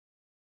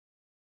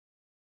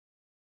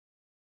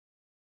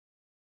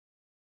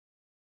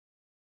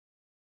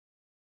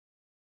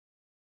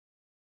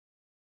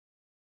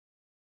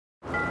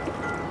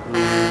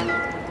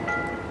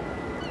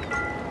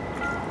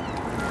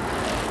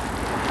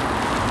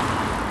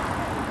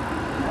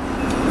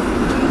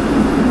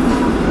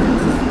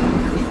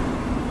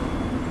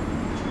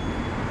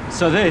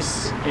So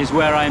this is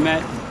where I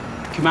met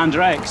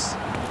Commander X.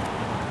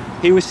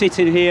 He was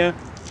sitting here,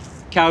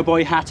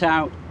 cowboy hat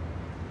out,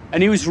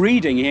 and he was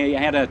reading. He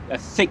had a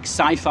thick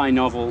sci-fi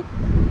novel,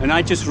 and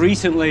I just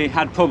recently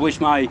had published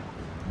my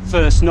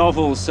first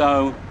novel,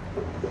 so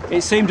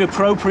it seemed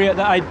appropriate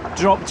that I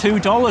dropped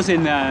 $2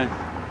 in there.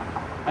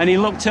 And he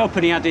looked up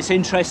and he had this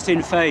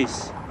interesting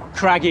face,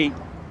 craggy,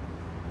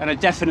 and a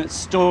definite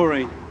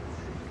story.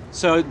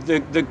 So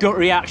the gut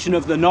reaction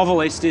of the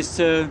novelist is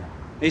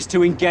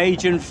to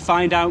engage and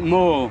find out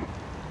more.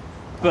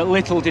 But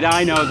little did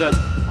I know that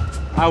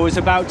I was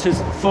about to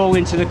fall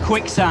into the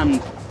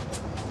quicksand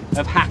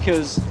of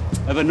hackers,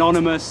 of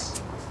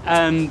anonymous,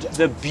 and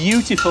the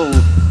beautiful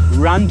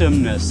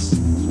randomness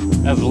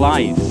of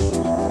life.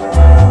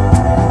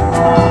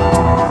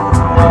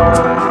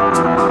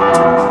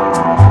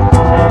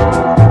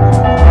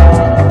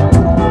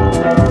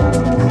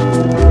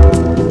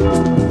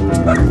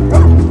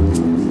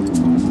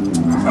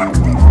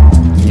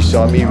 He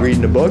saw me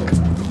reading a book,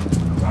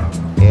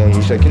 and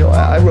he's like, you know,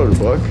 I wrote a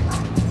book.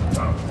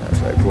 I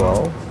was like,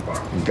 well,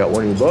 you got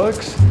one of your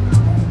books?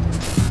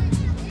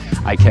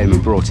 I came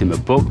and brought him a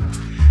book,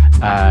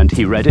 and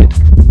he read it.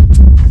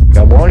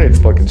 I wanted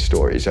fucking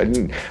stories.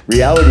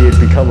 Reality had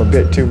become a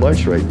bit too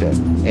much right then,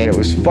 and it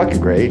was fucking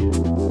great.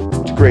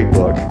 It's a great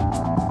book.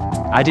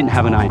 I didn't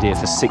have an idea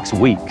for 6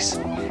 weeks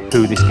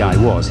who this guy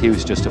was. He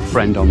was just a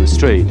friend on the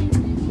street.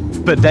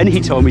 But then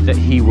he told me that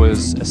he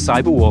was a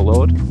cyber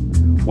warlord,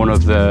 one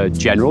of the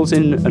generals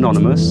in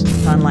Anonymous.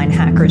 Online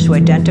hackers who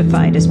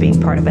identified as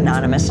being part of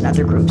Anonymous and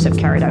other groups have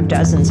carried out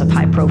dozens of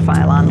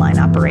high-profile online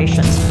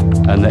operations.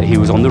 And that he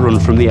was on the run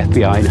from the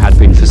FBI and had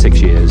been for 6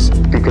 years.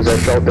 Because I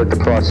felt that the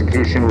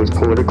prosecution was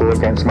political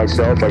against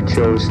myself, I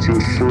chose to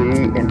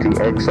flee into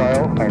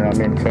exile, and I'm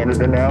in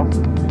Canada now.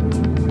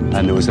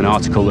 And there was an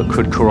article that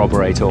could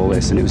corroborate all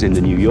this, and it was in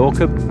the New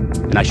Yorker,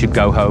 and I should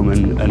go home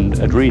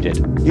and read it.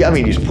 Yeah, I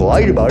mean, he's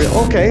polite about it.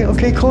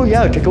 Okay, cool,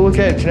 yeah, take a look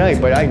at it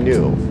tonight. But I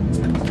knew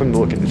from the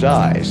look in his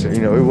eyes,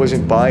 you know, he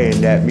wasn't buying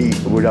that meat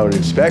without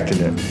inspecting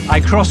it. I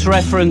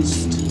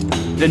cross-referenced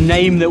the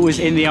name that was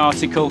in the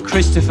article,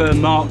 Christopher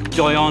Mark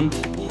Doyon,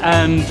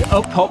 and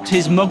up popped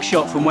his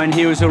mugshot from when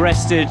he was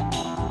arrested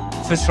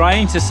for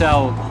trying to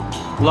sell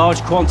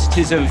large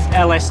quantities of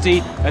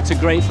LSD at a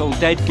Grateful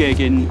Dead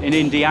gig in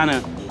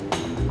Indiana.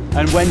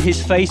 And when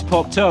his face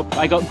popped up,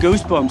 I got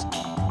goosebumps.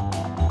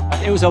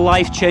 It was a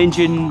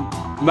life-changing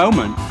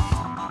moment.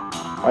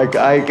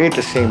 I get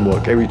the same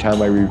look every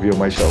time I reveal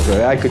myself.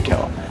 I could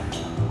tell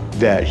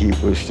that he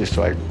was just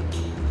like,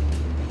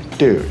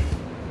 dude,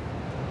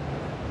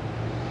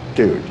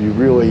 you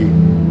really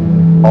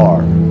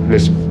are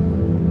this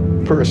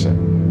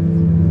person.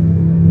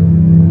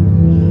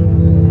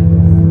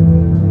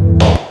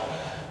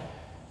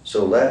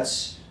 So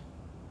let's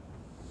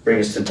bring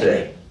us to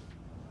today.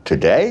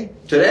 Today?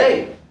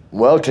 Today!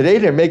 Well, today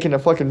they're making a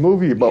fucking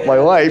movie about my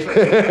life.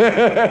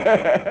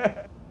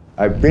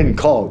 I've been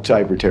called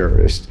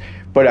cyber-terrorist,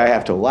 but I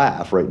have to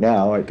laugh right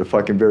now at the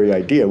fucking very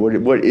idea.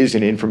 What is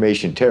an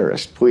information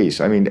terrorist?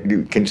 Please, I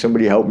mean, can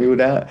somebody help me with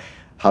that?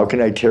 How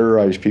can I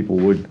terrorize people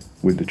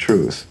with the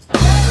truth?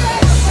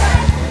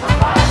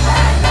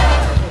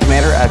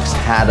 Commander X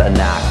had a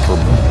knack for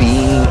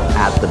being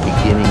at the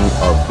beginning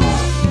of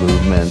these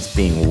movements,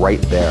 being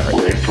right there.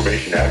 We're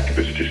information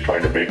activists just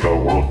trying to make our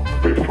world a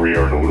bit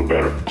freer and a little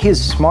better. He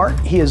is smart,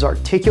 he is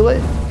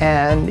articulate,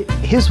 and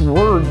his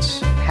words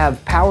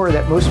have power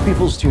that most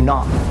people's do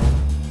not.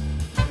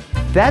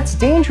 That's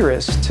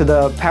dangerous to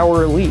the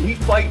power elite. We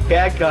fight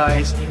bad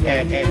guys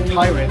and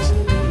tyrants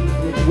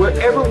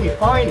wherever we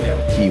find them.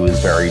 He was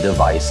very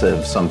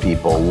divisive. Some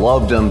people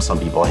loved him, some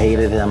people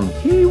hated him.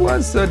 He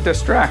was a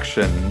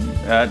distraction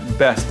at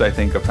best, I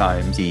think, of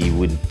times. He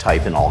would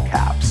type in all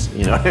caps,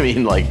 you know what I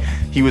mean? Like,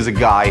 he was a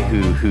guy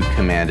who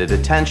commanded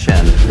attention.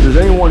 If there's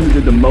anyone who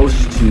did the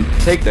most to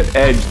take that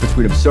edge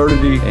between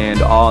absurdity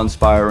and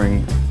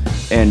awe-inspiring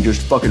and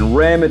just fucking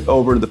ram it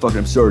over to the fucking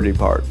absurdity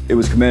part, it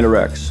was Commander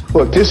X.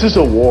 Look, this is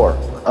a war.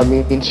 I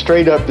mean,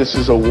 straight up, this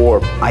is a war.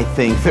 I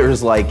think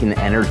there's like an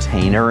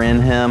entertainer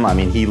in him. I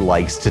mean, he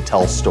likes to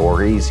tell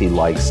stories. He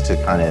likes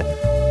to kind of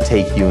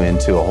take you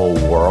into a whole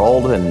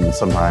world, and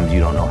sometimes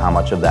you don't know how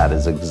much of that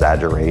is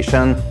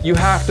exaggeration. You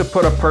have to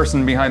put a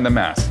person behind the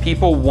mask.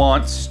 People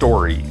want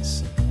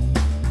stories.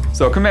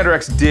 So Commander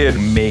X did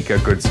make a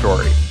good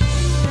story.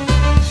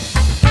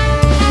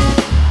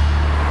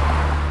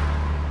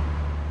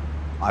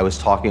 I was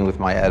talking with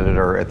my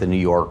editor at the New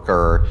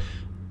Yorker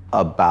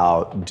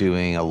about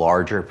doing a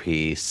larger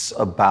piece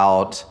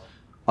about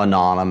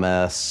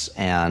Anonymous,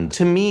 and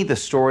to me the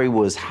story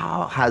was,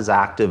 how has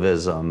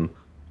activism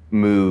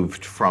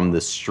moved from the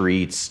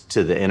streets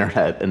to the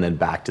internet and then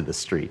back to the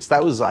streets?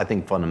 That was, I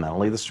think,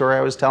 fundamentally the story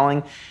I was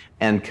telling,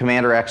 and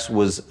Commander X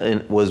was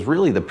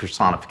really the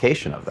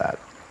personification of that.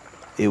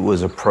 It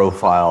was a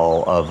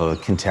profile of a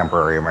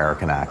contemporary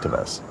American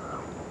activist.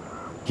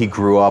 He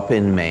grew up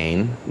in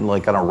Maine,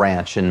 like on a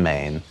ranch in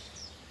Maine.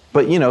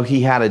 But, you know,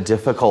 he had a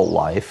difficult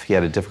life. He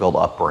had a difficult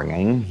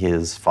upbringing.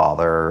 His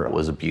father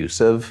was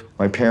abusive.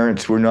 My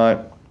parents were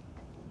not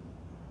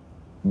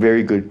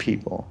very good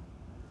people.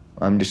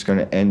 I'm just going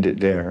to end it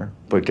there.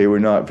 But they were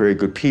not very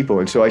good people.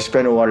 And so I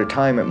spent a lot of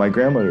time at my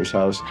grandmother's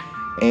house,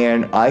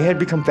 and I had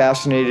become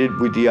fascinated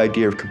with the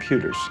idea of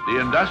computers. The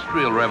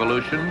Industrial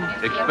Revolution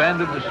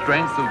expanded the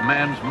strength of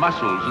man's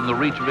muscles in the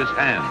reach of his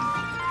hand.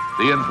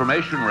 The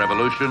Information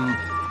Revolution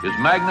is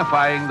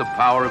magnifying the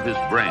power of his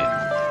brain,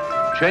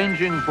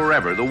 changing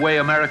forever the way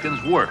Americans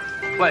work,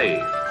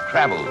 play,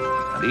 travel,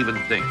 and even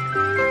think.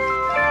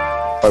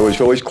 I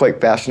was always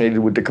quite fascinated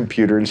with the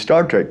computer in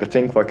Star Trek. The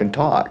thing fucking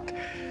talked.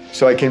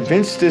 So I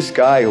convinced this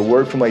guy who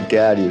worked for my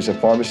dad, he was a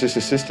pharmacist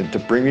assistant, to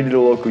bring me to the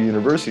local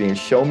university and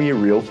show me a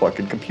real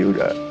fucking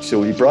computer.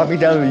 So he brought me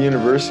down to the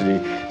university,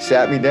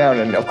 sat me down,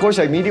 and of course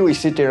I immediately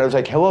sit there and I was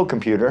like, hello,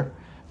 computer.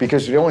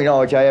 Because the only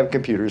knowledge I have of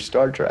computers is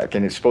Star Trek,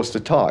 and it's supposed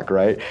to talk,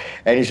 right?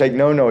 And he's like,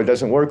 no, it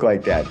doesn't work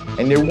like that.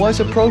 And there was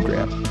a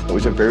program. It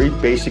was a very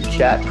basic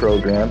chat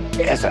program.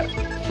 As a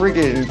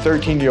friggin'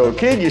 13-year-old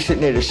kid, you're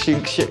sitting there to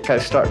shit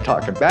kind of start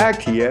talking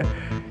back to you.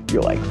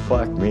 You're like,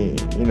 fuck me.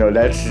 You know,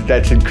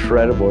 that's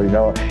incredible, you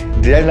know?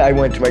 Then I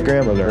went to my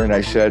grandmother and I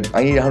said,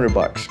 I need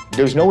 $100.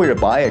 There was no way to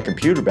buy a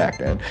computer back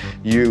then.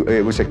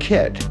 It was a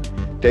kit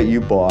that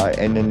you bought,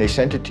 and then they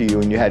sent it to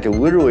you, and you had to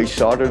literally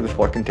solder the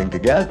fucking thing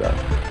together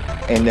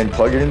and then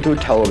plug it into a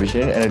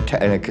television and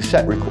a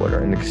cassette recorder.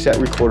 And the cassette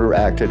recorder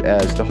acted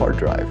as the hard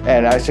drive.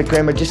 And I said,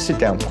 Grandma, just sit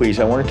down, please.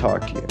 I want to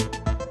talk to you.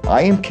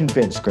 I am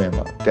convinced,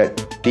 Grandma,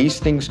 that these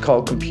things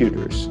called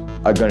computers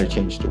are going to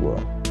change the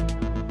world.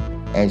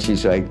 And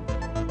she's like,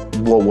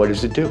 well, what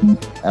does it do?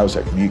 I was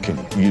like, you can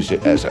use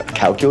it as a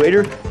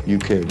calculator. You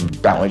can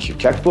balance your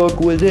checkbook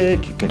with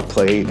it. You can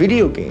play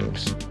video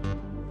games.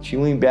 She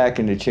leaned back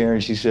in the chair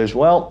and she says,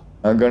 well,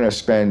 I'm going to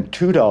spend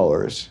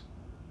 $2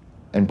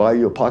 and buy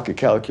you a pocket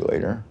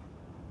calculator.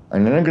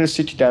 And then I'm going to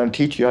sit you down and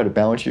teach you how to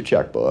balance your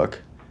checkbook.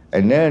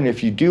 And then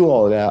if you do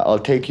all that, I'll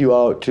take you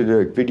out to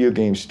the video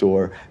game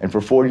store, and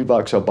for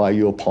 $40, I'll buy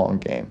you a Pong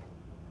game.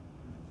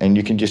 And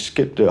you can just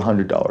skip the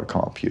 $100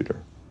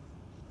 computer.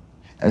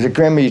 I said,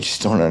 Grandma, you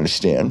just don't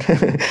understand.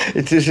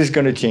 This is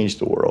going to change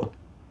the world.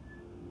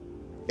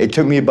 It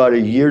took me about a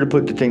year to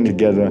put the thing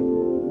together.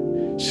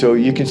 So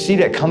you can see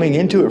that coming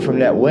into it from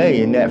that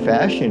way, in that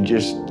fashion,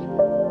 just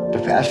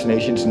the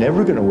fascination's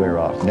never going to wear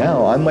off.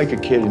 Now I'm like a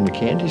kid in the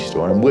candy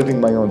store. I'm living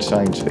my own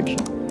science fiction.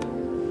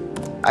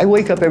 I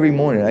wake up every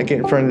morning, I get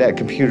in front of that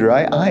computer.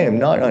 I am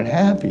not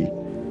unhappy.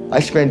 I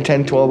spend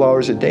 10, 12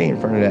 hours a day in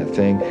front of that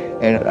thing,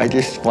 and I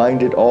just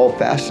find it all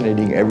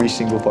fascinating every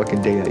single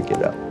fucking day I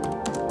get up.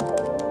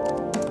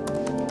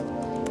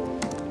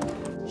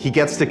 He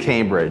gets to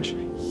Cambridge.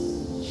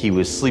 He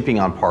was sleeping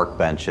on park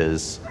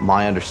benches.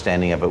 My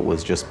understanding of it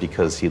was just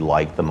because he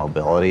liked the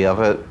mobility of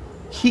it.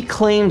 He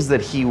claims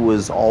that he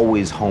was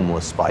always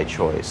homeless by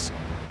choice.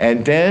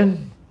 And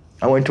then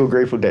I went to a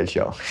Grateful Dead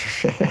show.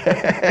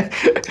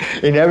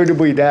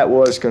 Inevitably, that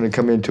was going to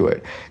come into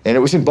it. And it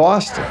was in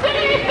Boston.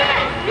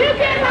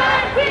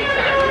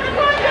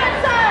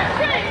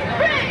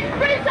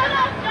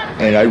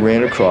 And I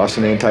ran across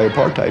an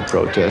anti-apartheid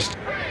protest.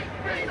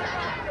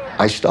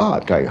 I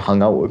stopped. I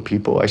hung out with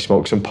people. I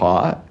smoked some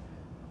pot.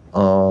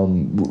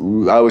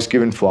 I was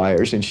given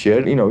flyers and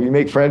shit. You know, you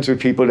make friends with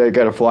people that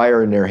got a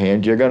flyer in their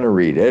hand, you're gonna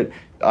read it.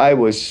 I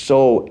was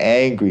so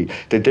angry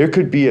that there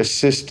could be a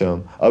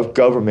system of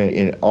government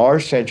in our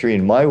century,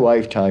 in my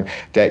lifetime,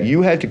 that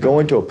you had to go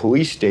into a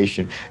police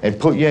station and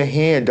put your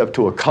hand up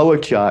to a color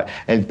chart,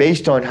 and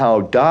based on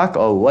how dark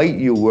or light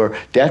you were,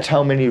 that's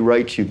how many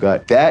rights you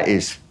got. That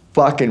is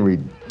fucking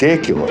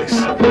ridiculous.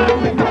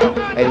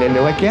 And then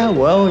they're like, yeah,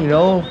 well, you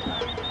know,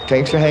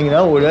 thanks for hanging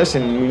out with us,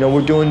 and you know,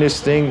 we're doing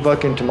this thing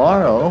fucking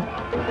tomorrow.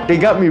 They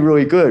got me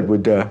really good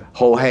with the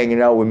whole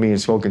hanging out with me and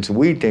smoking some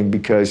weed thing,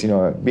 because, you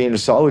know, being a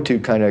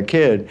solitude kind of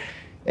kid,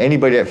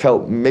 anybody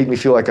that made me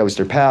feel like I was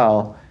their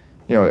pal,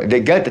 you know, they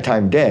got the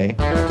time of day.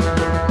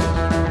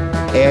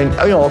 And,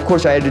 you know, of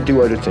course I had to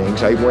do other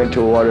things. I went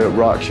to a lot of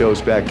rock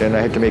shows back then. I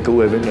had to make a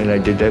living, and I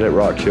did that at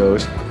rock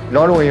shows.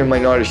 Not only am I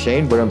not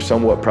ashamed, but I'm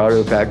somewhat proud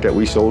of the fact that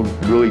we sold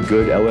really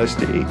good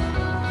LSD.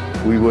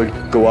 We would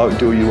go out and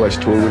do a U.S.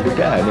 tour with the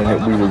dad,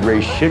 and we would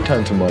raise shit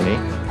tons of money.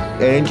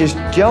 And it just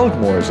gelled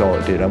more is all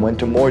it did. I went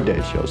to more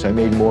dead shows. I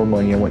made more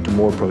money. I went to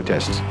more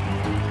protests.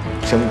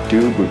 Some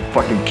dude with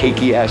fucking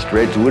cakey ass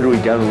dreads,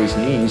 literally down to his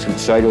knees, would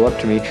sidle up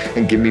to me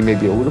and give me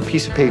maybe a little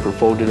piece of paper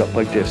folded up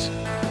like this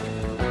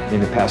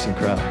in the passing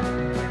crowd.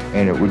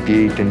 And it would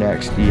be the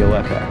next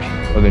ELF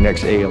action, or the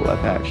next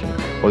ALF action,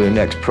 or the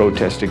next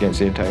protest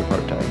against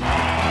anti-apartheid.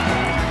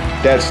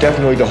 That's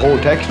definitely the whole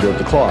texture of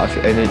the cloth,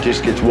 and it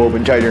just gets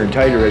woven tighter and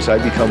tighter as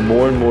I become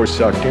more and more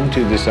sucked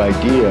into this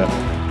idea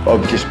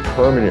of just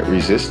permanent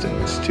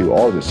resistance to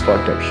all this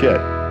fucked up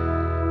shit.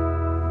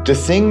 The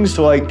things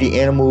like the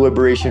Animal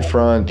Liberation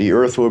Front, the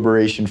Earth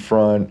Liberation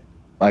Front,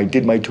 I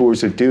did my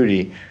tours of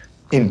duty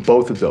in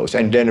both of those.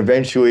 And then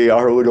eventually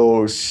our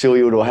little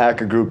silly little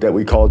hacker group that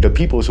we called the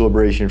People's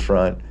Liberation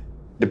Front,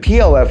 The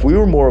PLF, we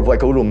were more of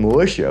like a little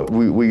militia.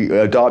 We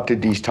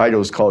adopted these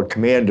titles called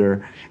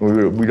commander.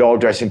 We'd all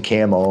dress in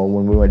camo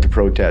when we went to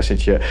protests and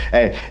shit.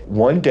 And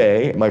one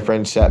day, my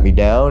friend sat me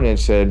down and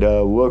said,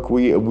 look,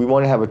 we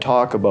want to have a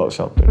talk about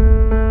something.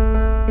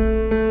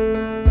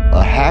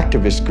 A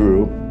hacktivist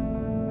group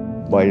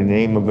by the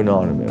name of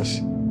Anonymous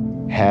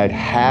had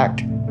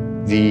hacked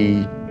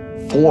the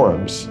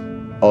forums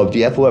of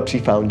the Epilepsy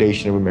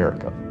Foundation of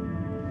America.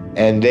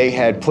 And they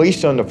had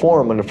placed on the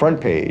forum on the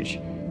front page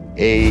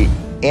a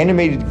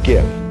animated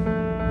GIF.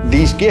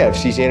 These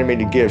GIFs, these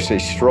animated GIFs, they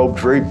strobed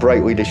very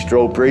brightly, they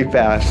strobed very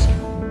fast.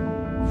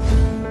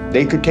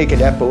 They could take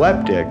an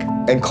epileptic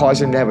and cause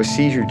them to have a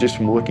seizure just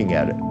from looking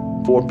at it.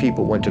 4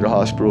 people went to the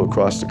hospital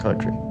across the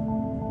country.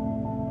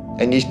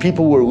 And these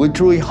people were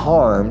literally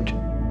harmed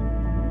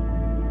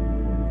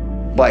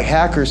by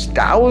hackers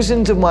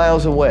thousands of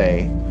miles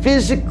away,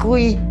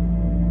 physically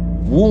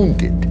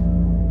wounded.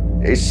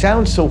 It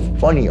sounds so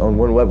funny on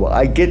one level.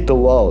 I get the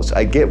lulls,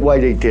 I get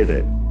why they did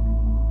it.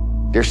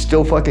 They're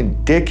still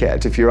fucking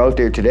dickheads. If you're out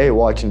there today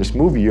watching this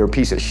movie, you're a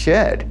piece of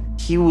shit.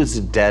 He was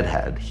a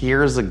deadhead.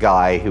 Here's a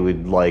guy who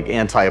would like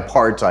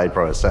anti-apartheid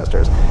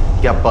protesters.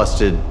 He got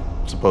busted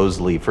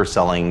supposedly for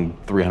selling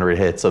 300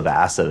 hits of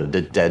acid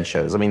at dead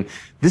shows. I mean,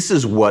 this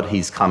is what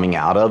he's coming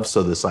out of.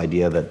 So this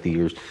idea that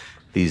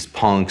these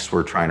punks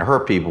were trying to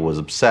hurt people was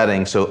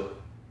upsetting. So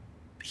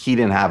he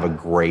didn't have a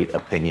great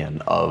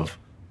opinion of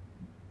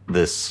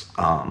this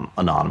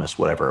Anonymous,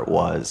 whatever it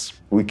was.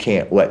 We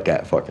can't let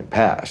that fucking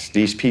pass.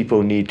 These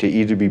people need to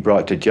either be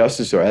brought to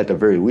justice or at the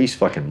very least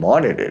fucking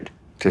monitored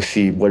to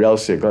see what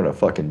else they're gonna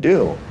fucking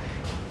do.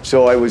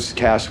 So I was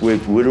tasked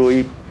with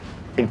literally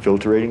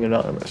infiltrating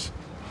Anonymous.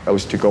 I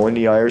was to go in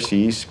the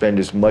IRCs, spend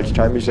as much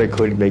time as I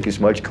could, make as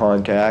much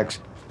contacts,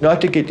 not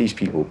to get these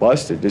people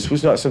busted. This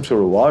was not some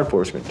sort of law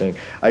enforcement thing.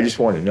 I just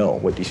want to know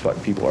what these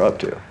fucking people are up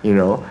to, you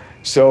know?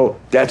 So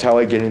that's how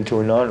I get into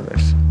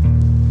Anonymous.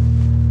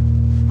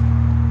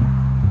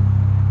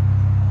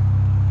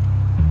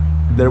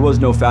 There was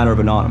no founder of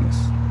Anonymous.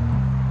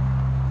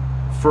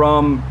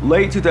 From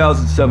late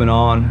 2007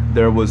 on,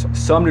 there was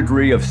some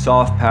degree of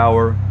soft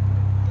power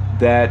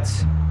that,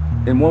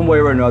 in one way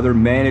or another,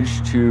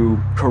 managed to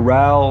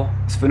corral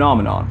this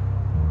phenomenon,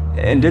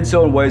 and did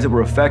so in ways that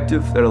were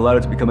effective, that allowed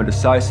it to become a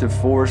decisive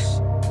force,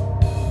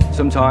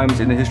 sometimes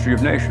in the history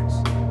of nations.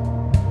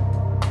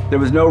 There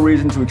was no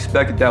reason to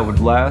expect that would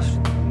last.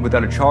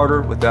 Without a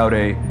charter, without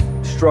a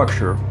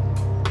structure,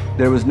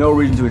 there was no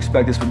reason to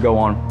expect this would go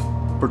on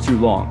for too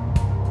long.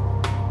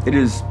 It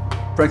is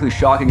frankly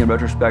shocking in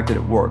retrospect that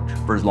it worked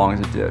for as long as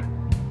it did.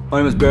 My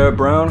name is Barrett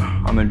Brown.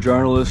 I'm a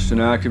journalist, an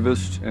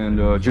activist, and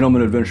a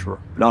gentleman adventurer.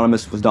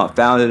 Anonymous was not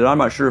founded, and I'm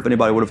not sure if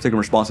anybody would have taken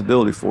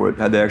responsibility for it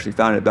had they actually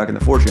founded it back in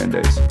the 4chan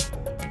days.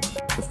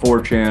 The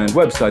 4chan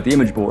website, the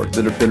image board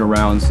that have been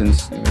around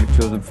since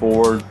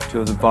 2004,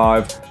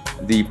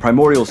 2005, the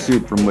primordial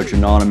soup from which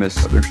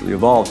Anonymous eventually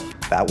evolved.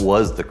 That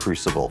was the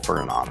crucible for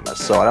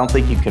Anonymous. So I don't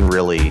think you can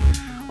really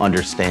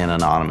understand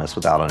Anonymous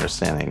without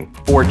understanding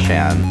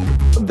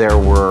 4chan. There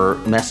were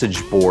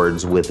message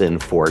boards within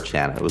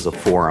 4chan. It was a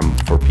forum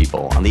for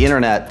people on the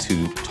internet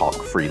to talk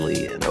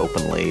freely and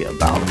openly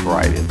about a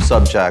variety of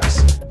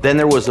subjects. Then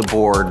there was a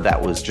board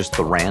that was just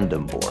the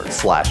random board,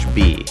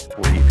 /B,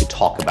 where you could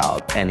talk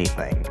about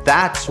anything.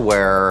 That's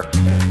where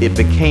it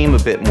became a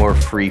bit more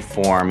free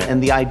form,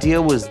 and the idea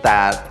was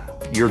that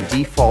your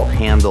default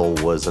handle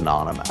was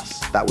Anonymous.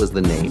 That was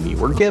the name you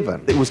were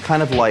given. It was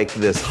kind of like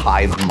this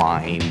hive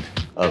mind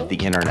of the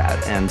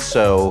internet. And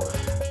so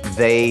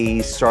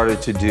they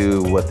started to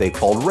do what they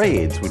called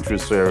raids, which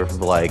was sort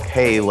of like,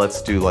 hey,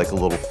 let's do like a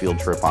little field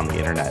trip on the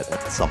internet,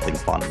 something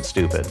fun and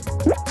stupid.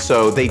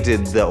 So they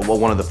did,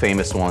 one of the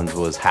famous ones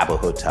was Habbo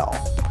Hotel,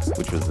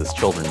 which was this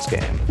children's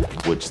game,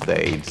 which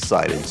they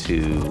decided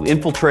to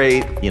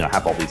infiltrate,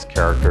 have all these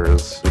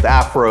characters with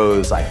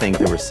afros. I think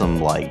there was some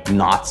like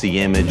Nazi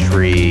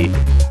imagery.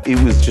 It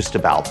was just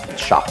about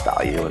shock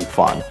value and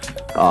fun.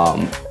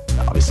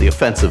 Obviously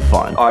offensive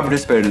fun. I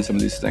participated in some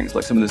of these things,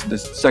 like some of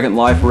this Second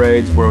Life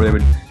raids where they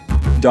would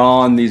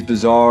don these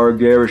bizarre,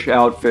 garish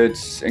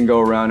outfits and go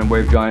around and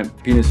wave giant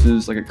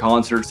penises, like at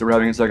concerts that were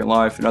having in Second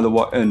Life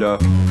and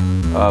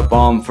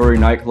bomb furry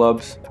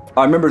nightclubs.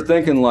 I remember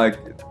thinking like,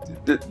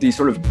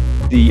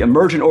 the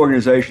emergent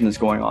organization that's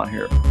going on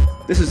here.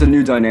 This is a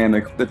new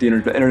dynamic that the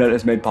internet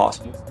has made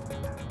possible.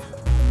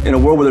 In a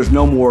world where there's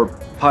no more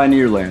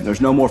pioneer land,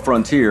 there's no more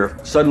frontier,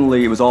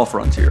 suddenly it was all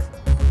frontier,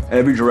 in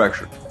every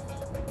direction.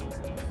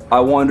 I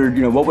wondered,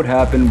 what would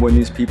happen when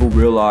these people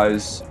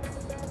realize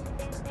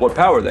what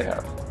power they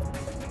have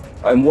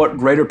and what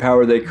greater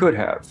power they could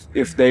have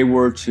if they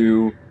were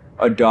to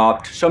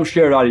adopt some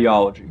shared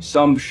ideology,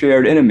 some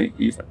shared enemy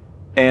even.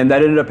 And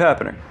that ended up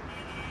happening.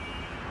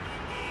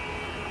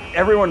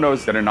 Everyone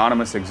knows that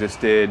Anonymous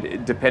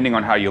existed, depending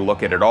on how you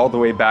look at it, all the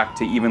way back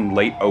to even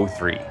late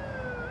 '03.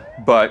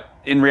 But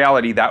in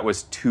reality, that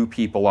was 2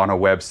 people on a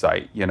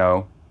website,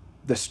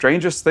 The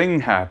strangest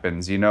thing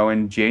happens,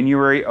 in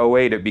January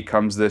 '08, it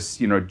becomes this,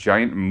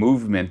 giant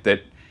movement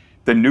that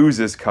the news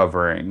is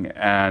covering.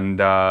 And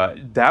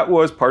that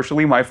was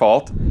partially my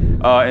fault.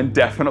 and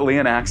definitely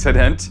an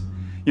accident.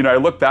 You know, I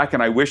look back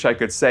and I wish I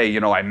could say, you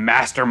know, I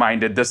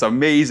masterminded this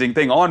amazing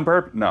thing on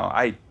purpose. No,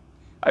 I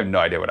have no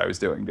idea what I was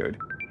doing, dude.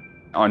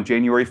 On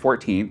January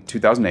 14th,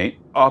 2008,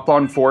 up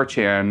on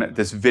 4chan,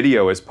 this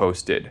video is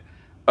posted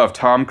of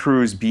Tom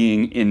Cruise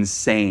being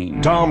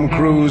insane. Tom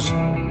Cruise,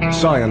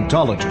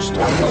 Scientologist.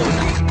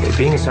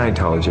 Being a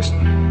Scientologist,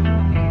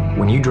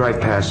 when you drive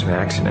past an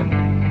accident,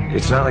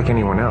 it's not like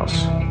anyone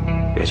else.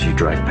 As you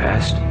drive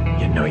past,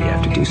 you know you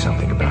have to do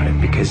something about it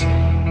because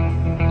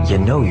you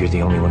know you're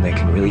the only one that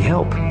can really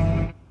help.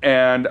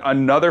 And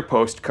another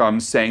post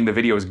comes saying the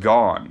video is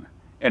gone.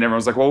 And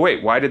everyone's like, well,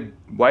 wait, why did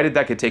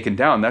that get taken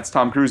down? That's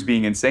Tom Cruise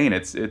being insane.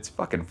 It's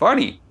fucking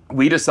funny.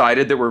 We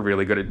decided that we're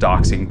really good at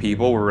doxing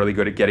people. We're really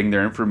good at getting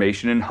their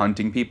information and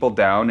hunting people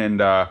down,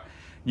 and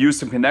used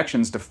some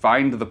connections to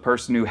find the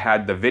person who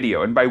had the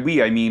video. And by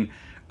we, I mean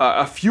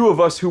a few of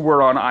us who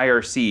were on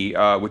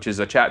IRC, which is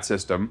a chat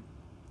system.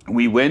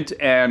 We went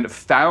and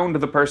found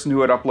the person who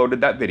had uploaded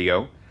that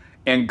video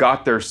and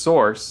got their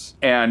source,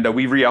 and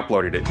we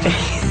re-uploaded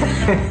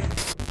it.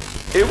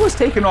 It was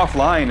taken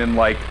offline in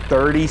like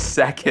 30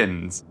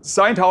 seconds.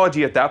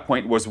 Scientology at that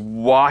point was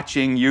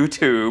watching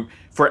YouTube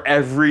for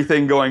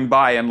everything going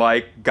by and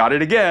like, got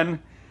it again.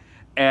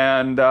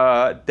 And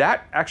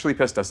that actually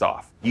pissed us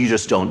off. You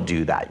just don't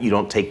do that. You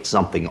don't take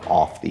something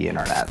off the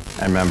internet.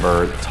 I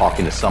remember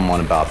talking to someone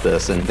about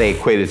this, and they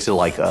equated it to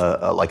like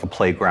a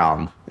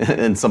playground,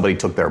 and somebody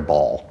took their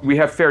ball. We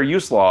have fair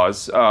use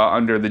laws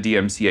under the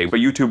DMCA, but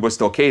YouTube was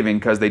still caving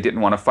because they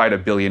didn't want to fight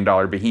 $1 billion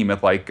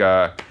behemoth like,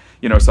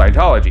 you know,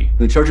 Scientology.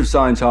 The Church of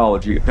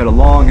Scientology had a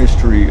long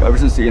history, ever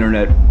since the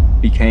internet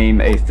became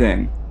a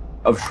thing,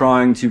 of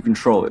trying to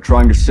control it,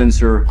 trying to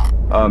censor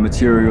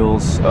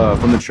materials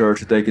from the church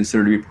that they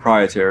consider to be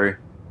proprietary,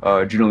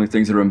 generally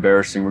things that are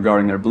embarrassing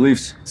regarding their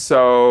beliefs.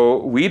 So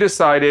we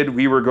decided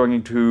we were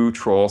going to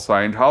troll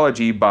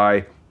Scientology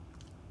by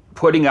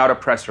putting out a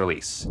press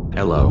release.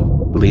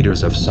 Hello,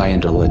 leaders of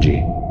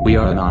Scientology. We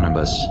are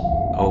anonymous.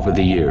 Over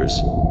the years,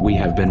 we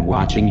have been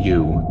watching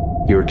you,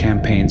 your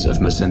campaigns of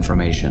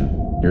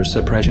misinformation, your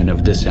suppression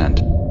of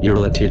dissent, your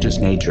litigious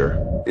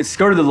nature. It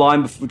skirted the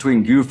line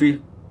between goofy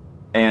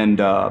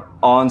and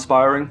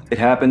awe-inspiring. It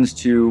happens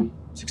to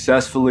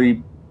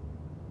successfully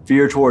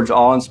veer towards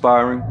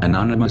awe-inspiring.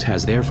 Anonymous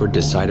has therefore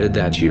decided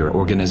that your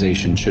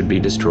organization should be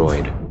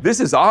destroyed. This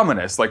is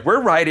ominous. Like,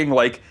 we're writing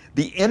like,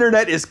 the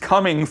internet is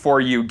coming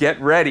for you,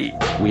 get ready.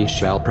 We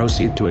shall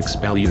proceed to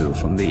expel you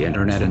from the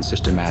internet and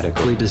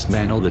systematically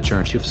dismantle the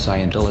Church of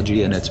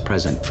Scientology in its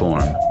present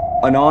form.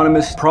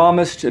 Anonymous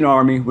promised an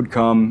army would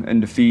come and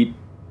defeat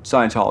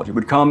Scientology,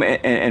 would come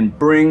and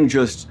bring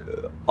just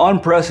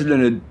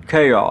unprecedented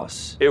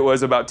chaos. It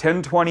was about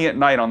 10:20 at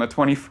night on the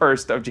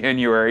 21st of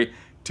January,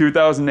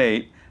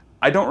 2008.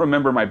 I don't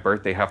remember my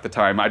birthday half the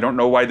time. I don't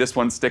know why this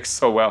one sticks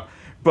so well,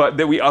 but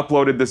that we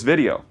uploaded this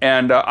video.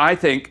 And I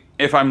think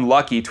if I'm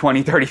lucky,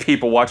 20, 30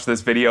 people watch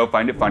this video,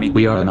 find it funny.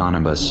 We are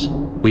anonymous.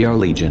 We are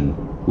legion.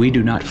 We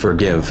do not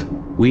forgive.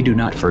 We do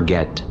not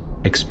forget.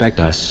 Expect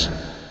us.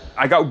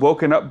 I got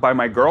woken up by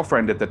my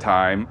girlfriend at the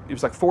time. It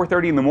was like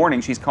 4:30 in the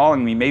morning. She's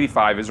calling me, maybe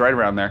 5, is right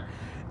around there.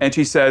 And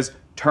she says,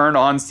 turn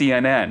on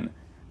CNN.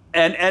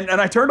 And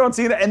I turned on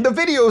CNN, and the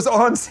video's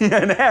on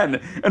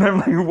CNN. And I'm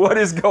like, what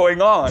is going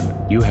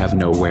on? You have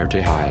nowhere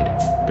to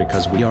hide,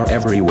 because we are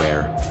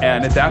everywhere.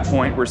 And at that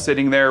point, we're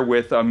sitting there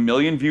with 1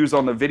 million views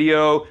on the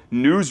video,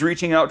 news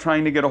reaching out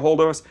trying to get a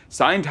hold of us,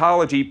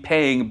 Scientology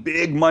paying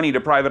big money to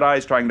private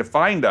eyes trying to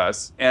find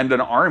us, and an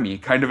army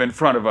kind of in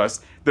front of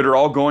us that are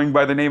all going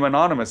by the name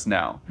Anonymous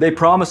now. They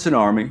promised an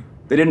army.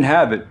 They didn't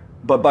have it,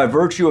 but by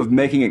virtue of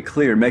making it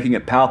clear, making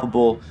it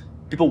palpable,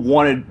 people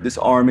wanted this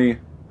army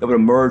that would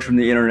emerge from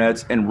the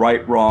internet and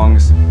right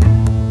wrongs.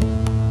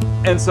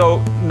 And so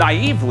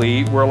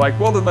naively, we're like,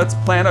 well, then let's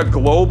plan a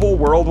global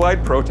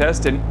worldwide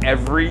protest in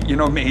every,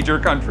 major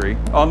country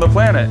on the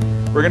planet.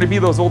 We're gonna be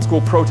those old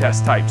school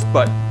protest types,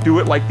 but do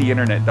it like the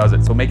internet does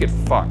it, so make it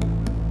fun.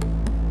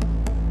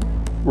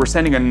 We're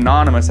sending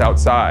Anonymous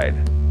outside,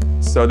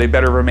 so they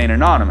better remain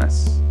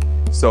anonymous.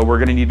 So we're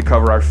gonna need to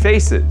cover our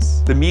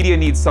faces. The media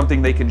needs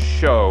something they can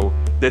show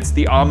that's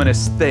the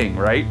ominous thing,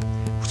 right?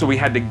 So we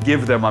had to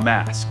give them a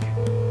mask.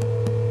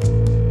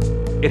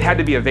 It had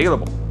to be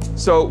available.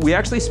 So we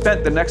actually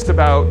spent the next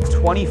about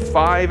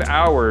 25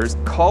 hours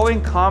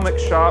calling comic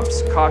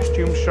shops,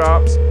 costume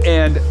shops,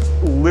 and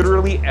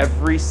literally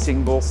every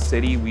single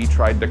city we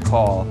tried to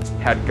call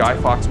had Guy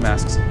Fawkes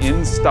masks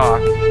in stock,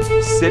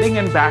 sitting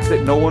in back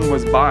that no one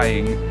was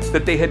buying,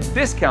 that they had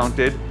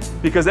discounted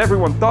because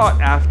everyone thought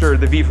after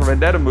the V for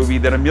Vendetta movie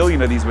that 1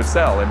 million of these would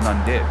sell, and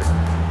none did.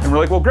 And we're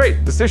like, well,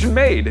 great, decision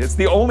made. It's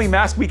the only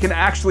mask we can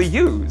actually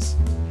use.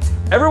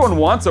 Everyone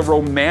wants a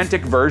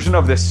romantic version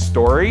of this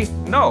story.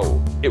 No,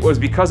 it was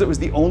because it was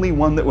the only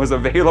one that was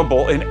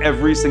available in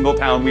every single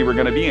town we were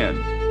gonna be in.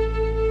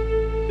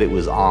 It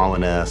was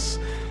ominous.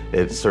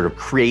 It sort of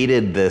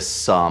created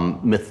this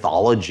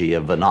mythology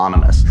of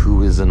Anonymous.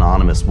 Who is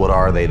Anonymous? What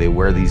are they? They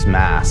wear these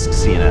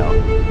masks,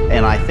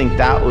 And I think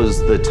that was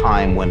the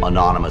time when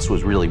Anonymous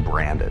was really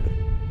branded.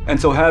 And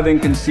so having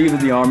conceived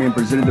of the Army and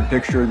presented the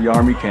picture, the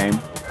Army came.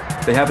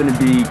 They happened to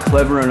be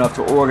clever enough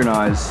to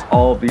organize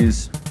all of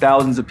these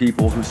thousands of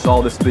people who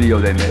saw this video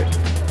they made.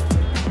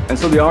 And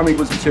so the Army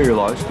was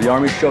materialized. The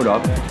Army showed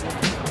up.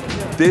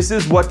 This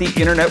is what the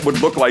internet would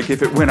look like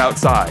if it went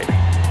outside.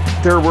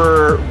 There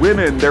were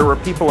women, there were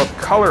people of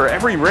color,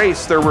 every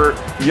race, there were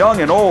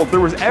young and old,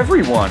 there was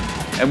everyone.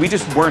 And we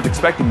just weren't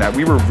expecting that.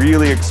 We were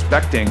really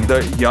expecting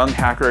the young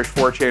hackerish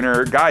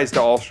 4chaner guys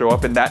to all show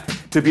up and that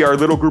to be our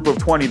little group of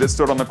 20 that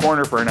stood on the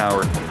corner for an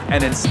hour.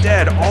 And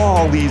instead,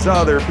 all these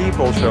other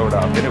people showed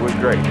up, and it was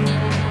great.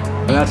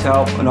 And that's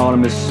how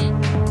Anonymous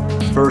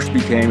first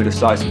became a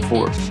decisive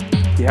force.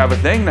 We have a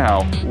thing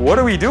now. What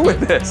do we do with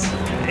this?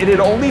 It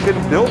had only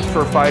been built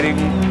for fighting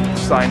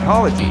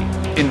Scientology.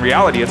 In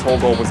reality, its whole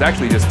goal was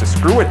actually just to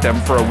screw with them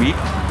for a week.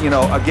 You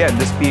know, again,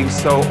 this being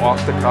so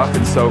off the cuff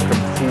and so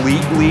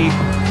completely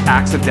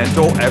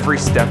accidental, every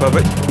step of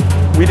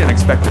it, we didn't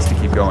expect this to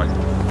keep going.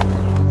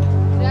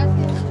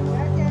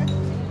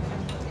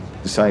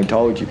 The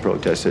Scientology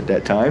protests at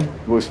that time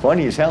was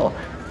funny as hell.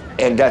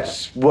 And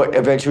that's what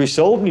eventually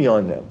sold me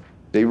on them.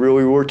 They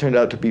really were turned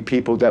out to be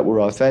people that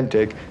were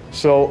authentic.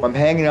 So I'm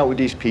hanging out with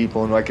these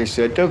people, and like I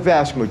said, the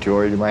vast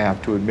majority of them, I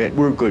have to admit,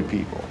 were good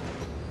people.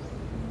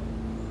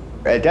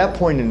 At that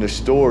point in the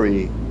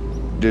story,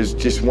 there's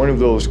just one of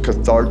those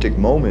cathartic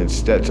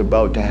moments that's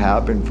about to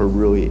happen for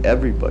really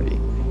everybody.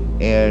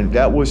 And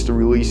that was the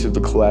release of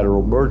the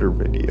Collateral Murder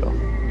video.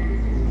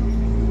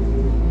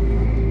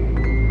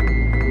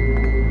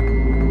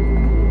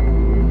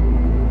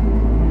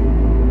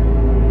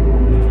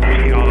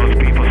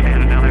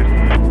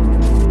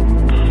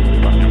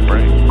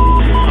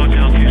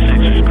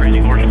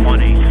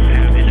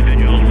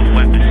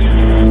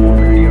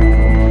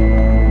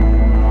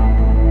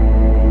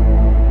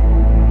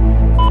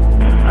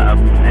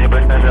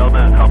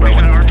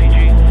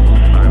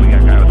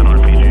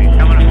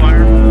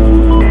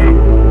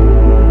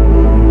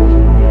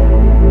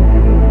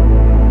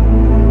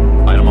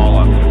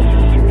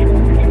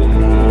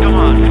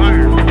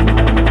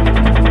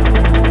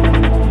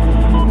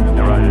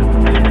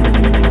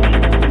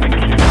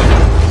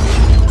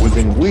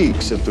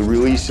 Of the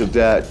release of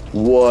that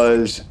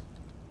was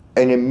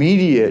an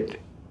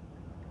immediate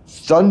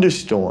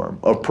thunderstorm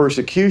of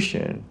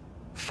persecution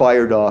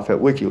fired off at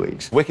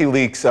WikiLeaks.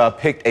 WikiLeaks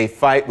picked a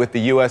fight with the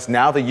U.S.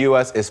 Now the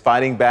U.S. is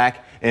fighting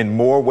back in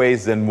more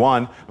ways than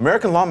one.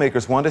 American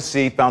lawmakers want to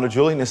see founder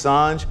Julian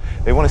Assange.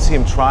 They want to see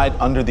him tried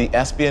under the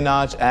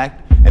Espionage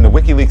Act. And the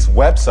WikiLeaks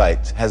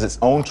website has its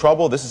own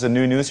trouble. This is a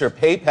new news here.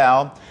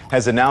 PayPal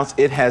has announced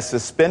it has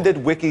suspended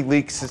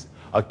WikiLeaks'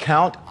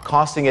 account,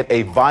 costing it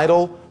a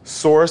vital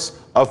source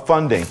of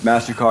funding.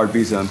 MasterCard,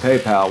 Visa, and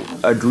PayPal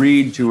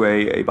agreed to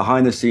a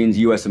behind-the-scenes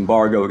U.S.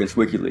 embargo against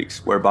WikiLeaks,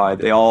 whereby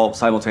they all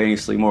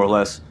simultaneously, more or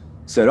less,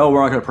 said, oh,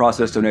 we're not going to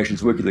process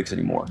donations to WikiLeaks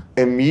anymore.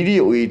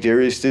 Immediately,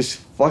 there is this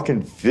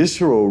fucking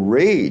visceral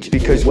rage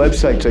because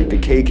websites like the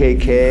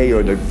KKK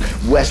or the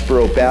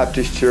Westboro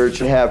Baptist Church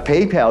have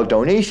PayPal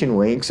donation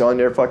links on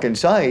their fucking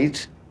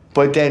sites.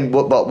 But then,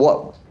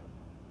 what?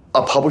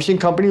 A publishing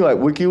company like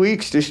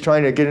WikiLeaks just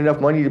trying to get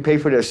enough money to pay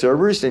for their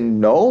servers?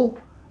 And no?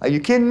 Are you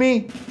kidding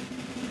me?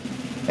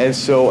 And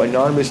so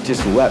Anonymous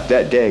just leapt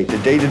that day, the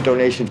day the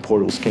donation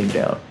portals came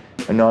down.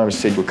 Anonymous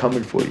said, we're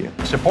coming for you.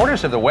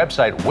 Supporters of the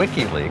website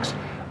WikiLeaks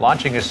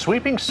launching a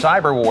sweeping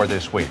cyber war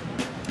this week.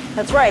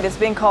 That's right. It's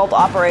being called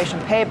Operation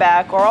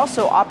Payback or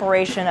also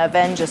Operation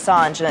Avenge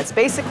Assange. And it's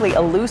basically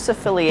a loose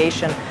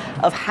affiliation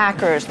of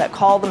hackers that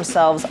call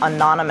themselves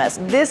Anonymous.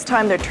 This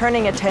time they're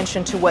turning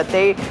attention to what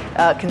they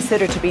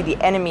consider to be the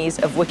enemies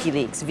of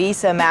WikiLeaks.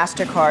 Visa,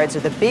 MasterCards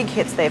are the big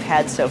hits they've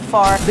had so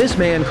far. This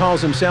man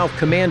calls himself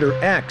Commander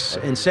X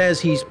and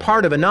says he's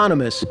part of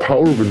Anonymous. The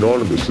power of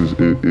Anonymous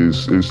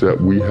is that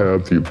we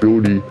have the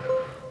ability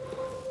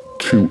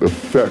to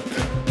affect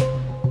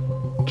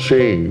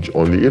change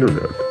on the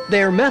internet.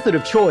 Their method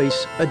of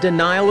choice, a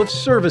denial of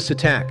service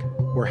attack,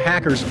 where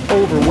hackers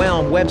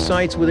overwhelm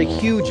websites with a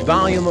huge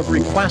volume of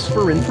requests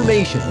for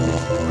information,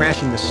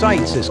 crashing the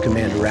site, says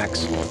Commander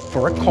X,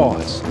 for a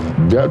cause.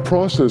 That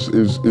process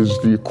is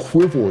the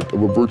equivalent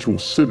of a virtual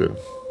sit-in.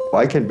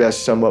 I can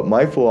best sum up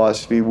my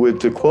philosophy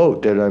with the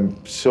quote that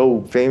I'm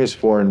so famous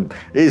for and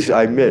is,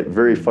 I admit,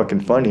 very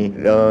fucking funny.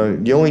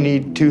 You only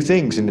need two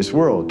things in this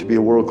world to be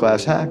a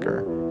world-class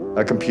hacker: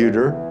 a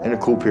computer and a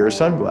cool pair of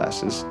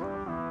sunglasses.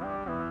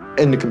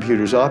 And the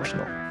computer's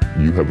optional.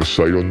 You have a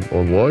site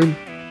online,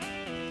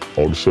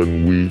 all of a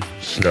sudden we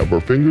snap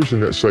our fingers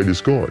and that site is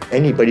gone.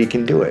 Anybody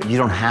can do it. You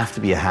don't have to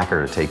be a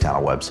hacker to take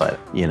down a website.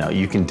 You know,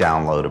 you can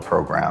download a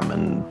program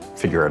and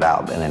figure it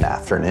out in an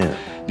afternoon.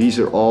 These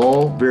are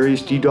all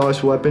various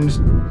DDoS weapons.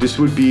 This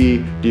would be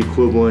the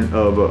equivalent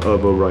of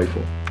a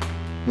rifle.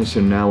 And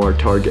so now our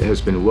target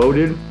has been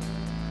loaded,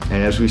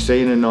 and as we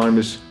say in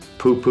Anonymous,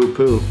 poo, poo,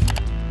 poo.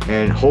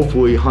 And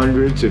hopefully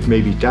hundreds, if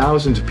maybe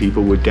thousands of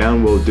people would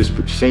download this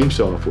same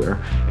software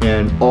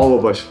and all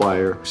of us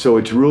fire. So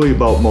it's really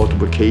about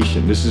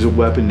multiplication. This is a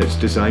weapon that's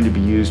designed to be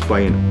used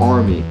by an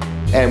army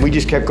And we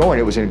just kept going.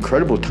 It was an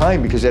incredible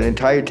time because that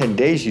entire 10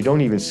 days, you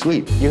don't even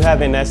sleep. You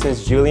have, in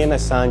essence, Julian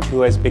Assange,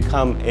 who has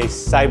become a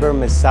cyber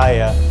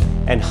messiah,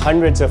 and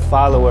hundreds of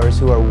followers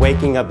who are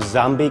waking up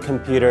zombie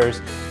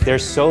computers, their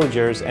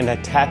soldiers, and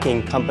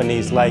attacking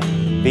companies like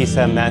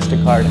Visa,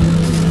 MasterCard.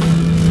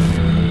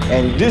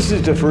 And this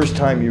is the first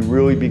time you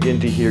really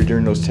begin to hear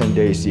during those 10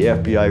 days, the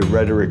FBI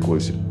rhetoric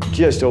was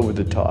just over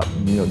the top.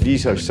 You know,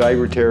 these are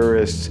cyber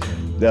terrorists.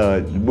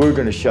 We're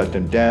gonna shut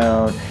them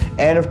down.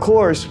 And of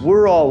course,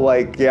 we're all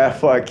like, yeah,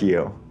 fuck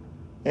you.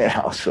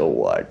 Yeah, so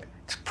what?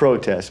 It's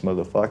protest,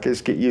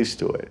 motherfuckers, get used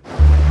to it.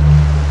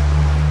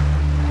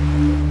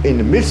 In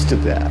the midst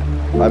of that,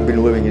 I've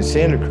been living in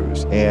Santa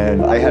Cruz,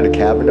 and I had a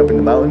cabin up in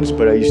the mountains,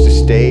 but I used to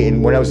stay,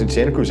 and when I was in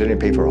Santa Cruz, I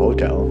didn't pay for a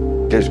hotel.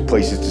 There's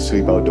places to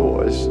sleep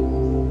outdoors.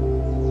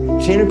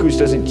 Santa Cruz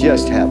doesn't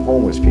just have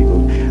homeless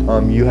people.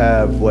 You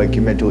have like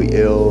you're mentally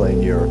ill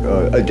and you're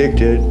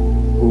addicted,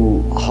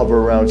 who hover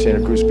around Santa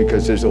Cruz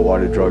because there's a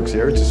lot of drugs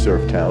there. It's a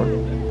surf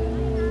town.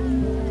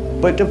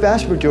 But the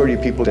vast majority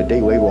of people that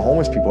they label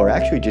homeless people are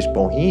actually just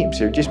bohemes.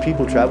 They're just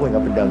people traveling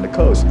up and down the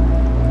coast.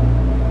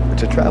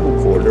 It's a travel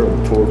corridor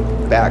for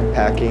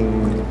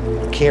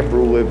backpacking, camper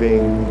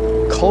living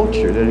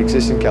culture that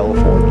exists in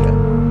California.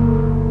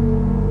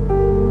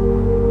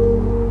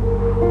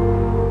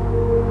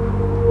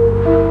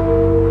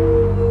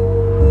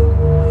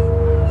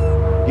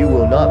 You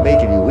will not make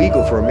it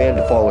illegal for a man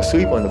to fall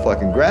asleep on the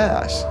fucking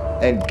grass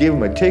and give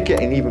him a ticket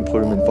and even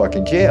put him in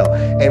fucking jail.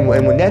 And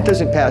when that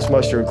doesn't pass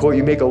muster in court,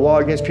 you make a law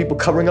against people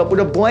covering up with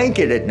a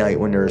blanket at night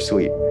when they're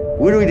asleep.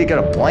 Literally, they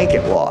got a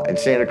blanket law in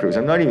Santa Cruz.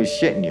 I'm not even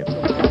shitting you.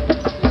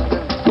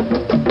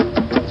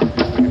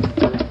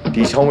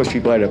 These homeless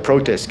people had a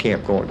protest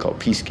camp going called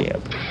Peace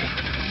Camp.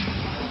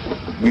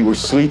 We were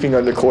sleeping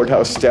on the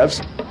courthouse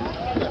steps.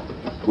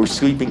 We're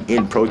sleeping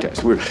in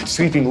protest. We're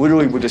sleeping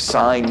literally with a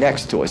sign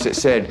next to us that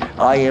said,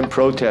 I am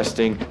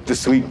protesting the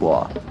sleep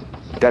law.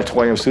 That's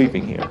why I'm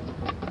sleeping here.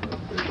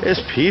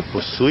 There's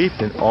people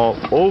sleeping all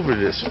over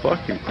this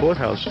fucking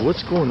courthouse.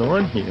 What's going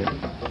on here?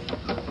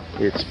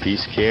 It's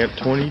Peace Camp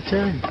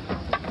 2010.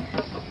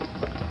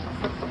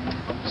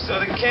 So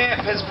the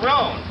camp has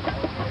grown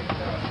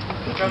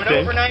from an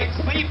overnight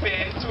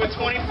sleep-in to a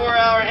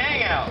 24-hour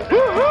hangout.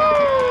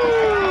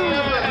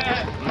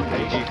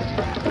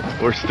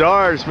 We're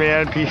stars,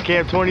 man. Peace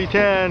Camp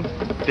 2010.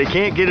 They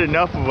can't get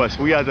enough of us.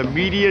 We are the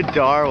media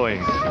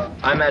darlings.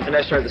 I'm at the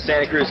next at the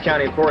Santa Cruz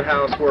County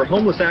Courthouse, where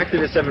homeless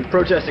activists have been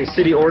protesting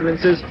city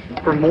ordinances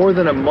for more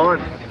than a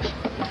month.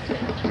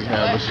 We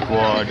have a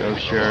squad of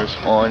sheriffs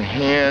on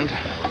hand.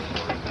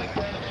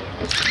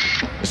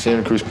 The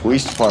Santa Cruz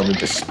Police Department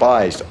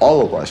despised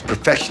all of us,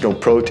 professional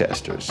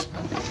protesters.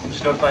 I'm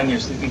just notifying you're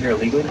sleeping here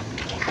illegally.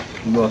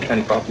 You will have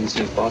county property as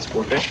soon as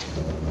possible, okay?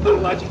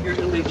 I'm lodging here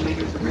illegally.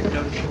 Here's a written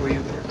notice for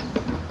you.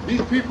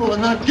 These people are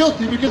not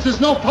guilty because there's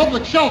no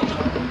public shelter.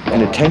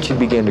 And the tension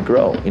began to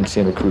grow in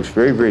Santa Cruz,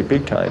 very, very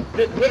big time.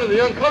 Get rid of the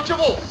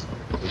untouchables.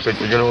 Looks like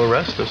they're going to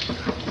arrest us.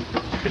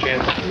 Good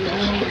chance.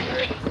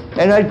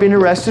 And I'd been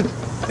arrested.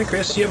 Hey,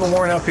 Chris, you have a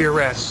warrant out for your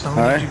arrest. I'm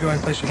going to need you to go ahead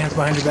and place your hands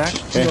behind your back.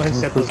 Just go ahead and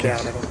step those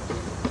down.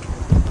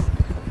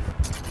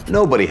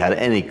 Nobody had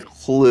any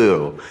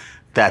clue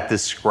that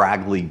this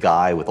scraggly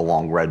guy with a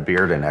long red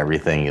beard and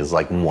everything is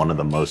like one of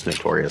the most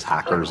notorious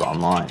hackers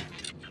online.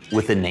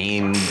 With the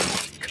name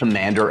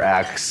Commander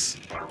X.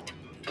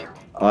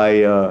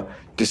 I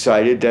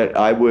decided that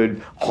I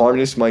would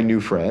harness my new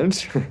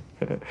friends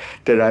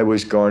that I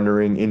was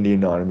garnering in the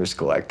Anonymous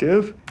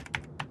Collective.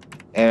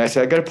 And I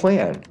said, I got a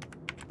plan.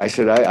 I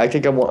said, I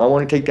think I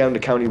want to take down the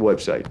county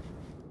website.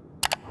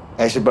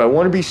 I said, but I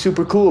want to be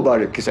super cool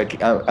about it because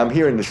I'm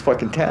here in this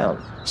fucking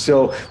town.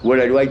 So what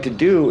I'd like to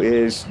do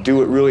is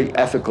do it really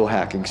ethical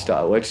hacking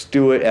style. Let's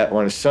do it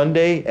on a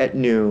Sunday at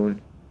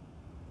noon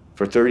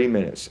for 30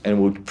 minutes,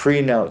 and we'll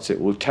pre-announce it.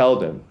 We'll tell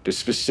them the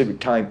specific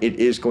time it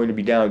is going to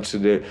be down so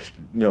that,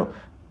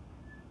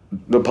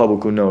 the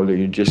public will know that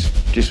you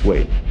just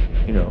wait,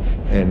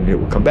 and it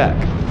will come back.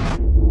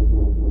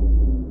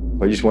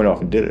 I just went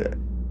off and did it.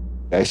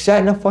 I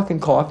sat in a fucking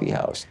coffee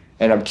house.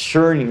 And I'm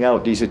churning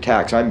out these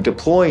attacks. I'm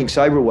deploying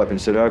cyber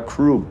weapons that our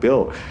crew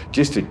built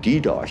just to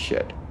DDoS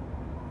shit.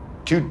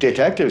 2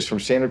 detectives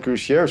from Santa Cruz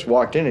Sheriff's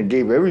walked in and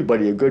gave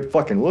everybody a good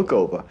fucking look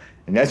over.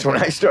 And that's when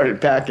I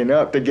started packing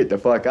up to get the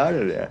fuck out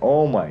of there.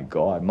 Oh my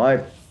God,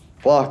 my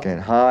fucking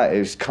heart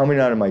is coming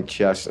out of my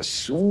chest. The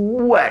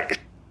sweat is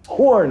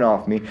pouring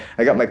off me.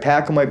 I got my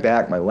pack on my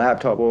back, my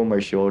laptop over my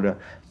shoulder,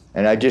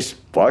 and I just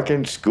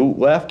fucking scoot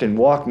left and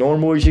walk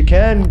normal as you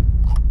can.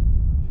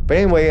 But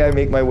anyway, I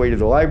make my way to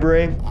the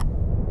library,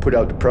 put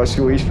out the press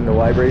release from the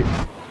library,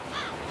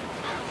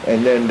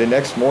 and then the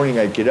next morning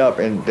I get up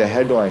and the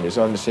headline is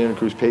on the Santa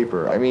Cruz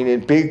paper. I mean, in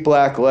big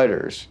black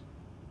letters,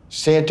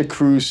 Santa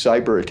Cruz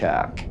cyber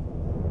attack.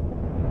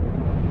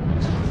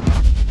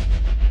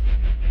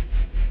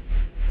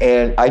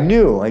 And I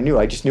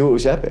just knew it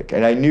was epic.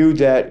 And I knew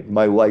that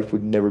my life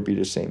would never be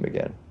the same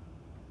again.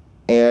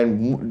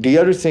 And the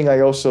other thing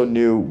I also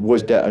knew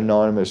was that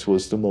Anonymous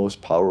was the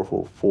most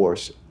powerful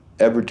force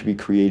ever to be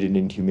created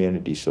in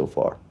humanity so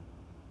far.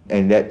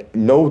 And that,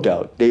 no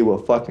doubt, they were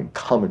fucking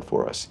coming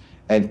for us.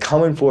 And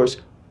coming for us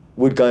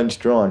with guns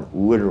drawn,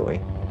 literally.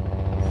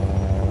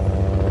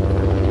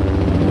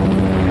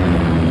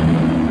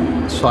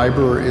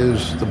 Cyber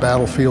is the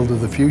battlefield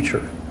of the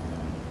future.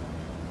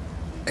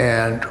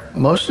 And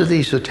most of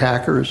these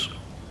attackers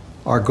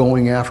are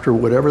going after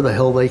whatever the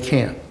hell they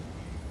can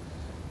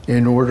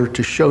in order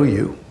to show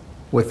you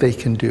what they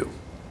can do.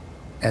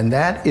 And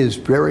that is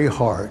very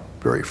hard,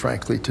 very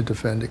frankly, to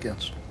defend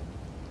against.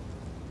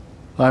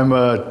 I'm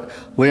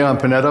Leon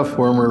Panetta,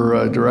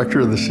 former director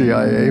of the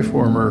CIA,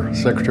 former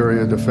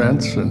Secretary of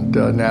Defense, and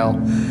now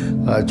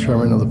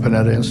chairman of the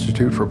Panetta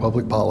Institute for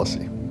Public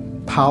Policy.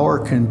 Power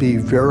can be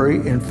very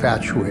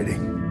infatuating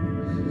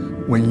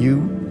when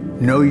you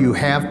know you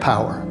have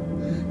power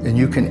and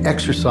you can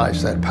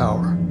exercise that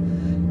power.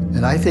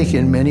 And I think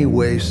in many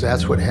ways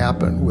that's what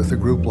happened with a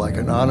group like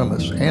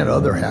Anonymous and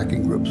other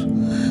hacking groups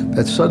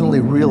that suddenly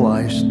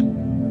realized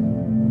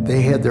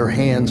they had their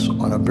hands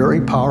on a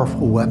very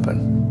powerful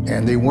weapon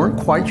and they weren't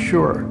quite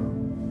sure.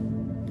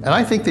 And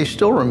I think they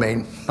still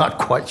remain not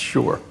quite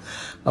sure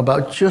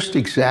about just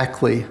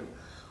exactly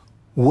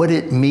what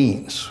it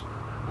means.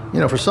 You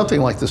know, for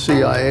something like the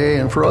CIA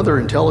and for other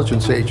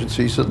intelligence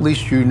agencies, at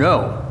least you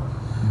know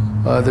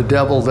the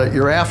devil that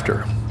you're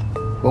after.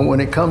 But when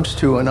it comes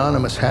to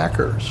anonymous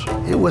hackers,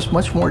 it was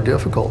much more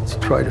difficult to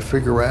try to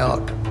figure out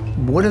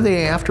what are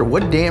they after?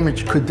 What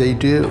damage could they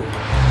do?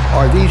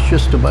 Are these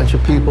just a bunch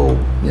of people,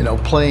 you know,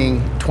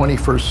 playing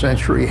 21st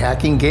century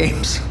hacking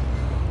games?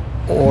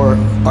 Or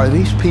are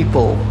these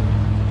people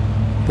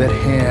that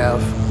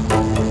have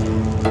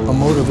a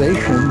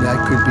motivation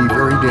that could be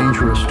very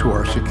dangerous to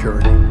our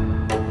security?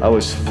 I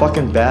was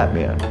fucking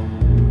Batman.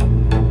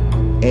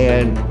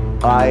 And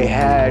I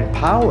had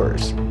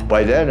powers.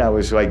 By then I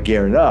was like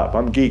gearing up.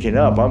 I'm geeking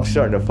up. I'm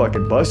starting to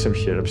fucking bust some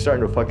shit. I'm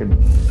starting to fucking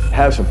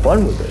have some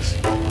fun with this.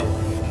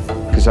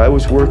 Because I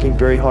was working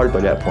very hard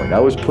by that point.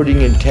 I was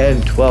putting in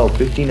 10, 12,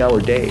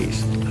 15-hour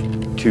days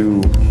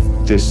to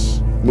this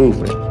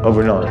movement of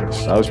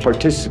Anonymous. I was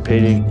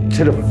participating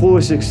to the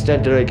fullest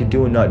extent that I could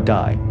do and not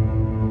die.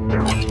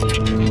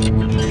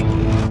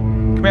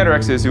 Commander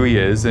X is who he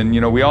is, and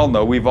you know, we all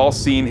know, we've all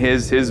seen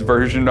his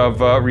version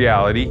of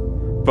reality,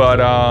 but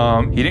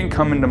he didn't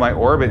come into my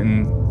orbit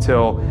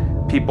until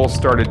people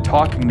started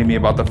talking to me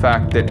about the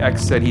fact that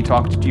X said he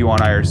talked to you on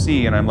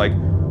IRC, and I'm like,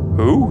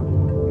 who?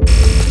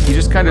 He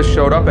just kind of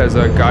showed up as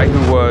a guy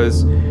who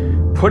was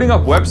putting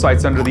up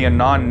websites under the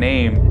Anon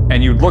name,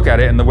 and you'd look at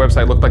it and the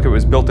website looked like it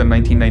was built in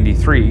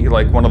 1993,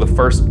 like one of the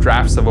first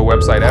drafts of a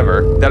website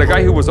ever, that a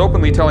guy who was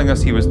openly telling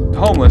us he was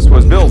homeless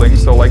was building.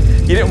 So like,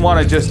 you didn't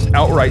want to just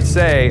outright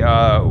say,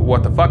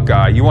 what the fuck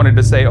guy. You wanted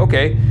to say,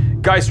 okay,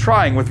 guy's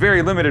trying with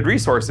very limited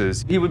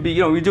resources. He would be,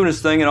 you know, he was doing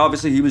his thing, and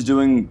obviously he was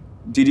doing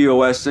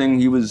DDoSing,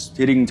 he was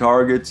hitting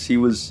targets,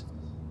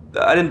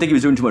 I didn't think he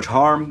was doing too much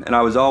harm, and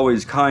I was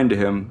always kind to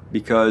him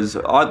because,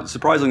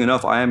 surprisingly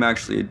enough, I am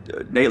actually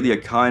innately a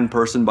kind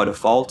person by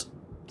default.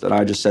 And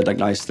I just said like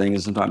nice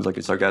things, sometimes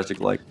like sarcastic,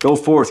 like, go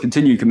forth,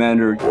 continue,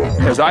 Commander.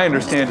 As I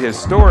understand his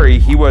story,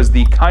 he was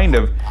the kind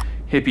of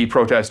hippie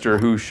protester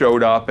who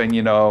showed up and,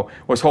 you know,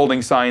 was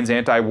holding signs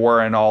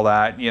anti-war and all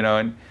that, you know,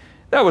 and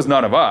that was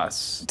none of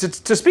us.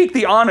 To speak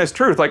the honest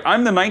truth, like,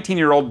 I'm the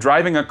 19-year-old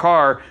driving a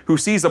car who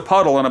sees a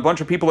puddle and a bunch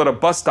of people at a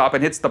bus stop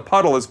and hits the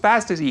puddle as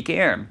fast as he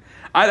can.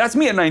 That's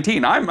me at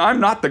 19. I'm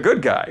not the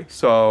good guy.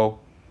 So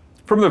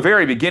from the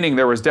very beginning,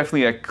 there was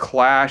definitely a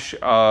clash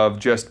of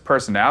just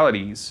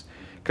personalities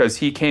because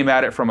he came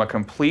at it from a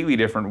completely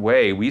different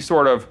way. We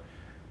sort of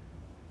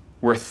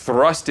were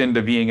thrust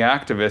into being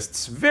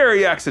activists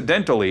very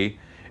accidentally,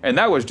 and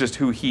that was just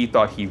who he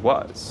thought he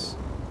was.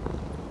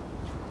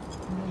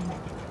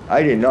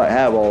 I did not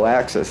have all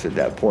access at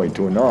that point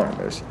to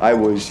Anonymous. I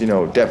was, you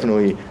know,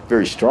 definitely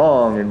very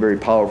strong and very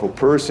powerful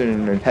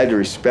person and had to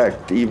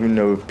respect even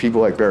of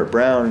people like Barrett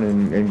Brown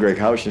and Greg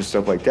Hausch and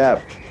stuff like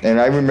that.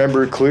 And I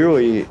remember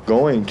clearly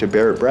going to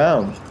Barrett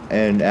Brown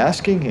and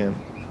asking him,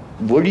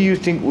 what do you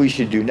think we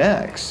should do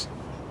next?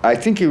 I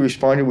think he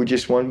responded with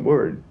just one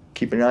word,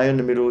 keep an eye on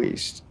the Middle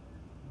East.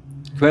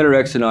 Commander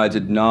X and I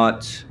did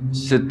not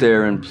sit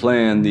there and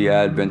plan the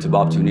advent of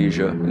Op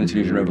Tunisia and the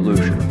Tunisian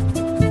Revolution.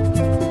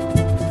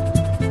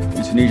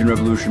 The Tunisian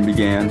Revolution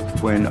began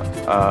when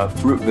a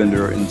fruit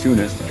vendor in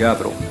Tunis, the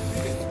capital,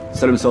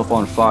 set himself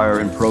on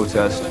fire in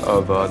protest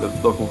of the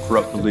local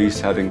corrupt police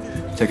having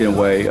taken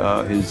away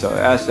his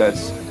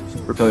assets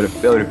for failure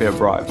to pay a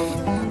bribe.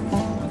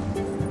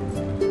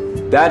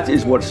 That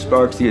is what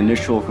sparked the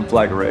initial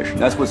conflagration.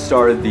 That's what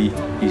started the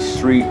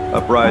street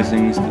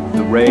uprisings,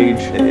 the rage.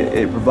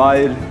 It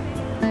provided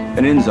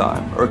an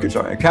enzyme, or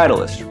sorry, a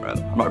catalyst,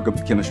 rather. I'm not good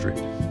with chemistry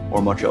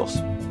or much else.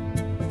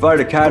 It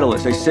provided a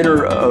catalyst, a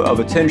center of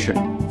attention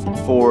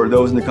for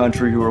those in the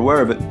country who were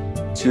aware of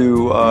it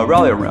to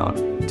rally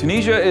around.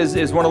 Tunisia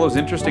is one of those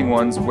interesting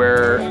ones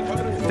where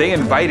they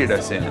invited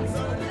us in.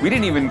 We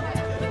didn't even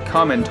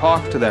come and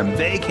talk to them.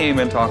 They came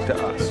and talked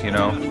to us, you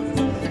know?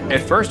 At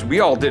first,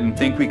 we all didn't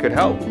think we could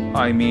help.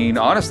 I mean,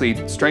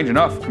 honestly, strange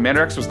enough,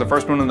 Commander X was the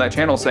first one on that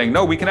channel saying,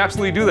 no, we can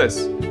absolutely do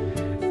this.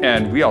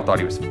 And we all thought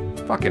he was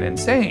fucking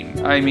insane.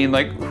 I mean,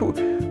 like,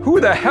 who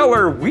the hell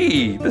are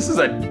we? This is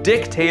a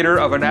dictator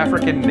of an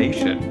African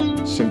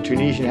nation. Some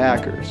Tunisian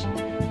hackers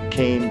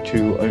came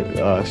to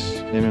us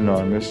in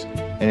Anonymous,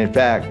 and in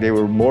fact, they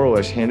were more or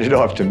less handed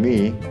off to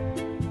me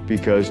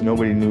because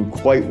nobody knew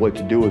quite what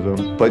to do with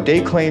them. But they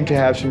claimed to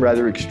have some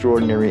rather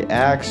extraordinary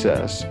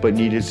access, but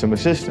needed some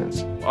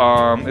assistance.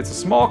 It's a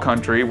small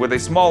country with a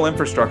small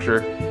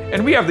infrastructure,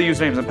 and we have the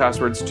usernames and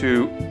passwords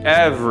to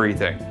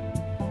everything.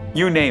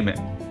 You name it.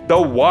 The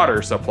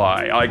water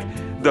supply, like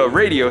the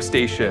radio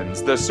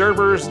stations, the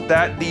servers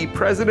that the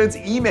president's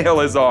email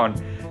is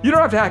on. You don't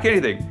have to hack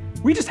anything.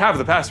 We just have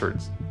the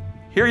passwords.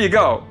 Here you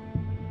go.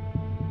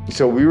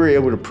 So we were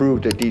able to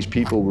prove that these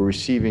people were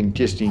receiving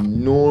just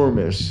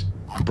enormous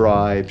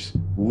bribes,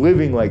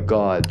 living like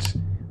gods,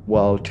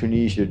 while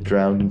Tunisia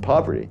drowned in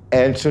poverty.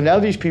 And so now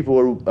these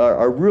people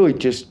are really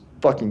just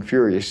fucking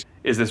furious.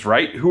 Is this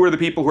right? Who are the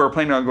people who are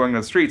planning on going to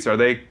the streets? Are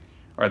they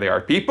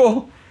our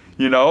people?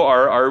 You know,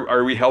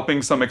 are we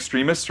helping some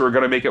extremists who are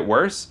going to make it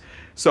worse?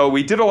 So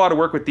we did a lot of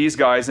work with these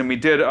guys, and we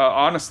did,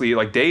 honestly,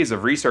 like days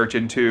of research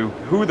into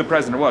who the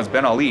president was,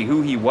 Ben Ali,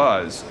 who he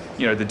was,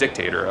 you know, the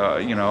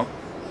dictator, you know.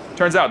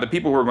 Turns out the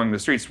people who were going to the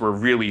streets were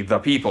really the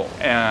people,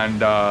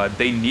 and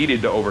they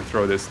needed to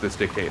overthrow this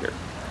dictator.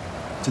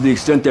 To the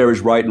extent there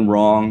is right and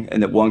wrong,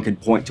 and that one can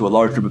point to a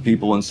large group of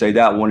people and say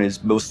that one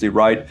is mostly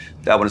right,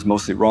 that one is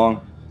mostly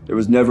wrong, there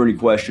was never any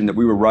question that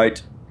we were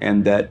right,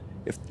 and that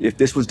if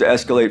this was to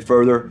escalate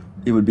further,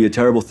 it would be a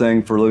terrible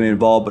thing for living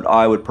involved, but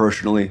I would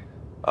personally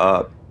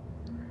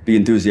be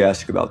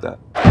enthusiastic about that.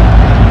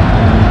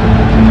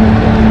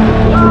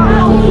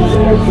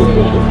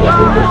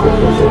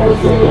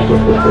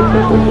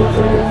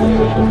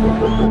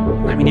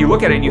 I mean, you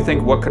look at it and you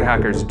think, what could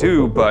hackers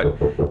do? But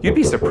you'd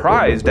be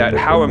surprised at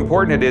how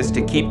important it is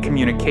to keep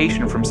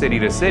communication from city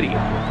to city.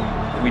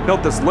 We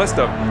built this list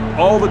of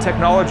all the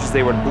technologies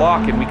they would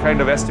block, and we kind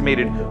of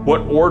estimated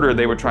what order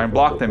they would try and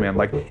block them in.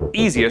 Like,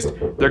 easiest,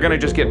 they're gonna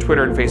just get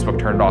Twitter and Facebook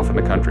turned off in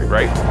the country,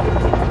 right?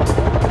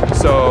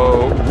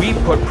 So we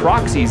put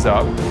proxies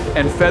up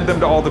and fed them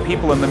to all the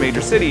people in the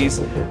major cities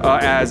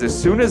as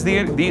soon as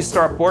these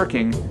start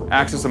working,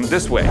 access them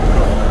this way.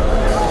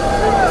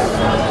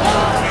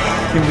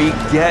 Can we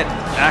get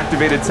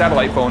activated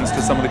satellite phones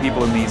to some of the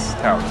people in these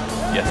towns?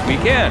 Yes, we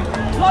can.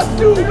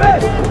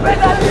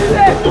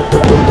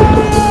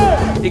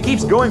 It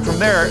keeps going from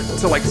there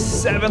to like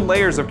 7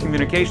 layers of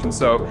communication.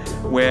 So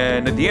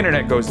when the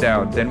internet goes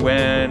down, then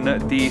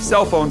when the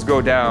cell phones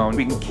go down,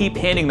 we can keep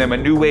handing them a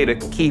new way to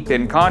keep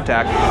in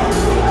contact.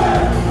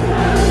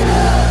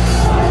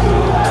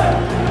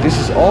 This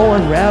is all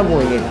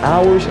unraveling in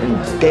hours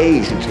and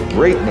days. It's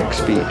breakneck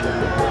speed.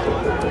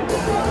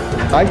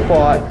 I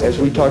fought, as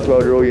we talked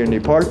about earlier in the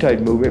apartheid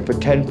movement, for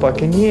 10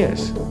 fucking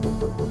years.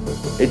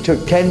 It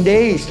took 10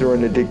 days to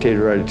run the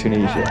dictator out of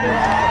Tunisia.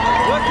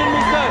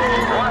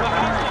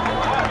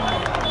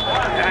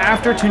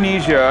 After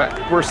Tunisia,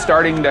 we're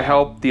starting to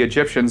help the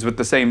Egyptians with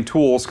the same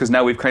tools, because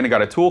now we've kind of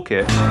got a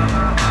toolkit.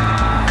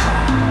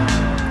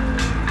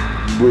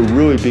 We're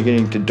really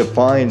beginning to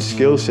define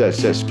skill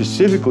sets that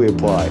specifically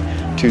apply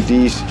to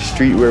these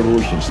street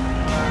revolutions.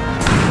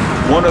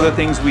 One of the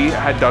things we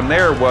had done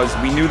there was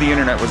we knew the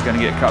internet was going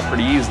to get cut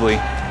pretty easily.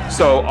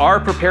 So our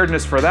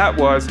preparedness for that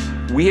was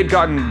we had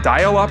gotten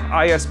dial-up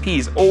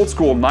ISPs, old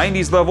school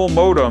 90s level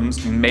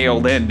modems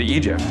mailed into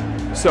Egypt.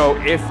 So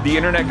if the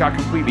internet got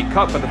completely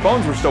cut but the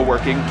phones were still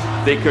working,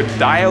 they could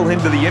dial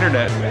into the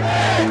internet.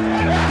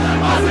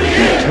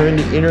 We turned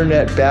the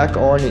internet back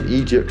on in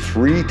Egypt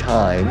 3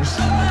 times.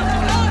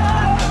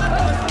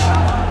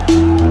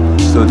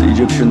 So the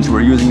Egyptians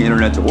were using the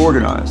internet to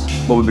organize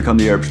what would become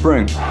the Arab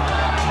Spring.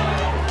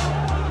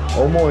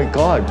 Oh my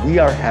God, we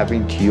are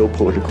having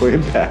geopolitical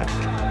impact.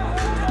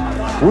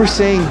 We're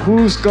saying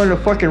who's gonna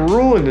fucking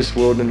rule in this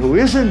world and who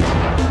isn't.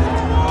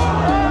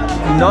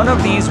 None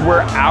of these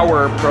were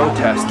our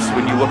protests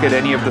when you look at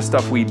any of the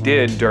stuff we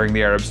did during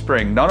the Arab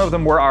Spring. None of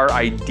them were our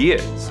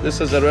ideas. This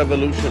is a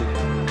revolution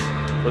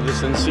for the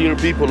sincere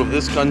people of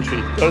this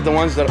country. They're the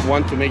ones that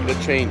want to make the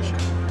change.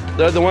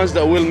 They're the ones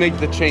that will make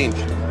the change.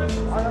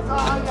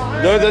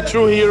 They're the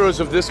true heroes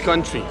of this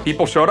country.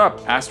 People showed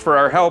up, asked for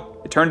our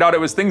help. It turned out it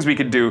was things we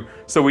could do,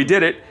 so we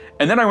did it.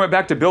 And then I went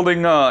back to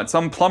building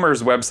some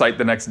plumber's website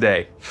the next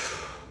day.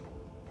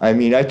 I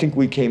mean, I think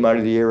we came out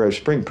of the Arab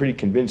Spring pretty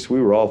convinced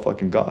we were all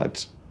fucking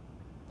gods.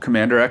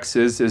 Commander X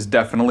is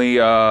definitely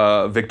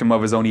a victim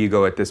of his own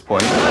ego at this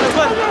point.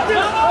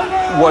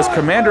 Was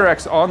Commander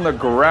X on the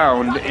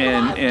ground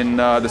in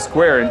the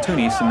square in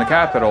Tunis, in the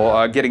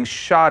capital, getting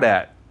shot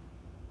at?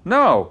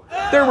 No,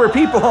 there were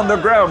people on the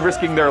ground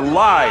risking their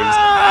lives.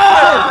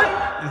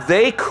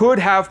 They could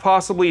have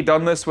possibly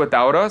done this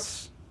without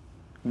us.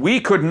 We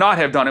could not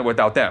have done it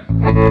without them.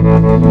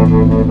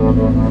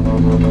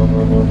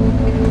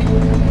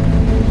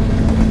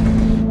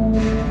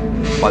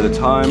 By the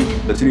time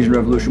the Tunisian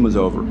Revolution was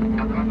over,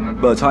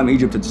 by the time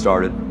Egypt had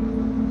started,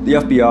 the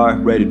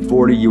FBI raided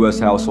 40 US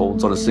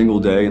households on a single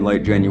day in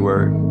late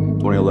January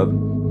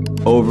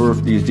 2011 over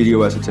these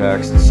DDoS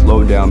attacks that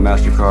slowed down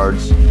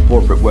MasterCard's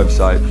corporate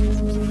website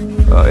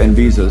and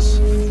Visas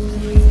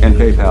and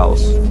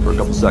PayPals for a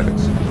couple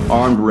seconds.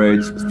 Armed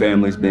raids with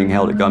families being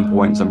held at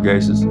gunpoint in some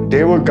cases.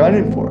 They were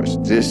gunning for us.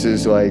 This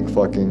is like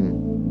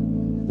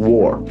fucking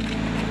war.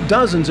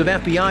 Dozens of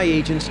FBI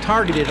agents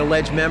targeted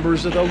alleged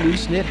members of the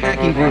loose-knit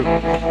hacking group.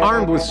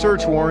 Armed with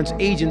search warrants,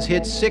 agents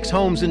hit 6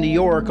 homes in New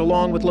York,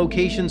 along with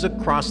locations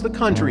across the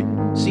country,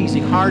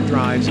 seizing hard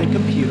drives and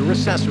computer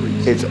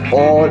accessories. It's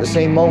all at the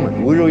same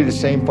moment, literally the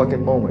same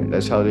fucking moment.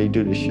 That's how they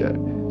do this shit.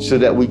 So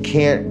that we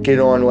can't get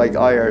on like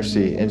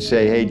IRC and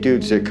say, hey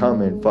dudes, they're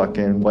coming,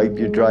 fucking wipe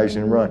your drives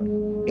and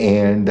run.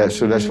 And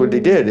so that's what they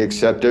did,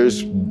 except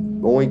there's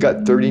only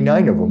got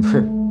 39 of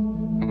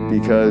them.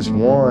 Because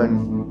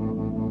one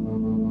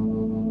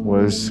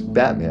was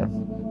Batman.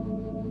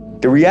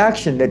 The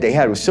reaction that they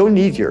had was so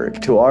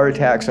knee-jerk to our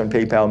attacks on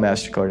PayPal,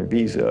 MasterCard, and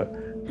Visa.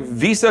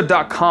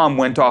 Visa.com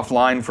went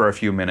offline for a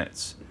few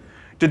minutes.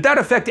 Did that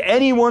affect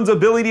anyone's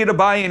ability to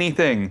buy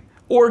anything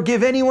or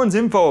give anyone's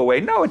info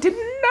away? No, it did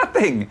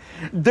nothing.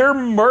 Their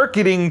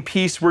marketing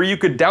piece where you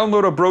could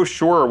download a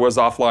brochure was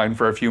offline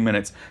for a few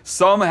minutes.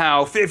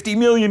 Somehow, $50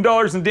 million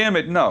and damn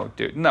it. No,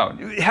 dude, no.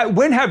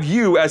 When have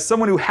you, as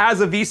someone who has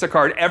a Visa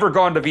card, ever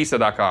gone to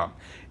Visa.com?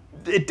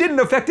 It didn't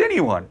affect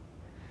anyone.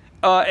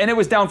 And it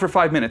was down for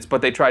 5 minutes,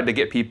 but they tried to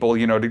get people,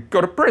 you know, to go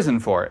to prison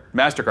for it.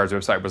 MasterCard's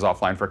website was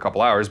offline for a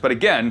couple hours, but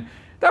again,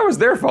 that was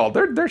their fault.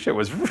 Their shit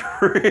was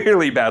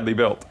really badly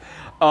built.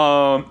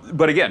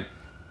 But again,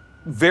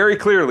 very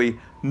clearly,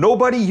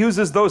 nobody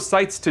uses those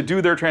sites to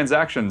do their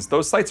transactions.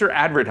 Those sites are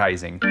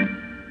advertising.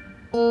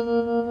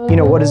 You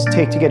know, what does it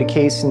take to get a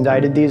case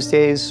indicted these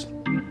days?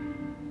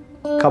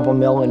 A couple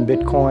mil in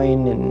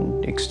Bitcoin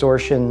and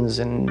extortions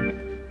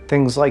and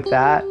things like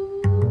that.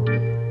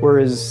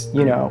 Whereas,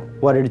 you know,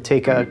 what did it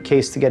take a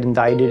case to get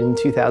indicted in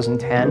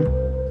 2010?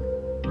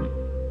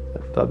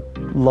 The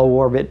low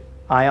orbit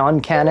ion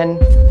cannon.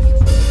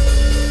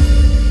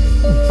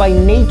 By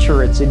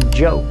nature, it's a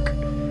joke.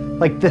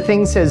 Like the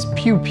thing says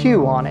pew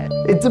pew on it.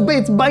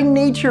 It's by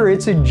nature,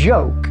 it's a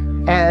joke.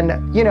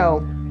 And, you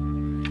know,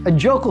 a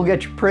joke will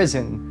get you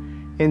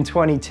prison in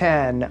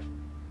 2010.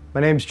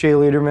 My name's Jay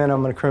Lederman.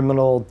 I'm a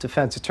criminal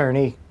defense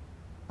attorney.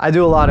 I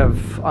do a lot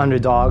of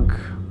underdog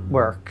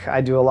work.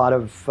 I do a lot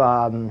of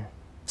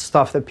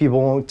stuff that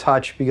people won't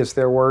touch because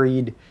they're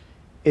worried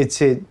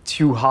it's at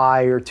too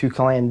high or too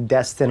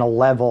clandestine a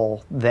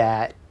level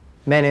that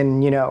men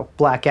in, you know,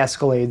 black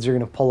Escalades are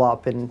gonna pull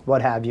up and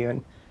what have you,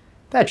 and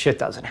that shit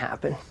doesn't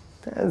happen.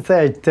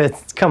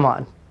 Come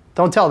on.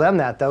 Don't tell them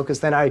that though, because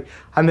then I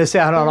miss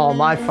out on all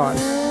my fun.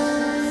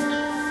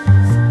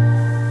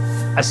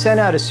 I sent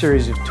out a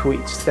series of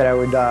tweets that I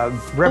would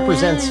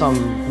represent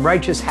some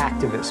righteous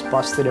hacktivists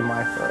busted in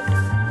my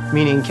hood,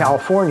 meaning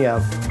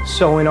California.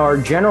 So in our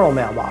general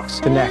mailbox,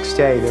 the next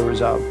day there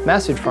was a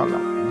message from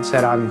them. It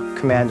said, I'm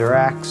Commander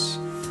X,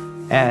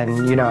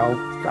 and you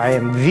know, I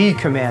am the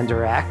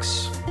Commander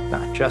X,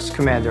 not just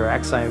Commander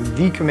X, I am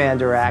the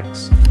Commander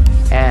X.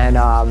 And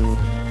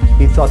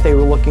he thought they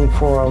were looking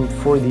for him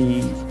for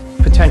the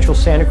potential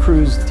Santa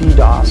Cruz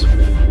DDoS.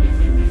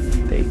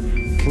 They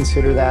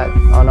consider that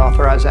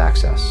unauthorized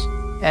access.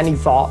 And he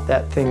thought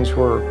that things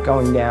were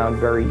going down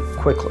very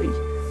quickly,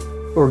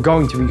 or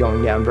going to be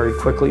going down very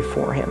quickly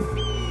for him.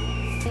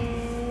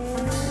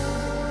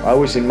 I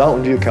was in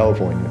Mountain View,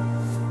 California.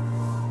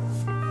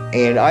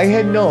 And I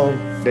had known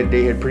that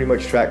they had pretty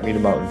much tracked me to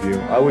Mountain View.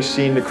 I was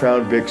seeing the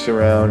Crown Vics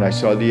around. I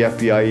saw the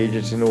FBI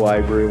agents in the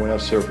library when I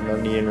was surfing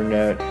on the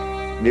internet.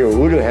 They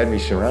would have had me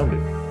surrounded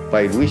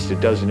by at least a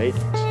dozen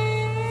agents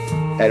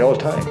at all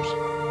times.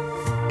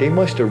 They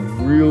must have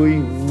really,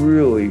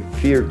 really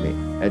feared me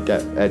at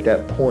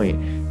that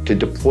point to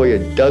deploy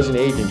a dozen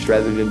agents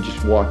rather than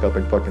just walk up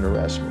and fucking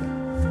arrest me.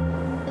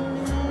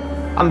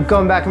 I'm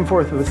going back and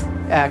forth with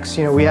X.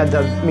 You know, we had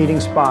the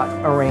meeting spot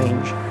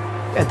arranged.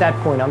 At that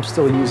point, I'm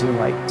still using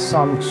like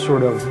some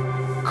sort of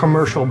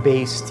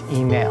commercial-based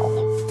email.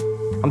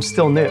 I'm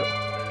still new.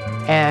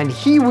 And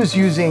he was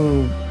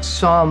using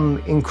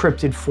some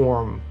encrypted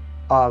form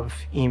of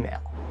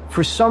email.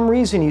 For some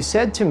reason, he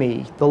said to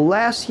me, the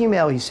last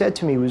email he said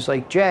to me was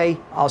like, Jay,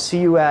 I'll see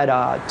you at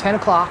 10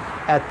 o'clock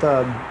at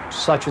the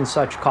such and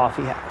such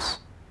coffee house.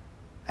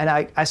 And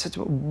I said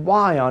to him,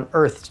 why on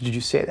earth did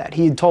you say that?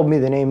 He had told me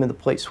the name of the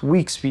place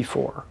weeks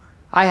before.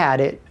 I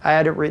had it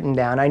written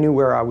down. I knew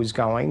where I was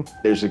going.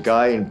 There's a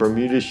guy in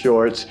Bermuda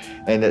shorts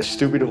and that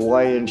stupid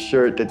Hawaiian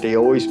shirt that they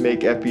always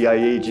make FBI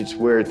agents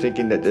wear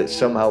thinking that that's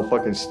somehow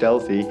fucking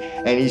stealthy,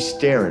 and he's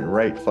staring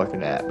right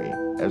fucking at me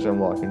as I'm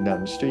walking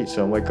down the street.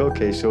 So I'm like,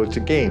 okay, so it's a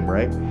game,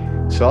 right?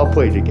 So I'll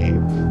play the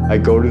game. I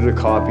go to the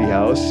coffee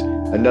house,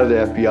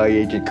 another FBI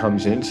agent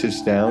comes in,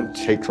 sits down,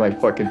 takes my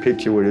fucking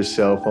picture with his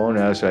cell phone,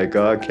 and I was like,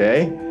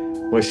 okay.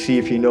 Let's see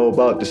if you know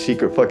about the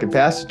secret fucking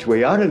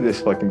passageway out of this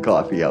fucking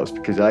coffee house,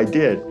 because I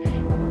did.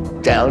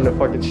 Down the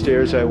fucking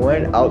stairs I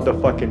went, out the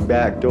fucking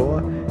back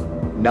door.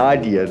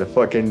 Nadia, the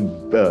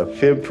fucking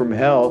fib from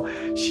hell,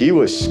 she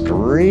was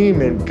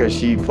screaming because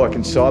she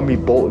fucking saw me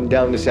bolting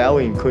down this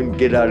alley and couldn't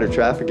get out of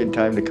traffic in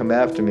time to come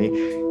after me.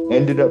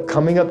 ended up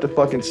coming up the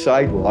fucking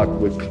sidewalk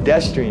with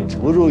pedestrians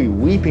literally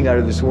weeping out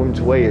of this woman's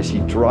way as she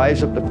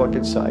drives up the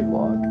fucking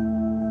sidewalk.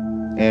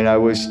 And I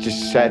was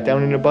just sat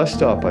down in a bus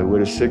stop. I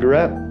lit a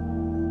cigarette.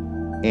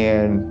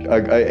 And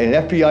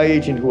an FBI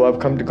agent who I've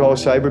come to call a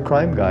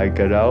cybercrime guy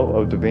got out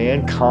of the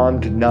van,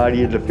 calmed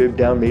Nadia, the fib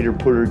down, made her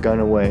put her gun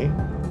away,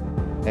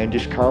 and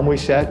just calmly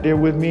sat there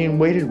with me and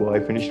waited while I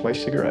finished my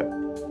cigarette.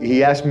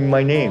 He asked me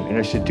my name, and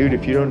I said, dude,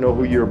 if you don't know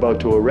who you're about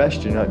to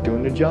arrest, you're not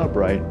doing the job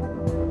right.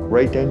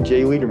 Right then,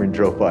 Jay Lederman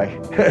drove by.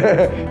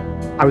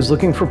 I was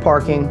looking for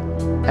parking,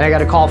 and I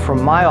got a call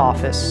from my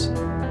office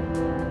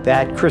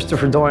that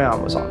Christopher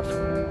Doyon was off.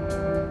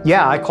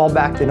 Yeah, I called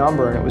back the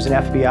number, and it was an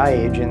FBI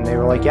agent. They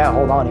were like, yeah,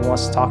 hold on, he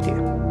wants to talk to you.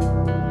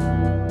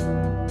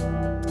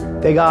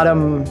 They got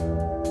him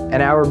an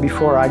hour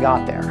before I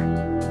got there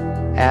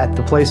at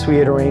the place we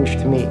had arranged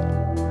to meet.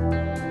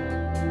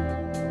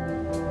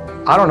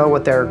 I don't know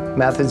what their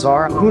methods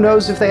are. Who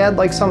knows if they had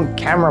like some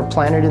camera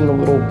planted in the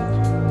little,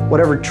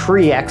 whatever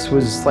tree X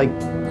was like,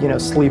 you know,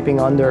 sleeping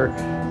under,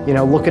 you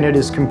know, looking at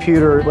his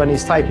computer when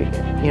he's typing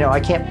it. You know, I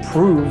can't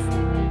prove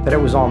that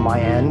it was on my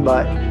end,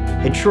 but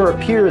it sure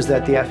appears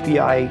that the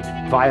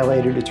FBI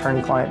violated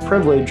attorney-client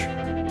privilege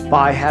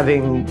by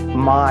having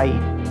my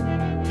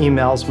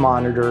emails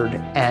monitored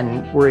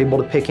and were able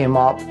to pick him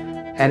up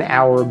an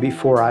hour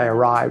before I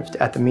arrived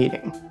at the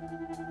meeting.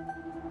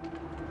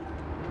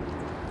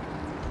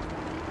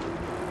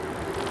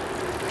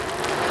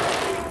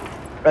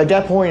 At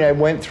that point, I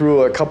went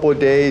through a couple of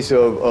days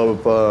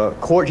of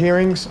court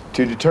hearings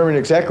to determine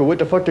exactly what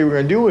the fuck they were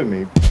gonna do with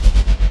me.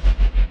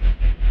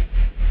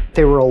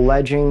 They were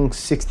alleging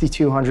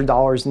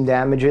 $6,200 in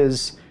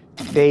damages.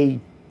 They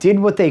did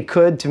what they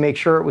could to make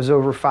sure it was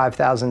over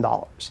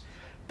 $5,000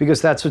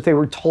 because that's what they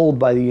were told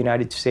by the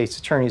United States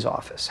Attorney's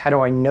Office. How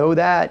do I know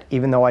that,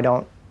 even though I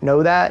don't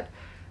know that?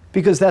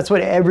 Because that's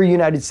what every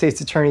United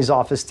States Attorney's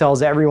Office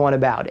tells everyone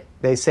about it.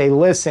 They say,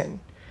 listen,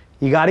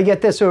 you got to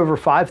get this over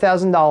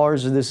 $5,000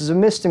 or this is a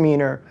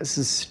misdemeanor. This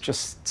is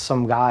just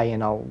some guy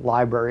in a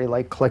library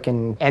like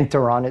clicking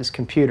enter on his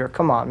computer.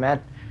 Come on,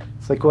 man.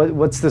 It's like,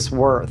 what's this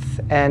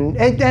worth? And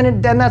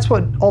that's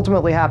what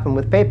ultimately happened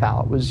with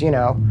PayPal. It was, you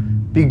know,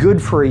 be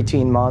good for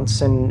 18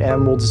 months and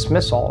we'll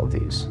dismiss all of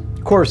these.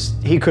 Of course,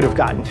 he could have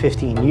gotten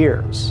 15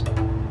 years.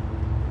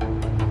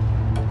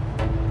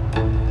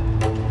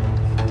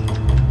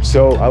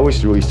 So I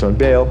was released on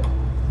bail.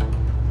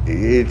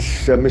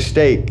 It's a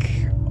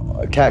mistake,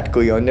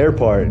 tactically on their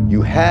part.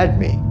 You had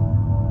me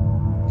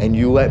and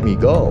you let me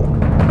go.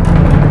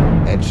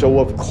 And so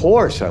of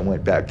course I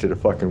went back to the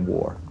fucking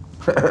war.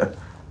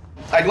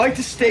 I'd like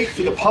to state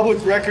for the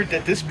public record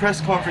that this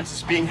press conference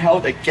is being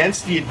held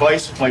against the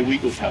advice of my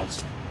legal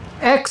counsel.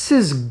 X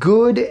is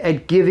good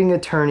at giving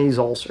attorneys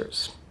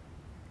ulcers.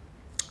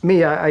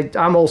 Me,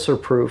 I'm ulcer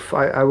proof.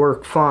 I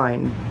work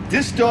fine.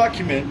 This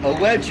document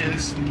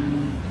alleges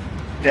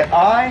that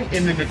I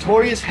am the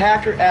notorious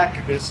hacker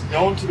activist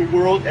known to the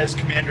world as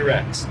Commander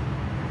X.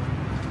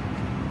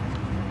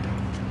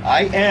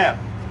 I am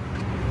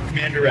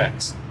Commander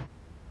X.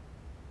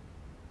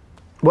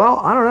 Well,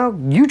 I don't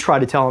know. You try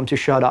to tell him to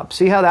shut up.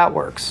 See how that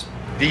works.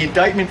 The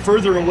indictment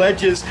further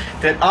alleges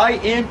that I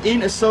am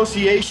in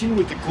association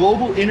with the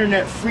global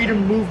internet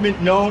freedom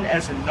movement known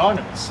as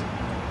Anonymous.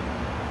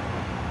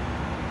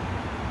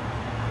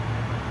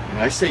 And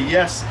I say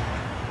yes,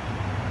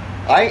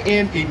 I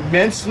am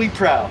immensely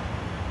proud,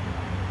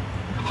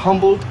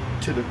 humbled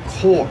to the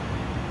core,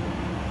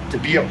 to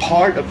be a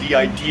part of the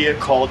idea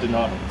called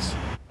Anonymous.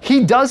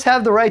 He does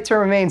have the right to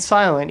remain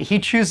silent. He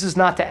chooses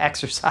not to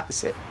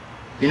exercise it.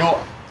 You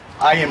know,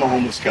 I am a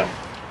homeless guy.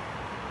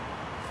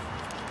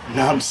 And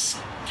I'm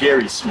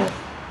scary smart.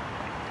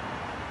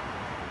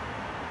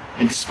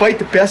 And despite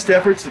the best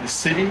efforts of the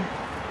city,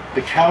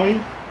 the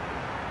county,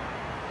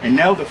 and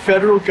now the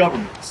federal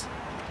governments,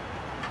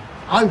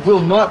 I will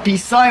not be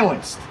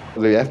silenced.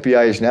 The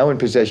FBI is now in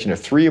possession of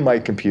 3 of my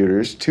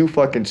computers, 2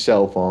 fucking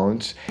cell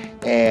phones,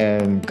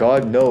 and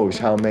God knows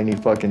how many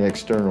fucking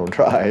external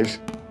drives.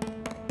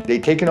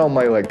 They've taken all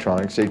my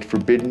electronics. They've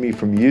forbidden me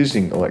from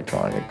using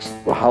electronics.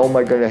 Well, how am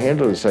I going to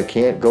handle this? I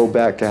can't go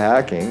back to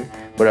hacking,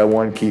 but I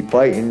want to keep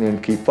fighting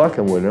and keep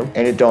fucking with them.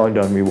 And it dawned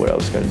on me what I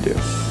was going to do.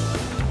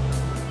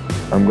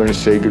 I'm going to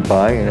say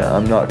goodbye, and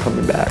I'm not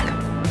coming back.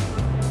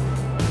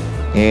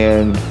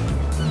 And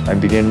I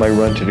began my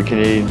run to the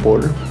Canadian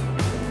border.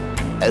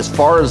 As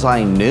far as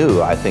I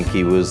knew, I think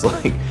he was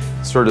like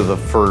sort of the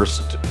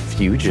first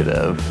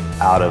fugitive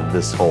out of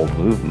this whole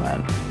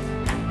movement.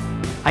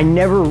 I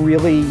never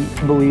really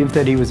believed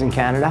that he was in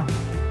Canada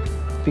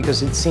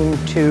because it seemed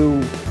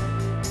too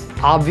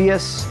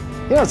obvious.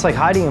 You know, it's like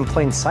hiding in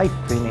plain sight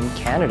being in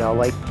Canada.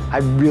 Like, I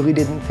really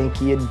didn't think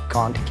he had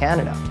gone to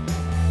Canada.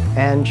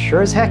 And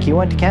sure as heck, he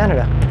went to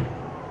Canada.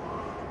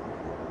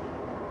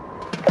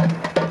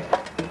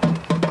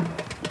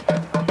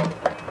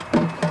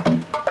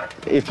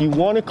 If you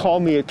want to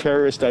call me a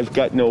terrorist, I've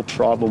got no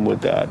problem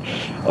with that.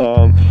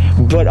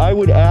 But I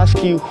would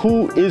ask you,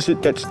 who is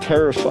it that's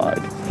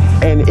terrified?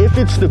 And if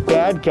it's the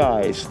bad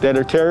guys that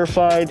are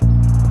terrified,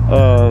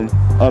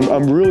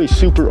 I'm really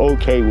super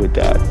okay with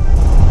that.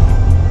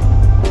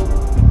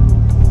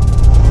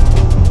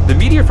 The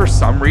media, for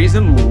some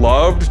reason,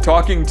 loved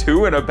talking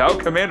to and about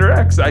Commander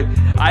X.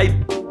 I,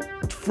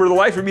 for the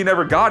life of me,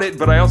 never got it,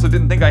 but I also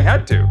didn't think I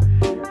had to.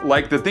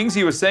 Like, the things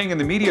he was saying in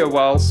the media,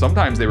 while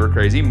sometimes they were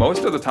crazy,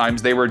 most of the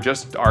times they were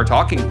just our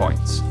talking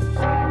points.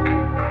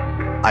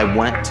 I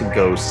went to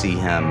go see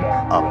him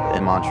up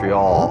in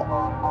Montreal.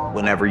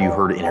 Whenever you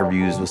heard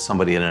interviews with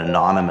somebody in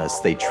Anonymous,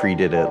 they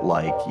treated it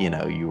like, you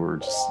know, you were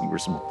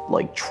some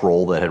like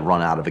troll that had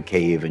run out of a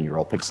cave and you're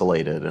all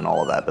pixelated and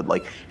all of that. But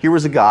like, here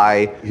was a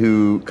guy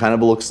who kind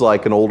of looks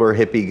like an older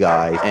hippie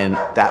guy, and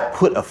that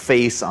put a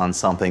face on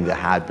something that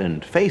had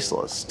been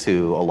faceless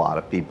to a lot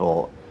of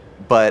people.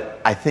 But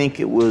I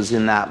think it was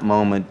in that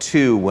moment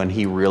too when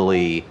he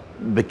really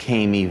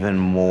became even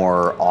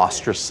more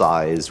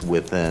ostracized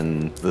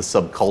within the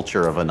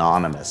subculture of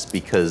Anonymous,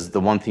 because the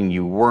one thing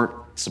you weren't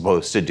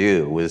supposed to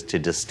do was to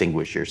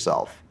distinguish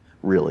yourself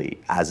really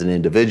as an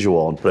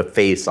individual and put a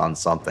face on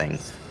something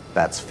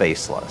that's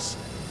faceless.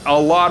 A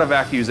lot of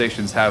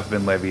accusations have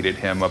been levied at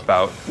him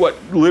about what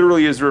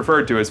literally is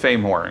referred to as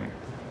fame whoring.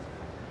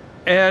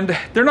 And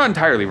they're not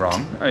entirely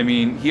wrong. I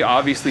mean, he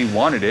obviously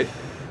wanted it.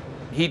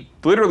 He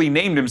literally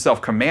named himself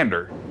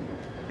Commander.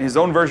 His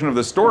own version of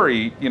the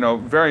story, you know,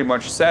 very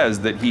much says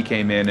that he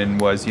came in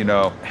and was, you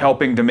know,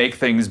 helping to make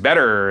things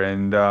better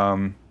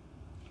and,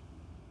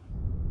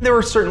 There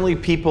were certainly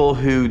people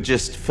who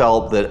just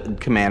felt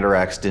that Commander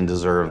X didn't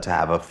deserve to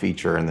have a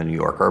feature in the New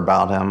Yorker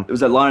about him. It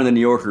was that line in the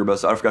New Yorker,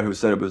 but I forgot who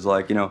said it, but it was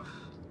like, you know,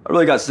 I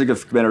really got sick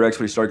of Commander X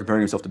when he started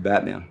comparing himself to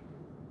Batman.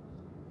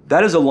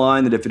 That is a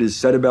line that if it is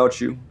said about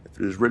you,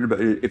 if it is written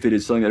about, if it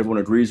is something that everyone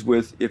agrees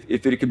with, if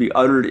it can be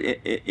uttered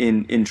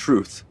in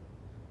truth,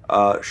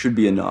 should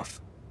be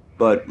enough.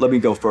 But let me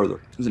go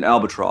further. He was an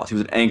albatross, he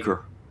was an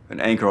anchor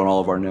on all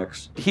of our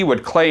necks. He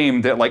would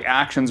claim that like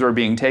actions were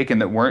being taken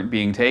that weren't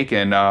being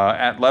taken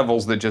at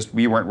levels that just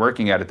we weren't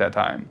working at that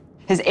time.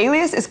 His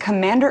alias is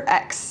Commander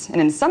X,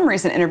 and in some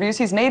recent interviews,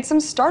 he's made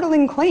some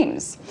startling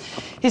claims.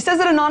 He says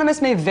that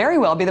Anonymous may very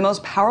well be the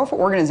most powerful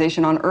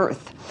organization on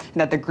Earth, and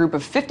that the group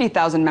of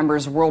 50,000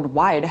 members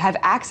worldwide have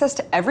access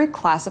to every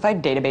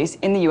classified database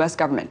in the US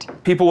government.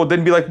 People would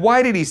then be like,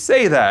 why did he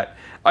say that?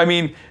 I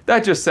mean,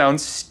 that just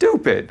sounds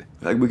stupid.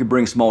 Like, we could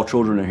bring small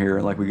children in here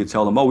and like we could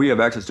tell them, oh, we have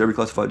access to every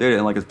classified data,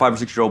 and like a 5 or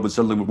 6 year old would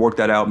suddenly work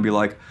that out and be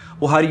like,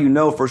 well, how do you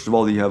know, first of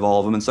all, that you have all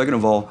of them, and second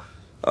of all,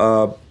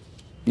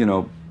 you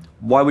know,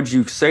 why would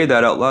you say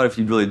that out loud if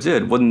you really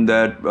did? Wouldn't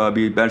that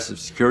be a massive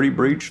security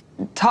breach?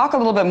 Talk a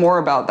little bit more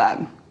about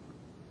that.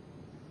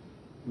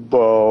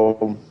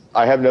 Well,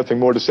 I have nothing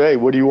more to say.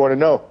 What do you want to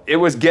know? It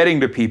was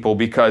getting to people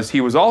because he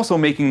was also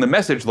making the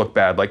message look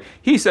bad. Like,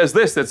 he says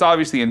this that's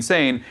obviously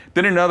insane,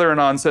 then another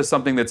Anon says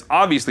something that's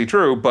obviously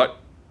true, but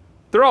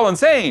they're all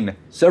insane.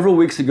 Several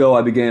weeks ago,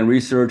 I began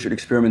research and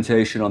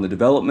experimentation on the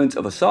development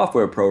of a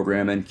software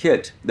program and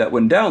kit that,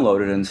 when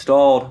downloaded and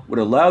installed, would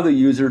allow the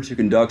user to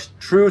conduct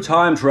true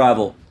time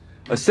travel,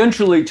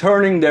 essentially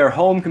turning their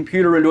home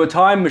computer into a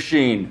time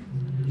machine.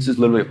 This is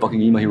literally a fucking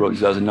email he wrote in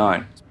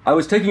 2009. I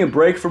was taking a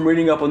break from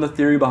reading up on the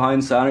theory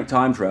behind psionic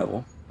time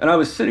travel, and I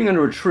was sitting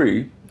under a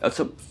tree.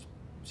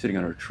 Sitting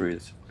under a tree,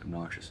 that's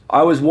obnoxious.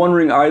 I was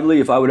wondering idly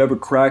if I would ever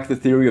crack the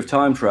theory of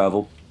time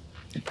travel.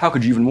 How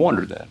could you even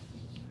wonder that?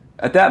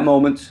 At that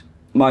moment,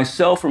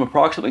 myself from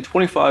approximately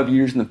 25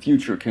 years in the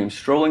future came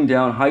strolling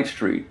down High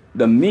Street.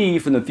 The me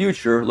from the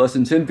future, less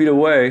than 10 feet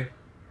away,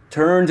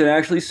 turned and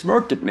actually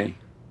smirked at me.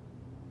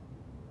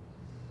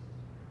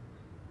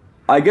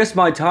 I guess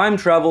my time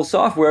travel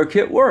software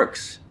kit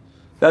works.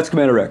 That's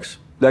Commander X.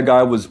 That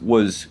guy was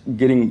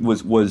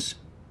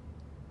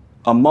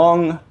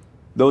among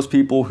those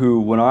people who,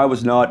 when I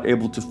was not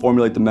able to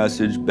formulate the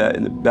message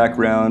in the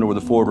background or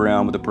the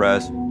foreground with the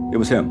press, it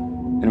was him.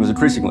 And it was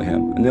increasingly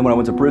him. And then when I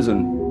went to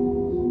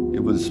prison,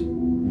 it was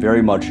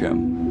very much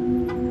him.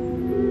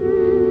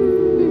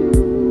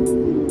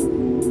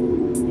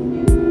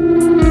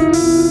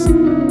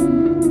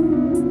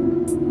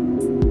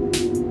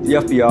 The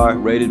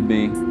FBI raided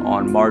me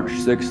on March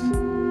 6th,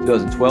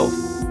 2012.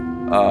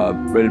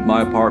 Raided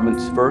my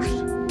apartments first,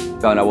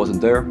 found I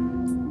wasn't there,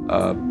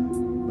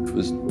 which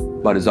was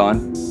by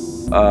design.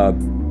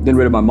 Then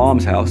raided my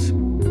mom's house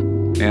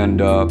and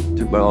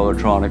took my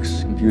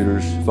electronics,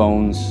 computers,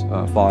 phones,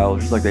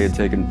 files, just like they had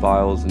taken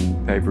files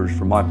and papers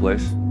from my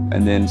place.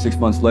 And then 6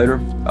 months later,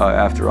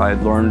 after I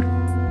had learned,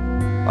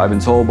 I'd been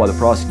told by the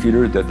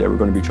prosecutor that they were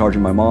going to be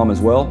charging my mom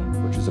as well,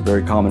 which is a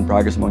very common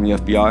practice among the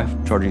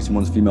FBI, charging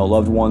someone's female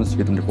loved ones to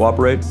get them to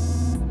cooperate.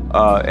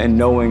 And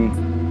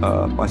knowing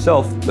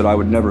myself that I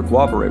would never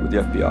cooperate with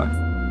the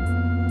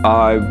FBI,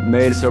 I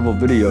made several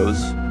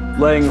videos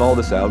laying all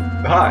this out.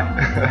 Hi,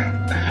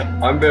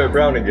 I'm Bear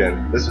Brown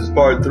again. This is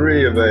part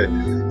 3 of a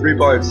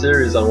 3-part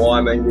series on why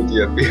I'm angry with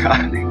the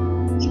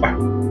FBI. Sorry,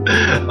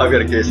 I've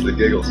got a case of the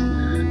giggles.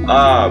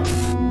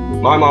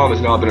 My mom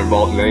has not been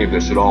involved in any of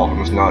this at all.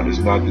 Did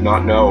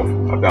not know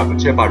about the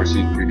tip I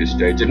received the previous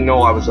day. Didn't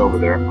know I was over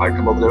there. I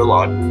come over there a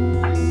lot.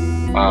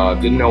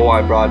 Didn't know why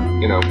I brought,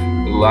 the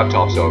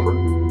laptops over.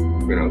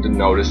 You know, didn't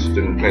notice,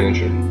 didn't pay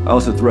attention. I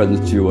also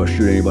threatened to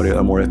shoot anybody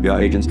that more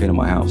FBI agents came to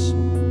my house.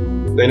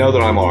 They know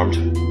that I'm armed,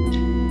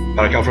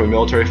 that I come from a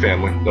military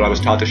family, that I was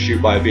taught to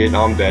shoot by a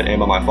Vietnam vet and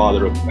by my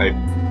father, a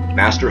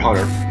master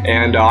hunter,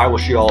 and I will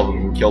shoot all of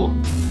them and kill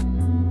them.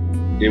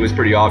 It was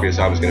pretty obvious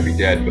I was going to be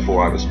dead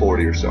before I was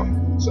 40 or so.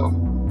 So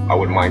I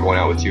wouldn't mind going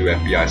out with 2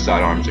 FBI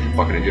sidearms like a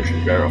fucking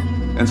Egyptian pharaoh.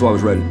 And so I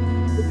was ready.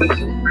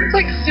 It's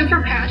like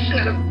super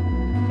passionate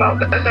about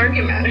this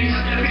argument.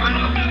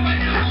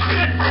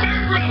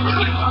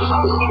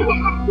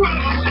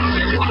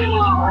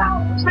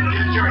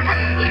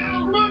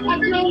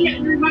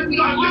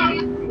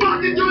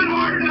 Fucking do it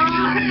harder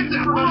now! Hands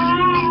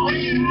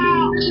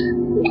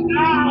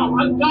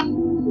up!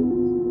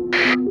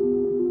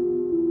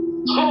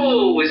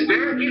 Oh, is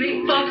Barrett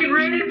getting fucking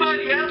raided by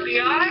the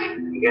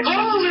FBI?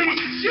 Holy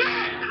shit!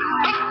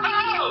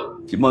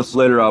 A few months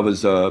later, I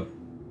was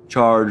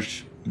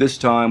charged, this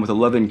time with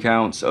 11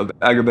 counts of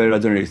aggravated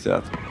identity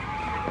theft.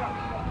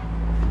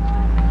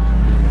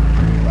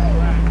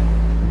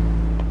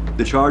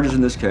 The charges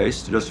in this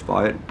case, to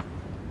justify it,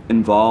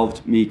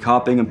 involved me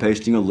copying and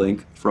pasting a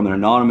link from an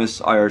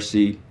anonymous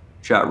IRC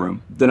chat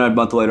room. Then a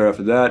month later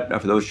after that,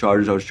 after those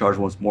charges, I was charged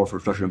once more for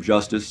obstruction of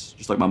justice,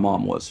 just like my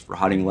mom was, for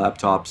hiding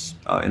laptops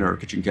in her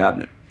kitchen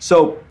cabinet.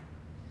 So,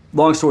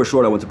 long story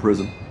short, I went to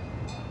prison.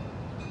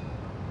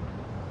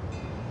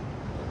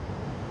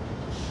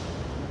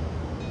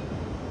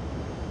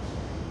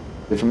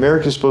 If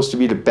America's supposed to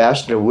be the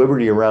bastion of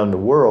liberty around the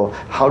world,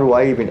 how do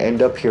I even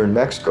end up here in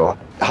Mexico?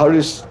 How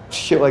does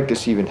shit like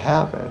this even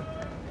happen?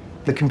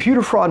 The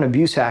Computer Fraud and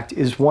Abuse Act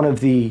is one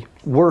of the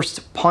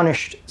worst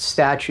punished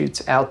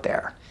statutes out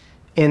there,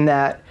 in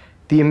that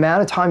the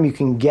amount of time you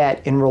can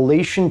get in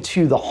relation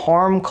to the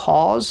harm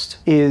caused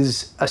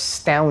is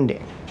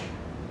astounding.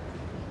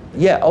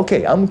 Yeah,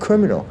 okay, I'm a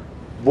criminal.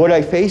 What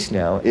I face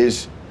now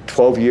is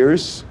 12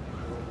 years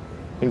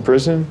in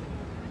prison.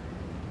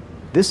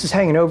 This is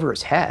hanging over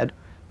his head,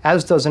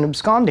 as does an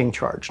absconding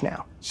charge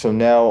now. So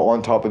now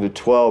on top of the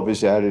 12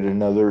 is added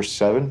another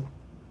 7.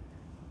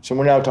 So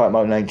we're now talking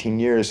about 19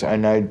 years,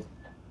 and I,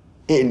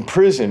 in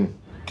prison,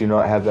 do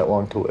not have that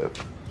long to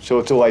live. So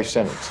it's a life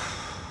sentence.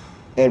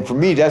 And for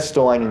me, that's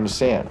the line in the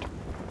sand.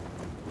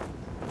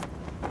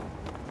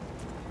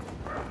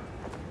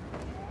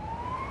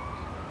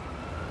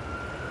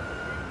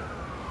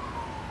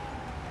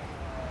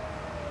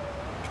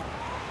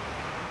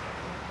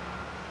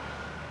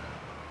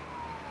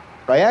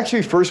 I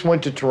actually first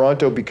went to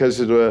Toronto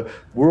because of the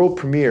world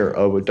premiere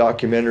of a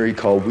documentary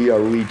called We Are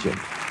Legion.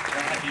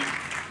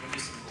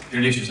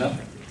 Introduce yourself.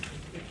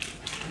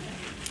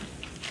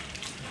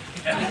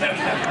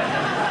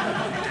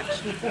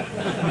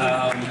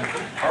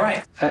 All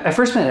right. I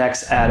first met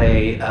X at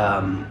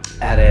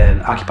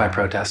an Occupy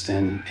protest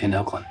in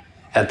Oakland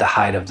at the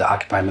height of the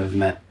Occupy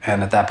movement,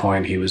 and at that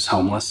point he was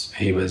homeless.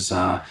 He was,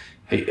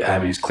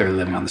 he's clearly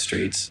living on the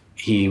streets.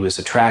 He was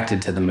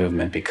attracted to the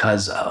movement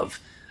because of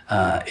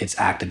its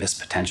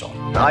activist potential.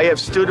 I have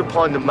stood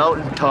upon the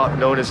mountaintop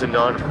known as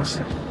Anonymous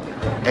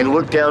and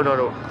looked down on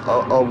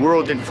a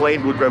world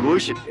inflamed with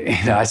revolution.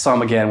 You know, I saw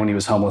him again when he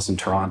was homeless in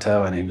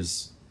Toronto, and he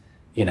was,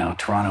 you know,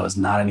 Toronto is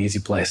not an easy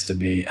place to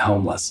be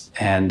homeless.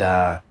 And,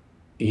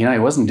 you know, he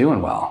wasn't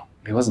doing well.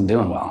 He wasn't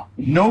doing well.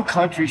 No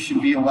country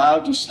should be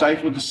allowed to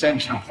stifle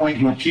dissent to the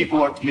point where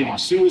people are committing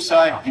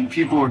suicide and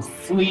people are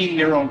fleeing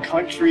their own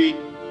country,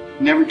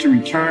 never to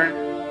return.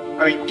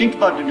 I mean, think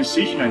about the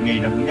decision I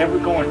made. I'm never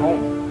going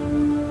home.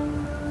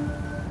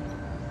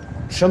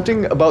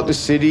 Something about the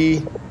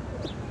city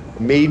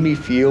made me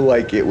feel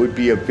like it would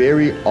be a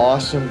very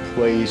awesome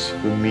place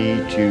for me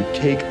to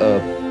take a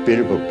bit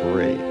of a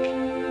break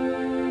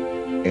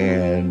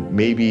and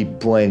maybe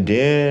blend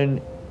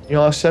in. You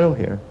know, I'll settle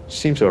here.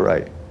 Seems all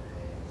right.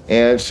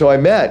 And so I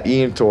met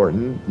Ian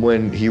Thornton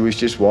when he was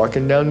just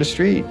walking down the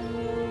street.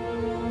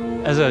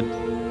 As a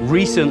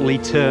recently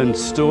turned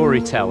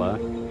storyteller,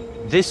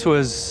 this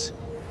was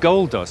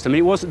gold dust. I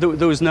mean,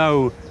 there was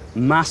no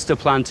master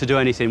plan to do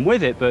anything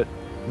with it, but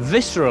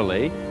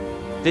viscerally,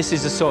 this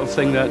is the sort of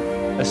thing that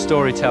a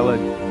storyteller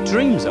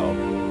dreams of.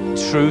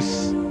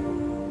 Truth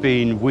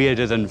being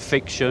weirder than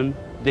fiction,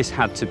 this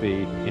had to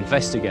be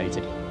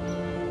investigated.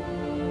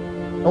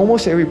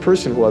 Almost every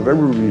person who I've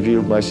ever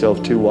revealed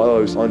myself to while I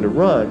was on the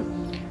run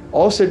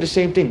all said the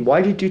same thing.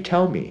 Why did you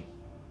tell me?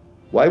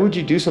 Why would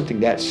you do something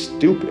that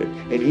stupid?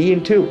 And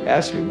Ian too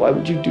asked me, why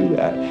would you do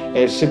that? And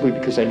it's simply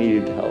because I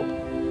needed the help.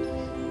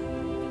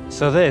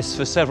 So this,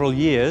 for several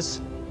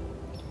years,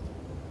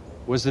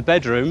 was the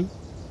bedroom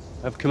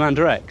of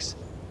Commander X.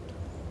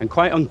 And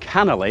quite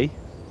uncannily,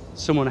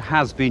 someone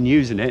has been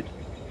using it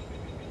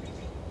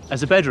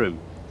as a bedroom.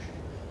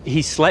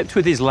 He slept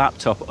with his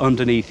laptop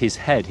underneath his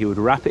head. He would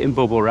wrap it in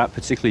bubble wrap,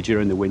 particularly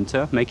during the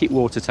winter, make it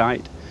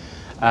watertight.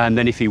 And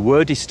then if he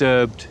were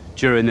disturbed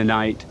during the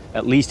night,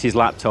 at least his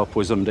laptop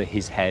was under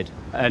his head.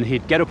 And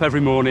he'd get up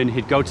every morning,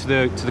 he'd go to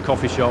the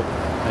coffee shop,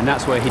 and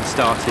that's where he'd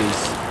start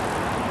his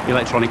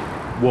electronic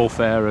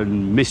warfare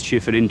and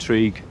mischief and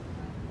intrigue.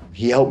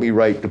 He helped me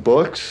write the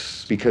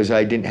books because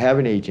I didn't have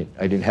an agent.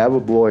 I didn't have a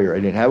lawyer. I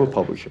didn't have a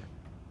publisher.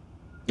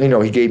 You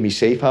know, he gave me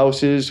safe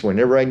houses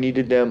whenever I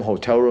needed them,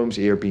 hotel rooms,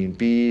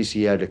 Airbnbs.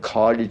 He had a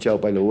cottage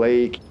out by the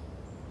lake.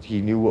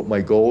 He knew what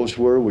my goals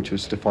were, which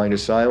was to find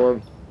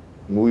asylum.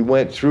 We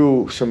went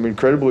through some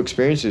incredible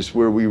experiences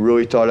where we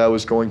really thought I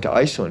was going to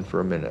Iceland for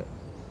a minute.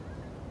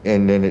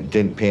 And then it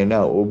didn't pan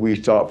out. We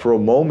thought for a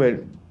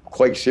moment,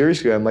 quite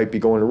seriously, I might be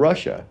going to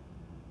Russia.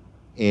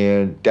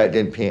 And that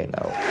didn't pan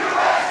out.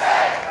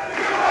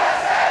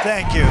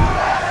 Thank you.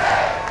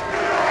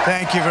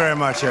 Thank you very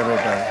much,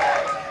 everybody.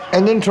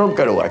 And then Trump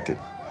got elected.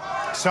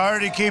 Sorry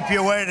to keep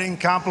you waiting.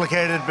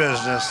 Complicated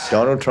business.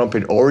 Donald Trump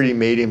had already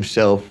made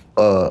himself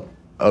a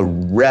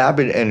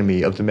rabid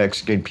enemy of the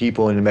Mexican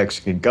people and the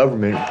Mexican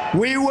government.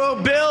 We will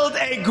build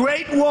a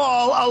great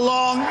wall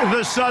along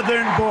the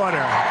southern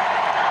border.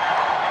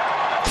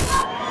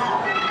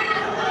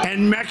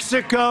 And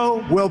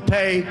Mexico will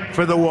pay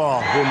for the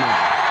wall.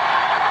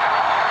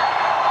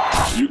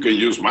 You can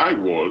use my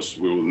walls.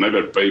 We will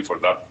never pay for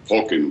that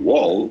fucking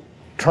wall.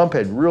 Trump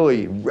had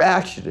really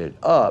ratcheted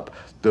up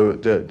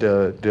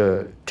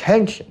the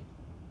tension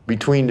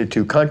between the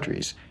two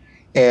countries.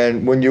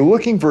 And when you're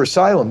looking for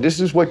asylum, this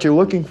is what you're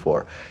looking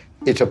for.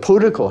 It's a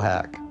political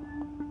hack.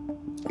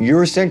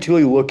 You're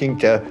essentially looking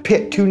to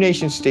pit two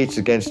nation states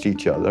against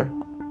each other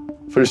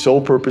for the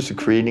sole purpose of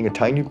creating a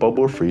tiny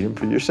bubble of freedom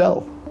for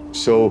yourself.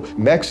 So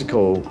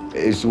Mexico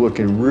is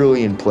looking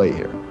really in play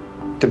here.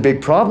 The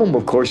big problem,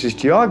 of course, is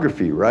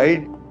geography,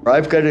 right?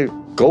 I've got to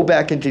go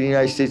back into the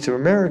United States of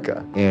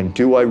America. And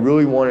do I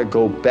really want to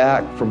go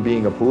back from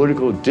being a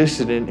political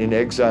dissident in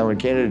exile in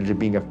Canada to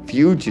being a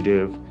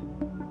fugitive,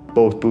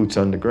 both boots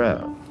on the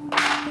ground?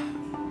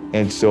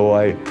 And so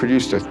I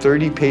produced a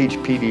 30-page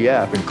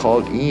PDF and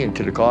called Ian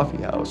to the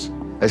coffee house.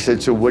 I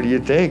said, so what do you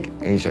think?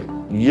 And he said,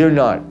 you're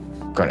not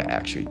going to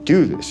actually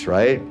do this,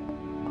 right?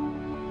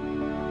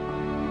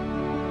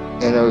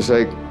 And I was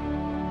like,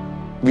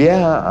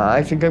 yeah,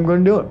 I think I'm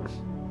going to do it.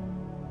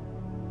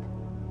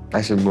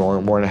 I said, well, I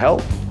want to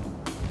help.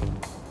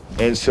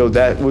 And so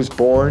that was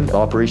born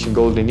Operation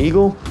Golden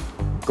Eagle.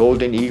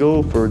 Golden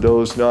Eagle, for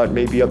those not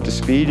maybe up to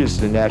speed, is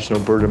the national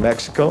bird of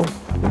Mexico.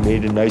 We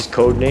made a nice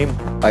code name.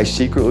 I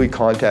secretly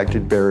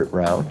contacted Barrett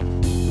Brown,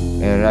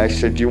 and I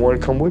said, do you want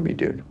to come with me,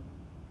 dude?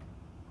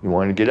 You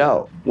want to get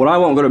out? When I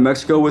won't go to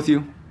Mexico with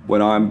you,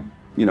 when I'm,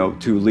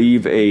 to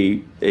leave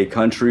a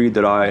country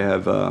that I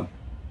have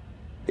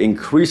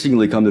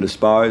increasingly come to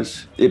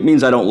despise, it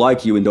means I don't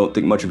like you and don't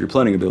think much of your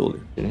planning ability.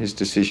 And his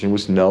decision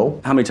was no.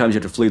 How many times do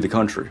you have to flee the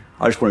country?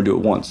 I just want to do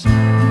it once.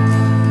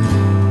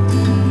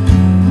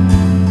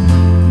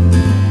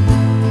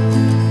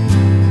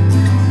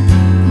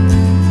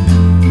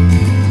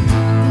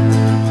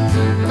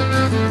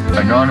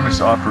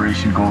 Anonymous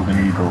Operation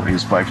Golden Eagle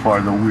is by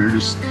far the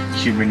weirdest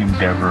human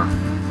endeavor,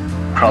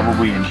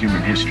 probably in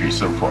human history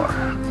so far.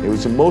 It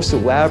was the most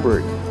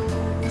elaborate,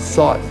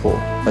 thoughtful,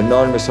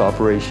 anonymous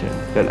operation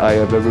that I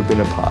have ever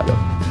been a part of.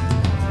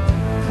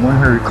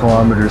 100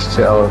 kilometers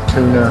to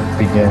Altoona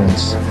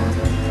begins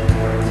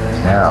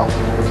now.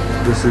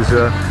 This is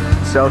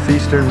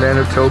southeastern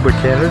Manitoba,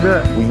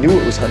 Canada. We knew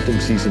it was hunting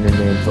season in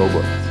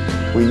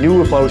Manitoba. We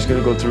knew if I was going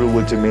to go through the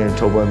woods in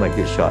Manitoba, I might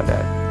get shot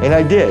at. And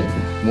I did.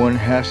 One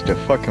has to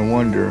fucking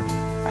wonder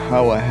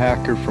how a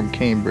hacker from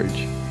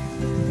Cambridge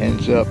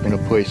ends up in a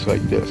place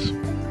like this.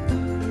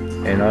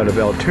 And out of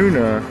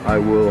Altoona, I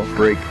will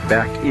break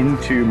back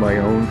into my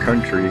own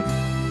country.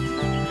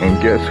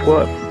 And guess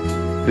what?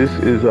 This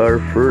is our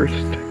first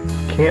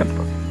camp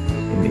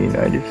in the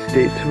United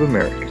States of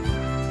America.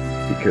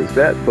 Because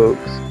that,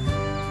 folks,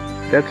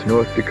 that's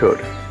North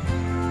Dakota.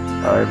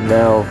 I'm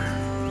now,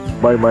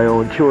 by my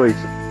own choice,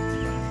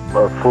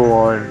 a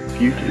full-on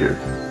fugitive.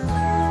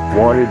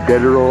 Wanted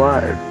dead or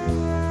alive.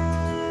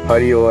 How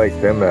do you like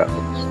them apples?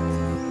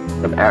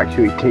 I'm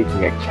actually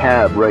taking a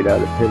cab right out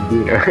of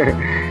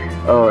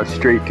Pembina,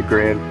 straight to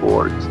Grand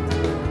Forks.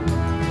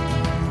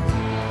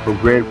 From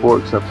Grand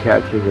Forks, I'm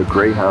catching a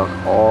Greyhound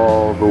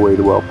all the way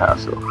to El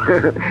Paso.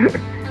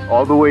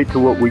 All the way to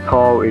what we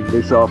call in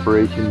this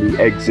operation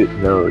the exit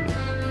node,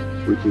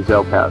 which is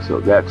El Paso.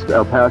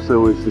 El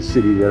Paso is the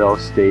city that I'll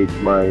stage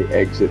my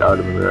exit out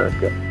of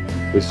America.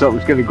 If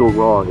something's gonna go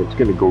wrong, it's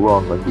gonna go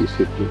wrong on these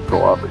 15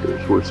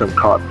 kilometers where some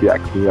cop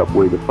jacks me up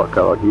way the fuck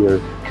out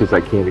here because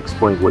I can't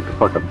explain what the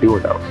fuck I'm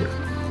doing out here.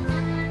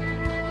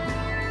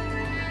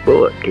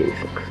 Bullet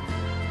casings.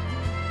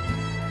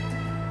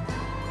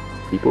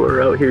 People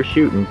are out here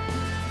shooting.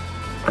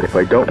 And if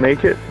I don't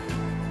make it,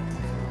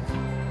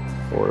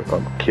 or if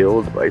I'm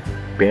killed by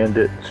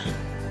bandits,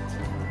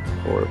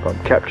 or if I'm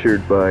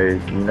captured by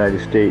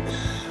United States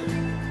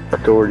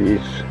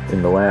authorities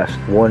in the last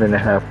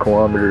 1.5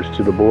 kilometers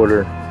to the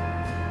border,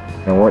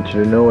 I want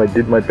you to know I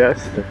did my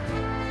best,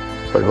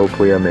 but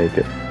hopefully I make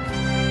it.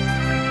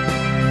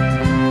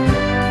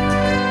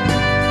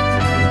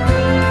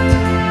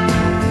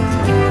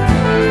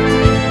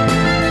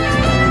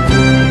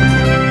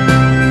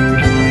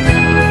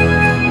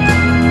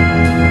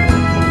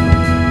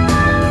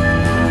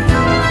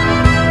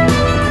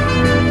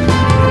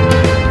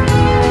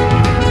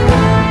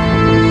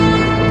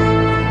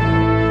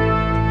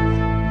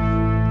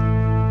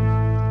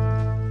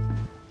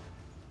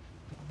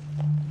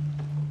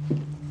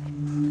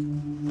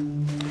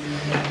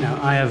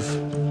 I have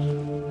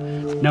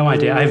no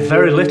idea. I have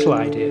very little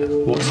idea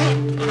what's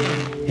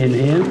in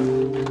here.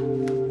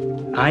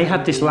 I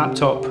had this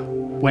laptop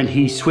when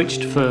he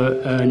switched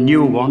for a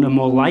newer one, a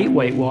more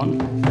lightweight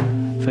one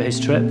for his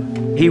trip.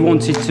 He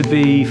wanted to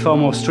be far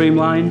more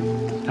streamlined,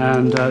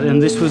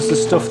 and this was the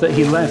stuff that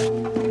he left.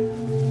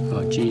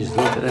 Oh, geez,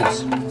 look at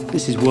this.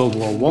 This is World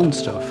War I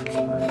stuff.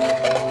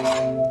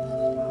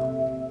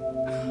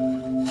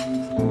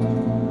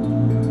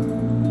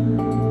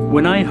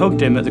 When I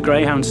hugged him at the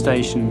Greyhound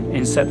station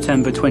in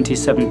September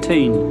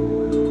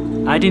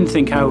 2017, I didn't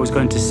think I was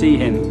going to see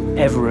him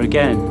ever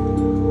again.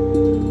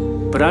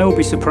 But I will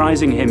be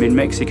surprising him in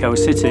Mexico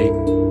City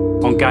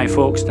on Guy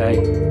Fawkes Day.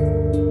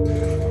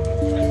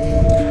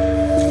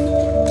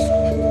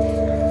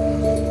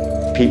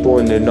 People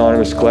in the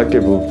Anonymous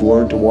Collective have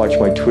learned to watch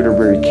my Twitter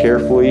very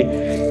carefully,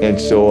 and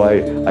so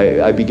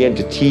I began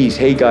to tease,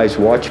 hey guys,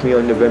 watch me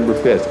on November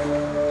 5th.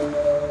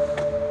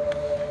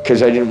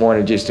 Because I didn't want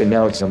to just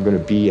announce I'm going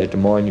to be at the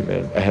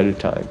monument ahead of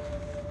time.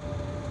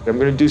 I'm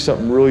going to do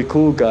something really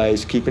cool,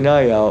 guys, keep an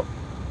eye out.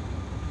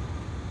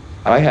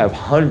 I have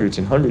hundreds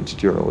and hundreds of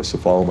journalists who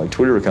follow my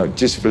Twitter account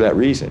just for that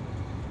reason.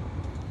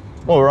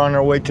 Well, we're on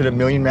our way to the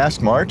Million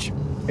Mask March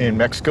in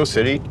Mexico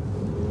City,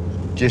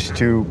 just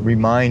to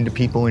remind the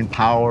people in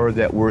power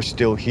that we're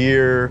still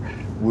here,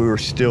 we're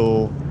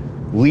still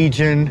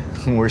Legion,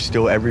 we're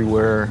still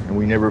everywhere, and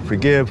we never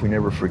forgive, we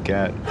never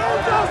forget.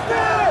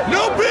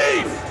 No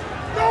beef!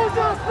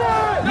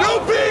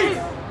 No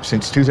beef!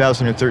 Since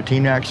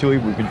 2013, actually,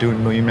 we've been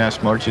doing Million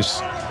Mask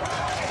Marches.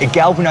 It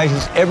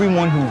galvanizes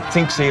everyone who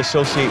thinks they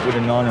associate with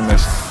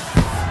Anonymous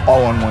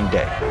all on one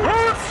day.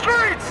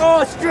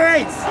 Oh,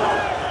 streets!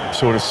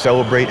 Sort of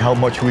celebrate how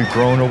much we've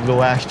grown over the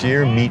last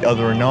year, meet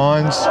other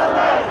Anons.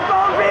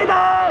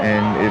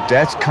 And if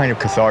that's kind of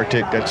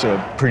cathartic, that's a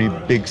pretty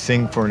big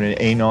thing for an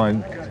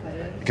Anon,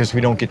 because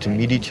we don't get to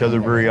meet each other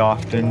very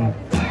often.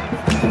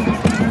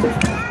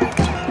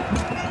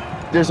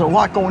 There's a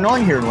lot going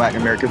on here in Latin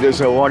America.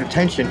 There's a lot of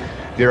tension.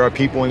 There are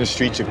people in the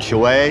streets of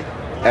Chile,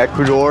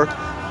 Ecuador,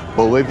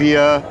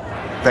 Bolivia,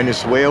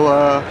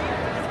 Venezuela.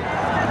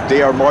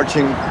 They are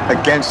marching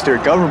against their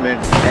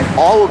government, and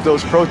all of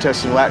those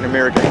protests in Latin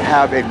America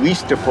have at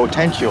least the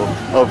potential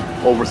of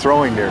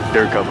overthrowing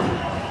their government.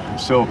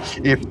 So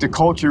if the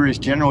culture is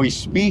generally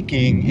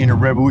speaking in a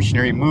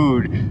revolutionary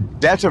mood,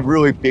 that's a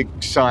really big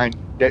sign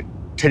that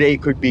today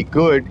could be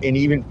good and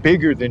even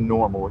bigger than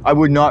normal. I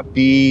would not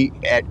be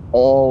at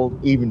all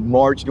even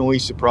marginally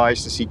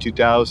surprised to see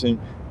 2000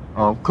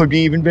 could be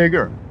even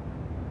bigger.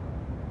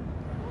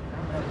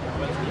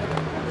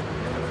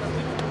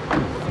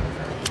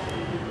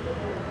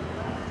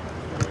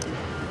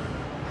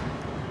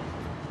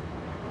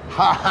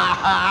 Ha ha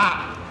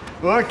ha!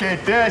 Look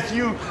at this,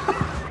 you.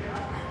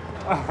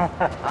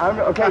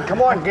 Okay,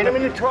 come on, get him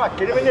in the truck.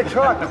 Get him in the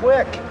truck,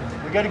 quick.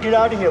 We gotta get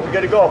out of here. We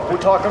gotta go. We'll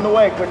talk on the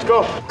way. Let's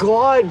go.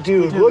 God,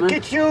 dude, look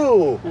at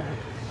you.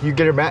 You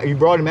you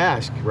brought a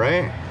mask,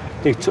 right?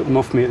 They took them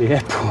off me at the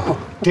airport.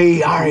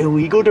 They are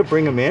illegal to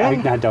bring them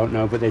in? I don't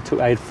know, but I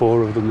had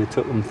 4 of them. They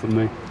took them from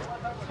me.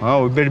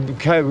 Oh,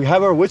 we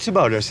have our wits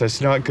about us.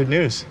 That's not good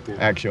news,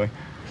 actually.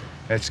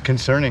 That's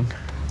concerning.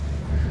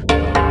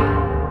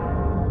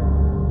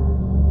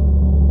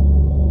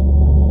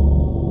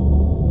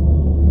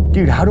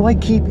 Dude, how do I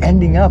keep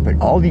ending up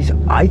at all these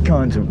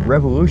icons of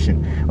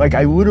revolution? Like,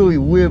 I literally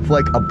live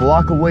like a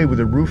block away with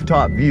a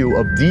rooftop view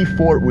of the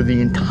fort where the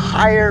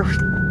entire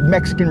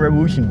Mexican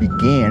Revolution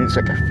began. It's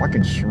like a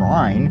fucking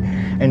shrine.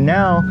 And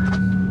now,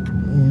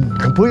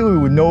 completely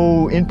with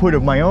no input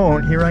of my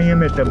own, here I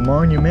am at the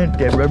Monument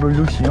de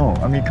Revolución.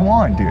 I mean, come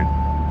on, dude.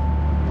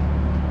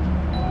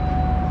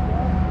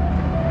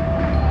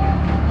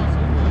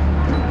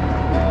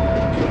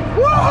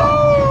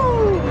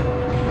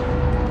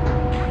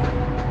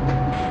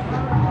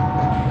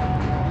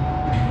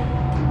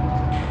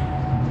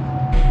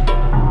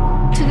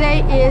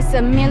 Today is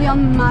a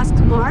Million Mask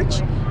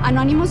March,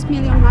 Anonymous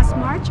Million Mask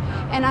March,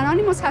 and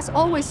Anonymous has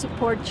always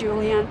supported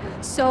Julian.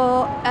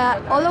 So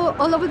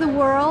all over the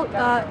world,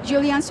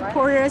 Julian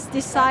supporters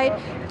decide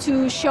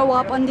to show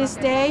up on this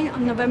day,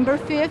 on November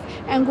 5th,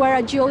 and wear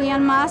a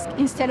Julian mask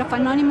instead of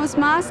Anonymous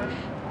mask.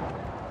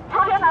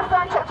 Julian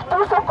Assange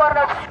expuso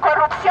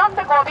corrupción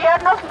de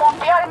gobiernos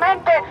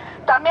mundialmente,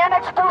 también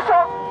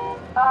expuso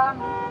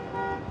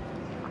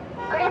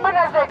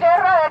crímenes de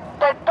guerra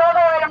de todo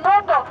el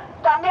mundo.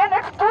 También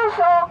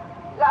expuso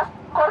las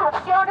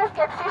corrupciones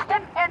que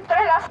existen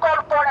entre las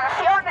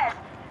corporaciones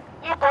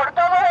y por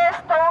todo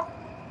esto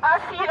ha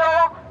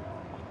sido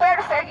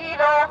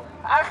perseguido,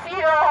 ha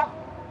sido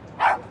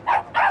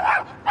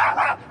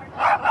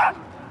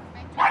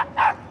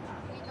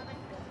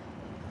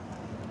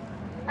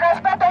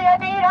respeto y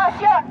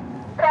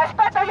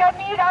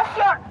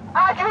admiración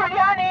a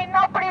Julian y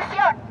no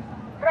prisión.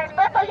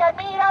 Respeto y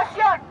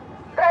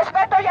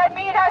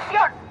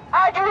admiración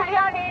a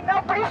Julian y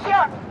no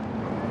prisión.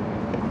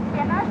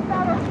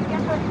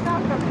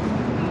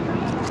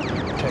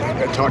 Okay, I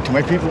gotta talk to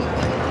my people.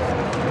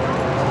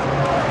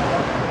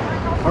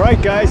 All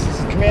right, guys, this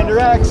is Commander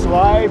X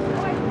live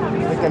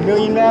Like the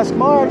Million Mask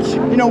March.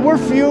 You know, we're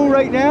few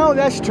right now,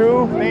 that's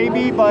true.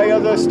 Maybe by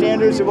other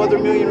standards of other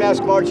Million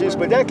Mask Marches,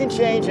 but that can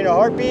change in a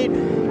heartbeat.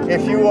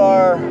 If you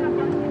are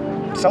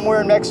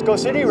somewhere in Mexico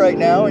City right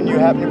now and you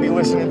happen to be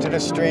listening to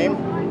this stream,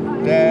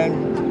 then,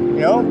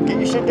 you know, get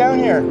your shit down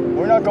here.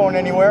 We're not going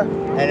anywhere.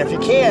 And if you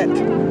can't,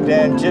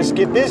 then just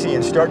get busy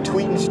and start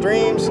tweeting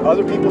streams,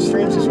 other people's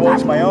streams as well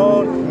as my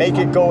own. Make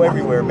it go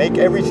everywhere. Make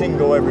everything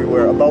go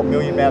everywhere about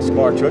Million Mask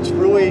March. Let's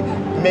really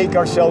make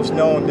ourselves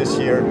known this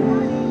year.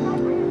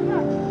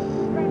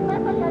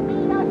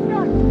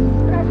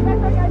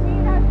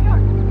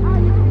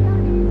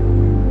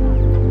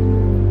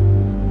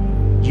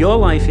 Your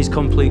life is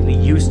completely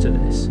used to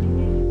this.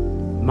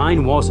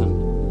 Mine wasn't.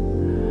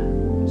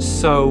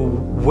 So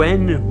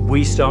when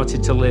we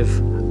started to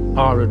live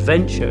our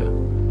adventure,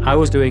 I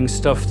was doing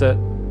stuff that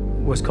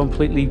was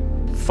completely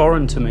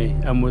foreign to me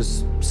and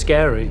was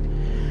scary.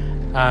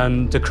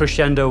 And the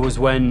crescendo was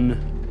when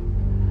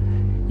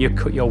you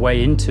cut your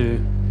way into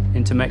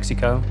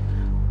Mexico.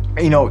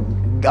 You know,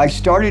 I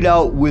started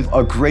out with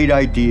a great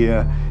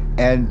idea,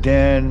 and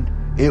then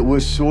it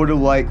was sort of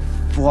like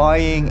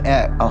flying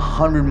at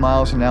 100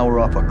 miles an hour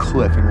off a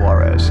cliff in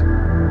Juarez.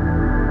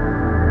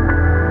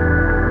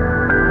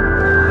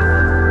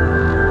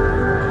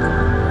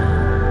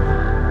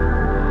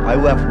 I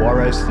left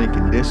Juarez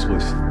thinking this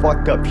was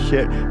fucked up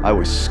shit. I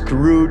was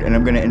screwed, and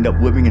I'm gonna end up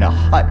living in a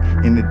hut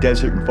in the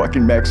desert in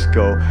fucking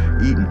Mexico,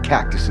 eating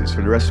cactuses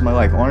for the rest of my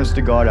life. Honest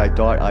to God, I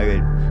thought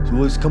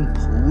was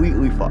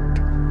completely fucked.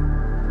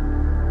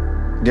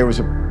 There was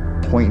a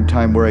point in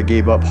time where I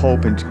gave up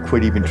hope and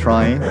quit even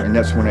trying, and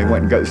that's when I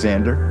went and got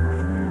Xander.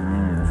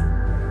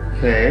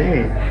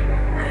 Hey,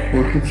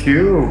 look at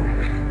you.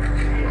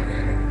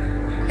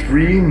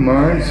 3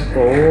 months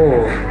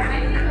old.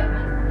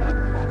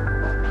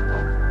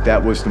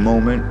 That was the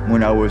moment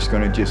when I was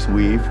gonna just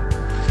leave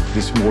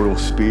this mortal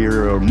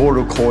sphere, or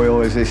mortal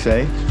coil, as they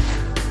say.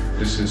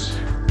 This is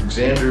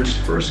Xander's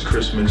first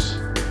Christmas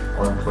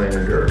on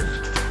planet Earth.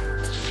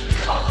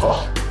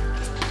 Oh,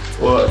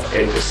 look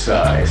at the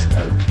size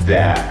of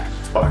that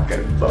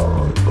fucking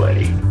bone,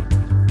 buddy.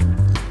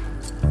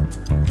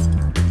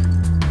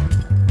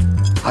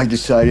 I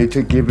decided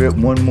to give it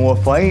one more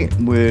fight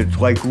with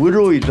like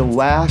literally the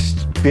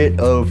last bit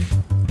of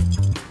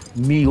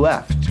me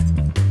left.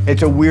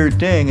 It's a weird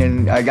thing,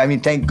 and I mean,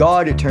 thank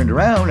God it turned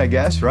around, I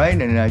guess, right?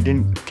 And I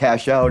didn't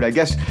cash out. I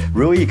guess,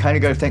 really, you kind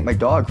of got to thank my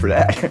dog for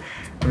that.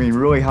 I mean,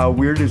 really, how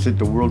weird is it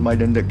the world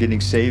might end up getting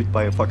saved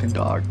by a fucking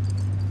dog?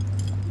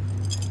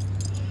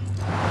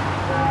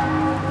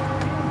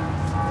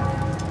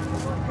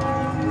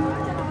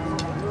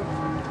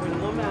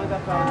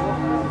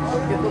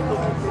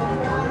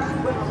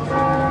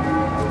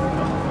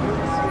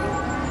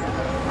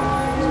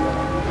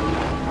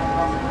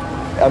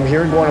 I'm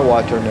here in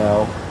Guanajuato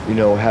now, you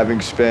know,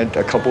 having spent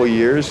a couple of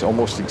years,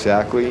 almost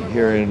exactly,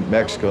 here in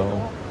Mexico.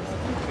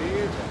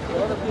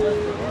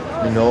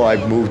 You know,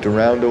 I've moved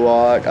around a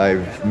lot,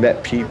 I've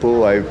met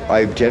people,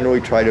 I've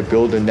generally tried to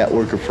build a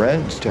network of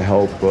friends to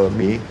help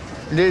me.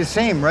 They're the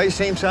same, right?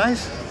 Same size?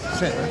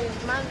 Same.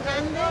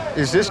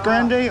 Is this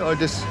grande or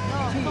this?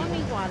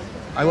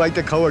 I like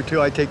the color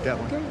too, I take that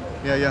one.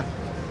 Yeah, yeah.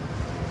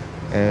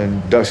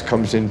 And thus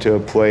comes into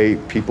play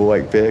people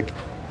like Vic.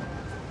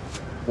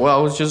 Well,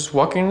 I was just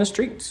walking in the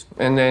streets,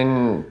 and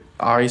then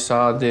I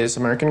saw this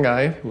American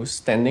guy who was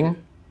standing,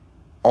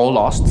 all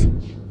lost.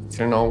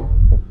 Didn't know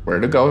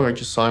where to go. I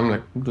just saw him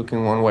like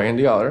looking one way and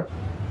the other.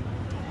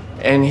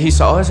 And he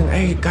saw us and,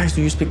 hey, guys,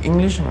 do you speak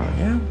English? And I'm like,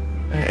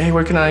 yeah. Hey,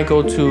 where can I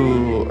go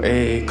to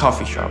a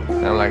coffee shop?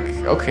 And I'm like,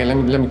 okay, let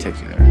me take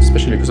you there,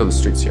 especially because of the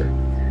streets here.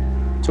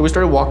 So we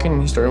started walking,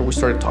 and we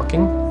started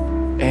talking.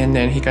 And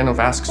then he kind of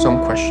asked some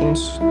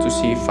questions to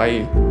see if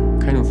I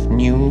kind of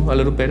knew a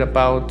little bit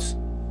about,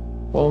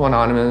 well,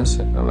 Anonymous.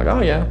 And I'm like,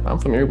 oh yeah, I'm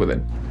familiar with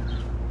it.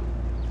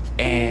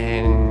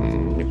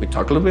 And we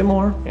talked a little bit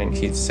more, and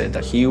he said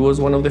that he was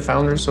one of the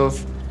founders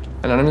of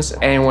Anonymous.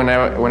 And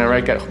whenever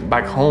I got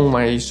back home,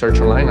 I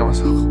searched online. I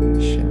was like, oh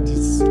shit,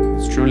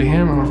 it's truly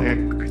him.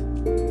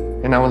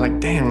 And I was like,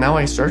 damn, now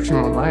I search him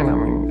online. I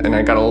mean, and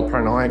I got all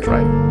paranoid,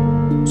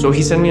 right? So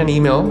he sent me an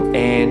email,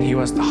 and he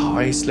was, oh,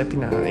 I slept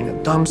in a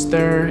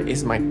dumpster.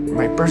 It's my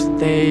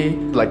birthday.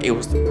 Like, it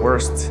was the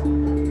worst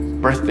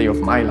birthday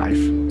of my life.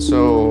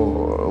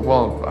 So,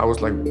 well, I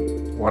was like,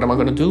 what am I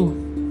gonna do?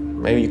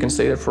 Maybe you can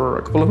stay there for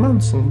a couple of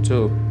months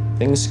until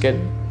things get,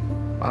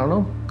 I don't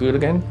know, good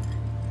again.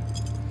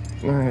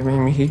 I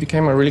mean, he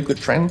became a really good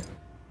friend,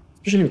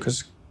 especially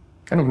because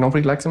kind of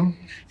nobody likes him.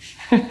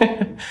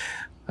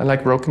 I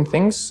like broken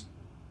things.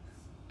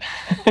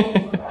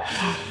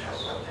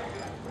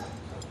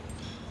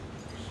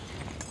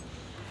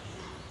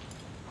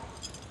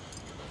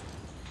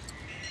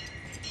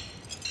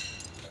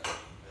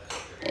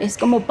 Es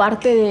como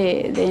parte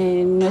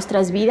de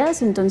nuestras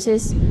vidas,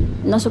 entonces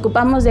nos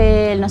ocupamos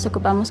de él, nos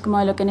ocupamos como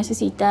de lo que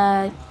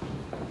necesita.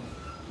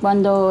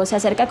 Cuando se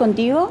acerca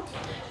contigo,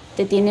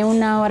 te tiene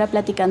una hora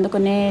platicando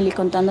con él y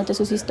contándote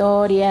sus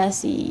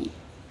historias y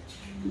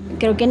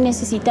creo que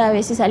necesita a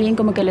veces alguien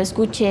como que lo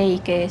escuche y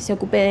que se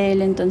ocupe de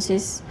él,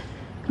 entonces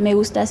me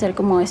gusta hacer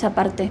como esa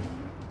parte.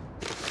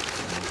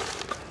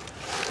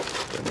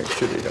 Make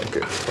sure they don't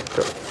get fucked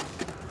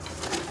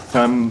up.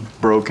 I'm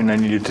broke and I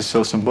needed to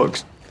sell some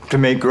books to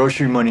make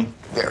grocery money.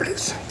 There it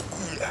is.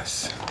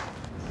 Yes.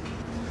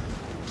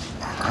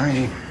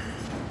 Alrighty.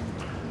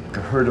 Like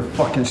a herd of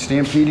fucking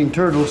stampeding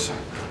turtles.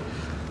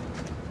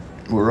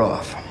 We're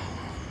off.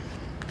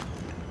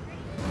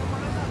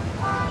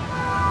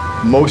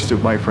 Most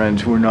of my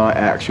friends were not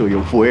actually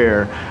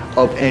aware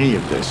of any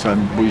of this. I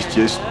was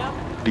just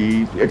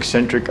the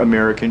eccentric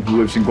American who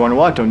lives in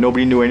Guanajuato.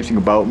 Nobody knew anything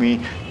about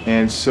me,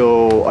 and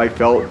so I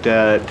felt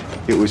that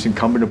it was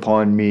incumbent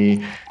upon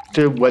me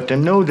to let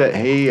them know that,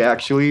 hey,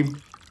 actually,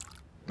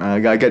 I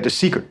gotta get the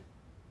secret.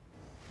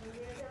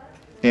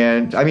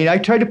 And I mean, I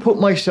tried to put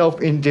myself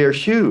in their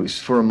shoes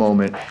for a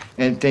moment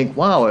and think,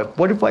 wow,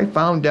 what if I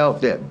found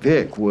out that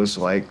Vic was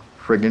like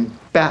friggin'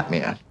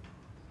 Batman?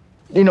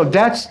 You know,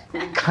 that's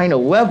the kind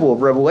of level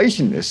of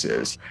revelation this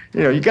is.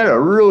 You know, you got a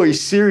really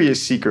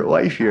serious secret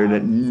life here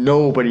that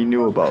nobody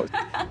knew about.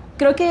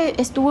 Creo que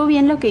estuvo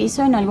bien lo que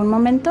hizo en algún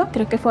momento,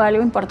 creo que fue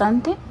algo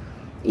importante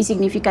y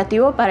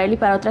significativo para él y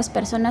para otras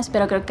personas,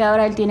 pero creo que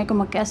ahora él tiene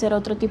como que hacer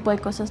otro tipo de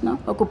cosas, ¿no?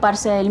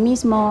 Ocuparse de él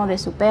mismo, de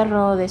su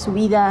perro, de su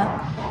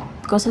vida,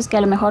 cosas que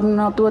a lo mejor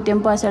no tuvo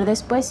tiempo de hacer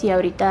después y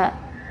ahorita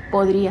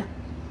podría,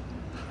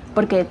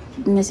 porque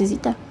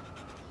necesita.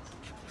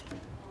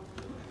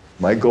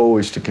 My goal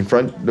is to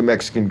confront the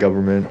Mexican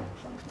government,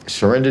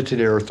 surrender to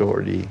their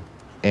authority,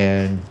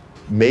 and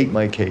make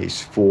my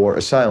case for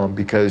asylum,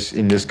 because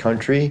in this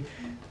country,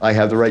 I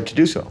have the right to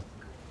do so.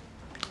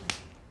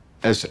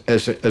 As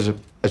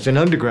an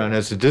underground,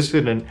 as a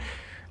dissident,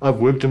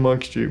 I've lived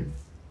amongst you.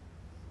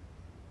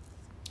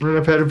 And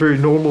I've had a very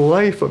normal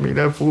life. I mean,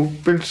 I've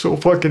been so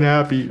fucking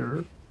happy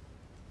here.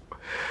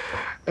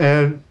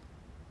 And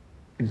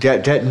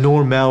that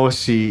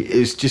normalcy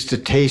is just a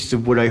taste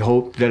of what I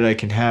hope that I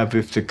can have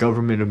if the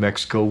government of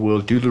Mexico will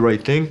do the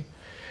right thing.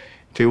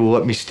 They will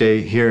let me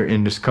stay here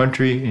in this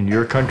country, in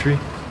your country.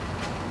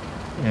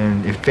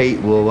 And if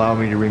fate will allow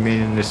me to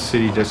remain in this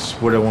city, that's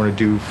what I want to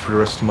do for the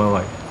rest of my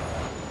life.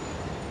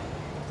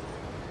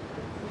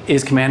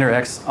 Is Commander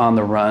X on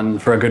the run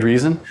for a good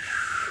reason?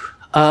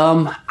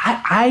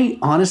 I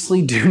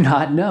honestly do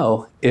not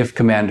know if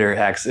Commander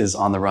X is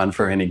on the run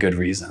for any good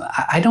reason.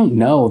 I don't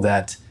know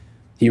that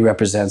he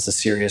represents a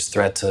serious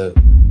threat to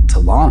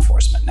law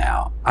enforcement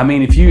now. I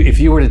mean, if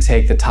you were to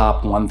take the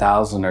top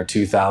 1,000 or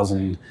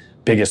 2,000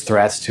 biggest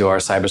threats to our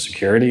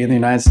cybersecurity in the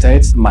United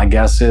States, my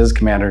guess is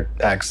Commander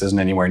X isn't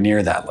anywhere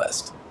near that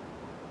list.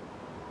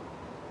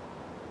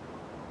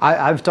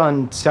 I've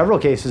done several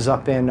cases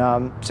up in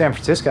San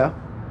Francisco,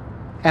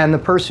 and the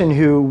person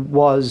who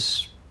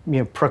was,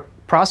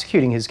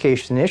 prosecuting his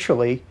case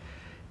initially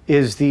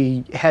is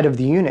the head of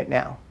the unit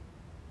now.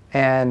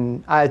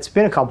 And it's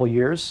been a couple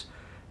years,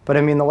 but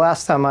I mean, the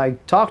last time I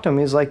talked to him,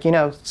 he's like,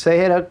 say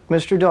hey to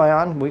Mr.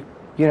 Doyon,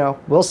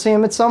 we'll see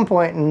him at some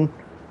point and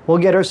we'll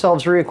get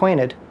ourselves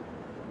reacquainted.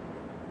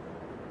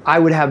 I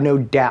would have no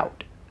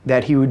doubt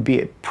that he would be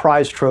a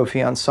prize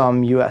trophy on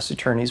some U.S.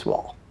 attorney's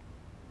wall.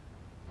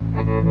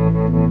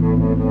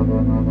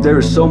 There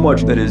is so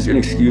much that is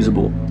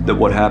inexcusable that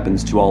what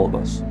happens to all of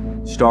us,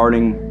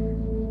 starting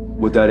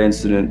with that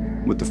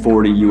incident with the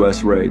 40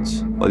 U.S.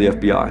 raids by the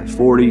FBI,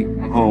 40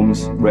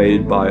 homes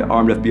raided by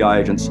armed FBI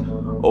agents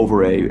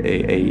over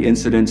a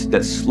incident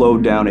that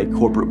slowed down a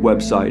corporate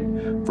website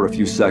for a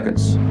few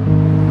seconds.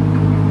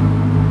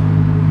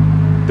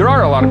 There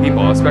are a lot of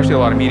people, especially a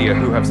lot of media,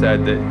 who have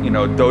said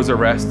that those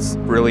arrests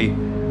really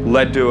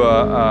led to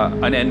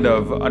an end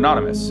of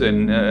Anonymous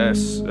and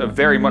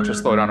very much a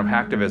slowdown of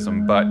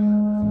hacktivism. But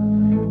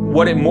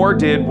what it more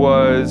did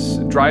was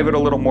drive it a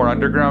little more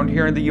underground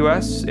here in the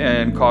US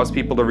and cause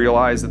people to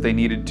realize that they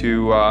needed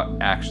to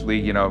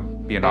actually,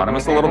 be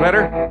anonymous a little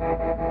better.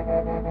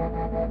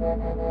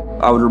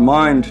 I would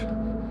remind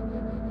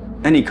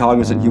any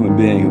cognizant human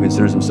being who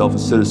considers himself a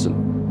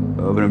citizen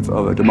of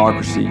a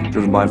democracy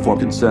driven by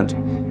informed consent,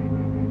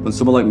 when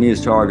someone like me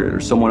is targeted or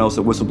someone else,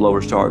 a whistleblower,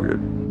 is targeted,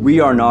 we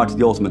are not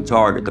the ultimate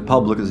target. The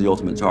public is the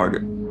ultimate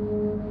target.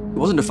 It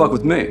wasn't to fuck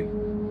with me.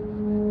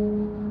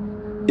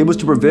 It was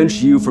to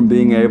prevent you from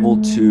being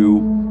able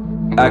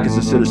to act as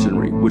a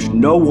citizenry, which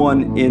no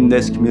one in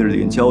this community,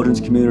 the intelligence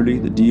community,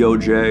 the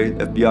DOJ,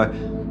 the FBI,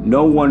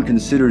 no one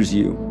considers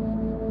you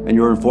and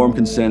your informed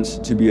consents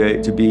to be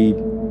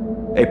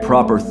a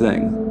proper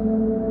thing.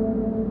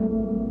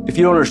 If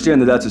you don't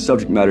understand that that's a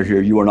subject matter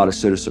here, you are not a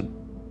citizen.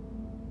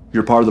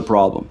 You're part of the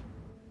problem.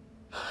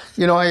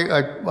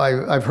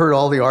 I've heard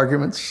all the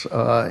arguments,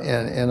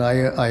 and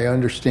I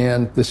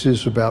understand this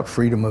is about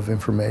freedom of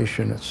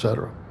information,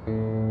 etc.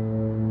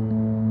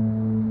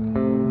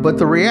 But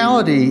the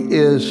reality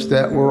is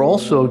that we're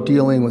also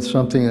dealing with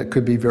something that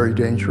could be very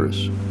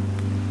dangerous.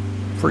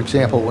 For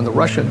example, when the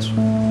Russians,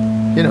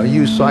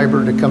 used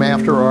cyber to come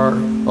after our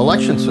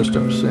election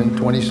systems in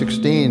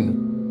 2016,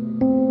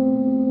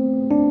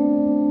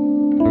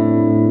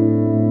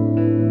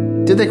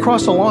 did they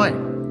cross a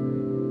line?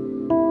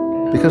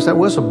 because that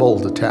was a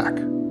bold attack.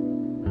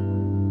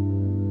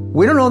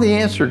 We don't know the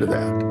answer to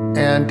that.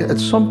 And at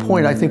some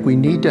point, I think we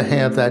need to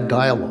have that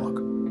dialogue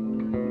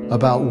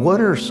about what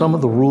are some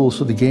of the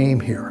rules of the game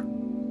here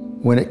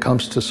when it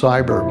comes to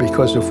cyber.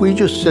 Because if we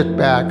just sit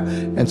back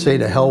and say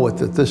to hell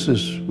with it,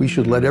 we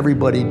should let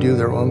everybody do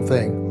their own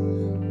thing,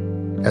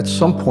 at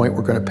some point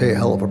we're going to pay a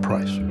hell of a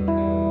price.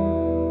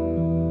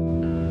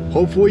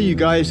 Hopefully you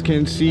guys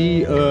can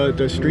see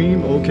the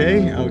stream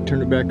okay. I'll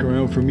turn it back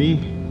around for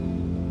me.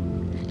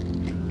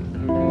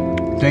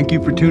 Thank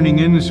you for tuning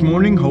in this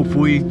morning.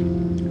 Hopefully,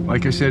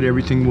 like I said,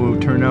 everything will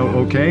turn out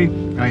okay.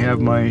 I have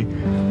my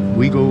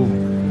legal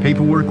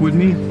paperwork with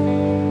me.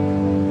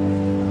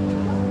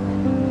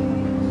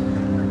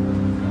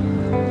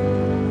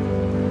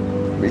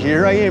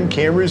 Here I am,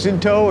 cameras in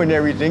tow and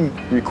everything,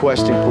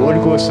 requesting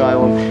political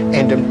asylum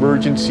and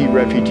emergency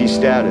refugee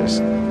status.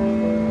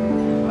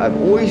 I've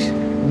always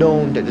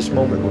known that this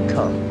moment would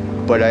come,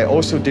 but I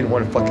also didn't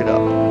want to fuck it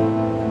up.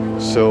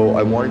 So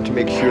I wanted to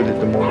make sure that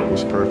the moment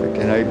was perfect,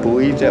 and I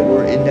believe that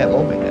we're in that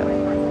moment now.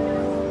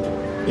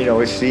 You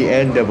know, it's the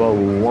end of a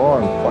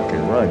long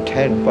fucking run,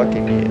 10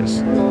 fucking years,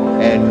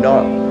 and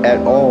not at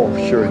all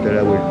sure that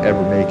I would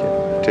ever make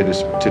it to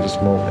this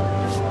moment.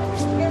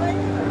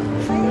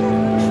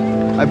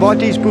 I bought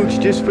these boots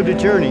just for the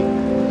journey.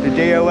 The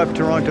day I left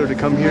Toronto to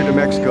come here to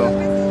Mexico,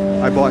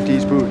 I bought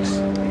these boots.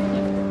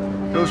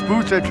 Those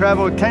boots have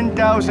traveled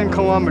 10,000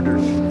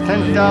 kilometers.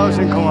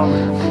 10,000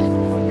 kilometers.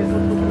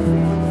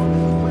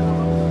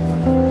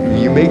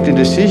 You make the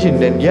decision,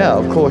 then yeah,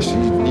 of course,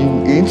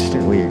 you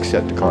instantly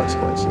accept the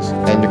consequences.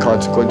 And the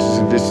consequences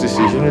of this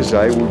decision is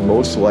I would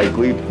most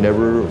likely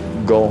never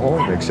go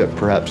home, except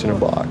perhaps in a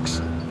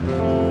box.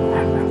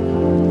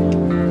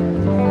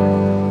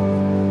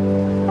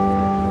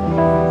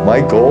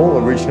 My goal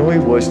originally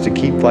was to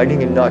keep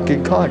fighting and not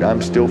get caught.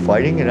 I'm still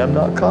fighting and I'm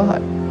not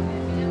caught.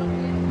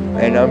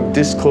 And I'm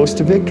this close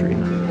to victory.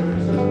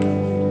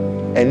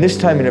 And this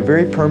time in a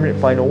very permanent,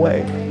 final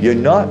way. You're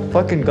not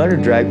fucking gonna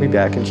drag me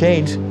back in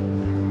chains.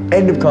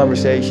 End of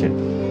conversation.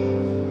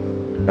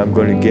 I'm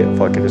gonna get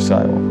fucking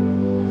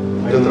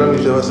asylum.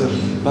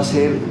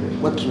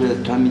 What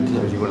trámite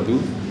are you gonna do?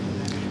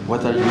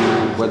 What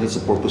is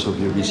the purpose of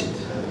your visit?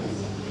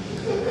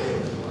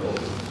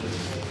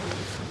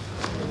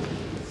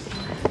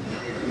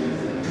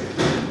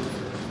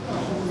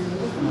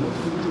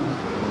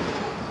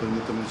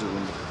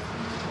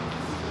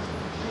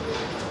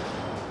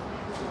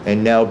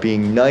 And now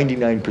being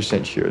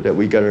 99% sure that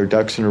we got our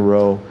ducks in a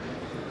row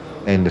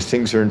and the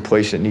things are in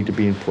place that need to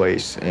be in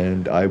place,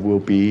 and I will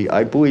be,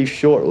 I believe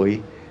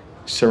shortly,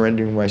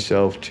 surrendering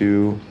myself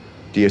to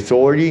the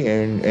authority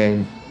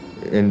and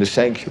the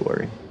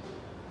sanctuary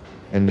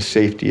and the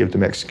safety of the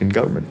Mexican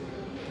government.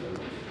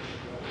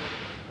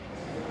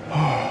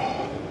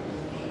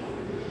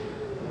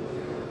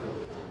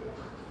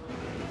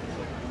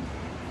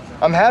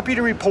 I'm happy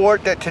to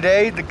report that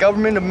today the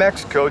government of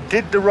Mexico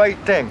did the right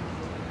thing.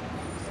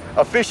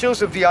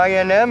 Officials of the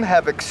INM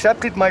have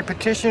accepted my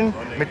petition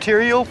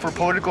material for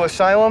political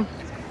asylum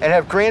and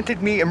have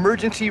granted me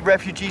emergency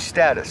refugee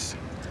status.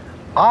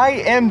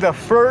 I am the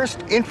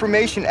first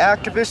information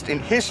activist in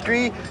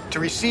history to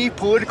receive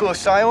political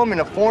asylum in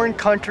a foreign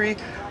country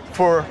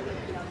for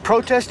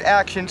protest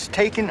actions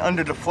taken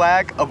under the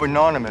flag of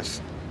Anonymous.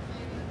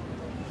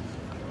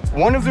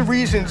 One of the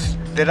reasons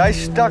that I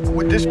stuck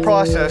with this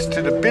process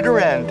to the bitter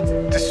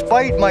end,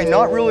 despite my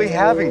not really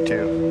having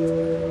to,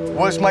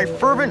 was my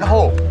fervent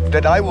hope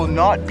that I will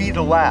not be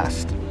the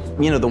last.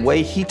 You know, the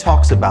way he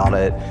talks about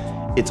it,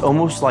 it's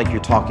almost like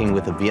you're talking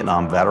with a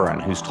Vietnam veteran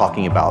who's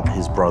talking about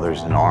his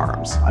brothers in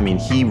arms. I mean,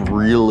 he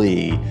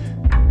really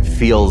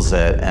feels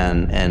it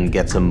and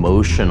gets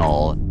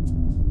emotional.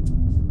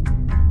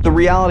 The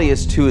reality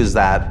is, too, is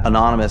that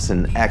Anonymous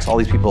and X, all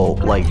these people,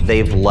 like,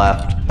 they've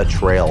left a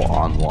trail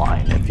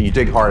online. If you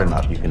dig hard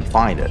enough, you can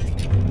find it.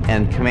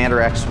 And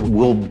Commander X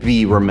will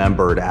be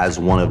remembered as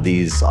one of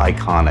these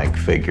iconic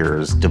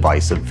figures,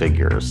 divisive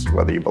figures,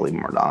 whether you believe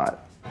him or not.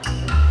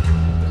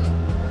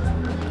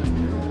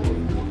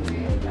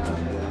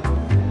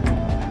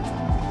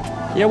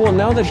 Yeah, well,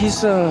 now that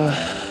he's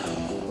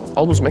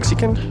almost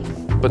Mexican,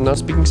 but not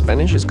speaking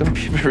Spanish, it's gonna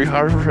be very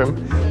hard for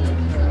him.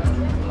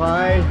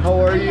 Hi,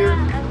 how are you?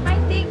 I'm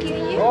fine, thank you.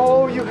 You?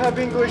 Oh, you have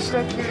English,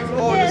 thank you.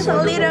 Oh, yes,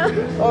 a little.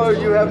 Oh,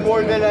 you have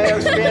more than I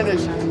have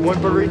Spanish. One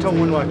burrito,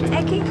 one latte.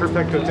 Okay.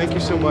 Perfecto, thank you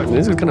so much.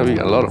 This is gonna be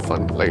a lot of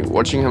fun. Like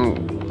watching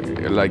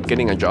him, like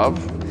getting a job,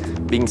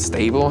 being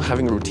stable,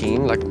 having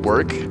routine, like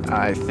work.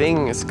 I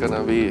think it's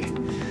gonna be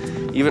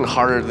even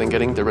harder than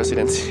getting the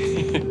residency.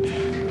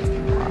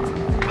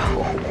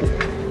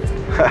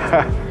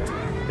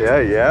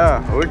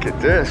 Yeah, look at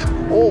this.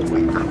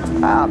 Holy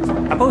crap.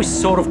 I'm always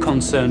sort of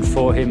concerned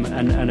for him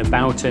and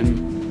about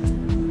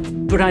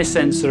him, but I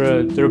sense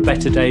there are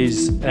better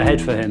days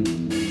ahead for him.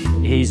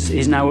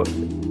 He's now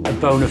a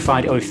bona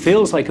fide, or he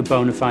feels like a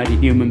bona fide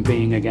human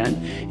being again.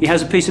 He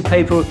has a piece of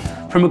paper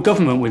from a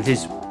government with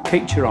his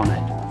picture on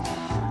it.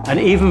 And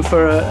even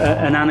for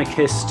an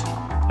anarchist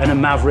and a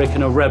maverick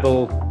and a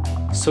rebel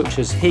such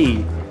as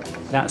he,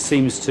 That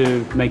seems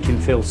to make him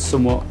feel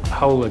somewhat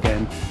whole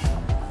again.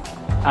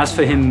 As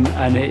for him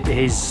and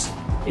his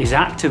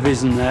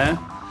activism there,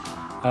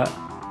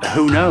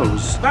 who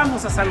knows?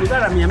 Vamos a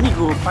saludar a mi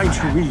amigo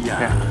Pancho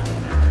Villa.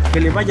 Que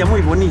le vaya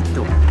muy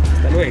bonito.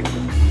 Hasta luego.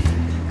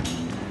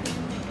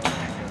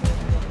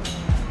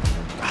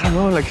 I don't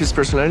know, like his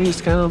personality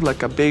is kind of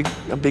like a big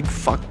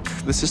fuck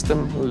the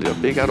system, a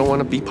big I don't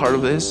want to be part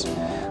of this.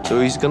 So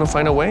he's gonna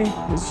find a way.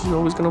 He's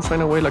always gonna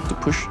find a way like to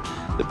push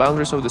the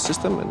boundaries of the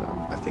system, and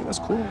I think that's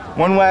cool.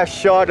 One last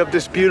shot of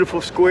this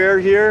beautiful square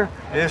here.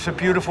 It's a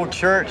beautiful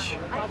church.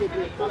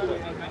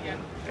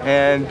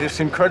 And this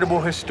incredible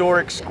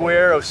historic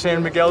square of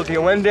San Miguel de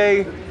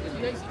Allende,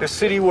 the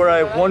city where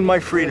I won my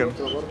freedom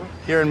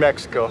here in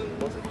Mexico.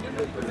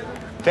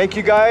 Thank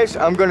you guys.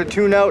 I'm gonna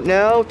tune out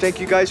now. Thank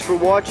you guys for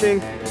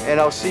watching, and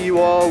I'll see you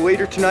all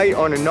later tonight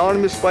on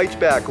Anonymous Fights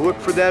Back. Look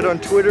for that on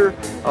Twitter.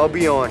 I'll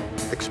be on.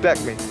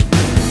 Expect me.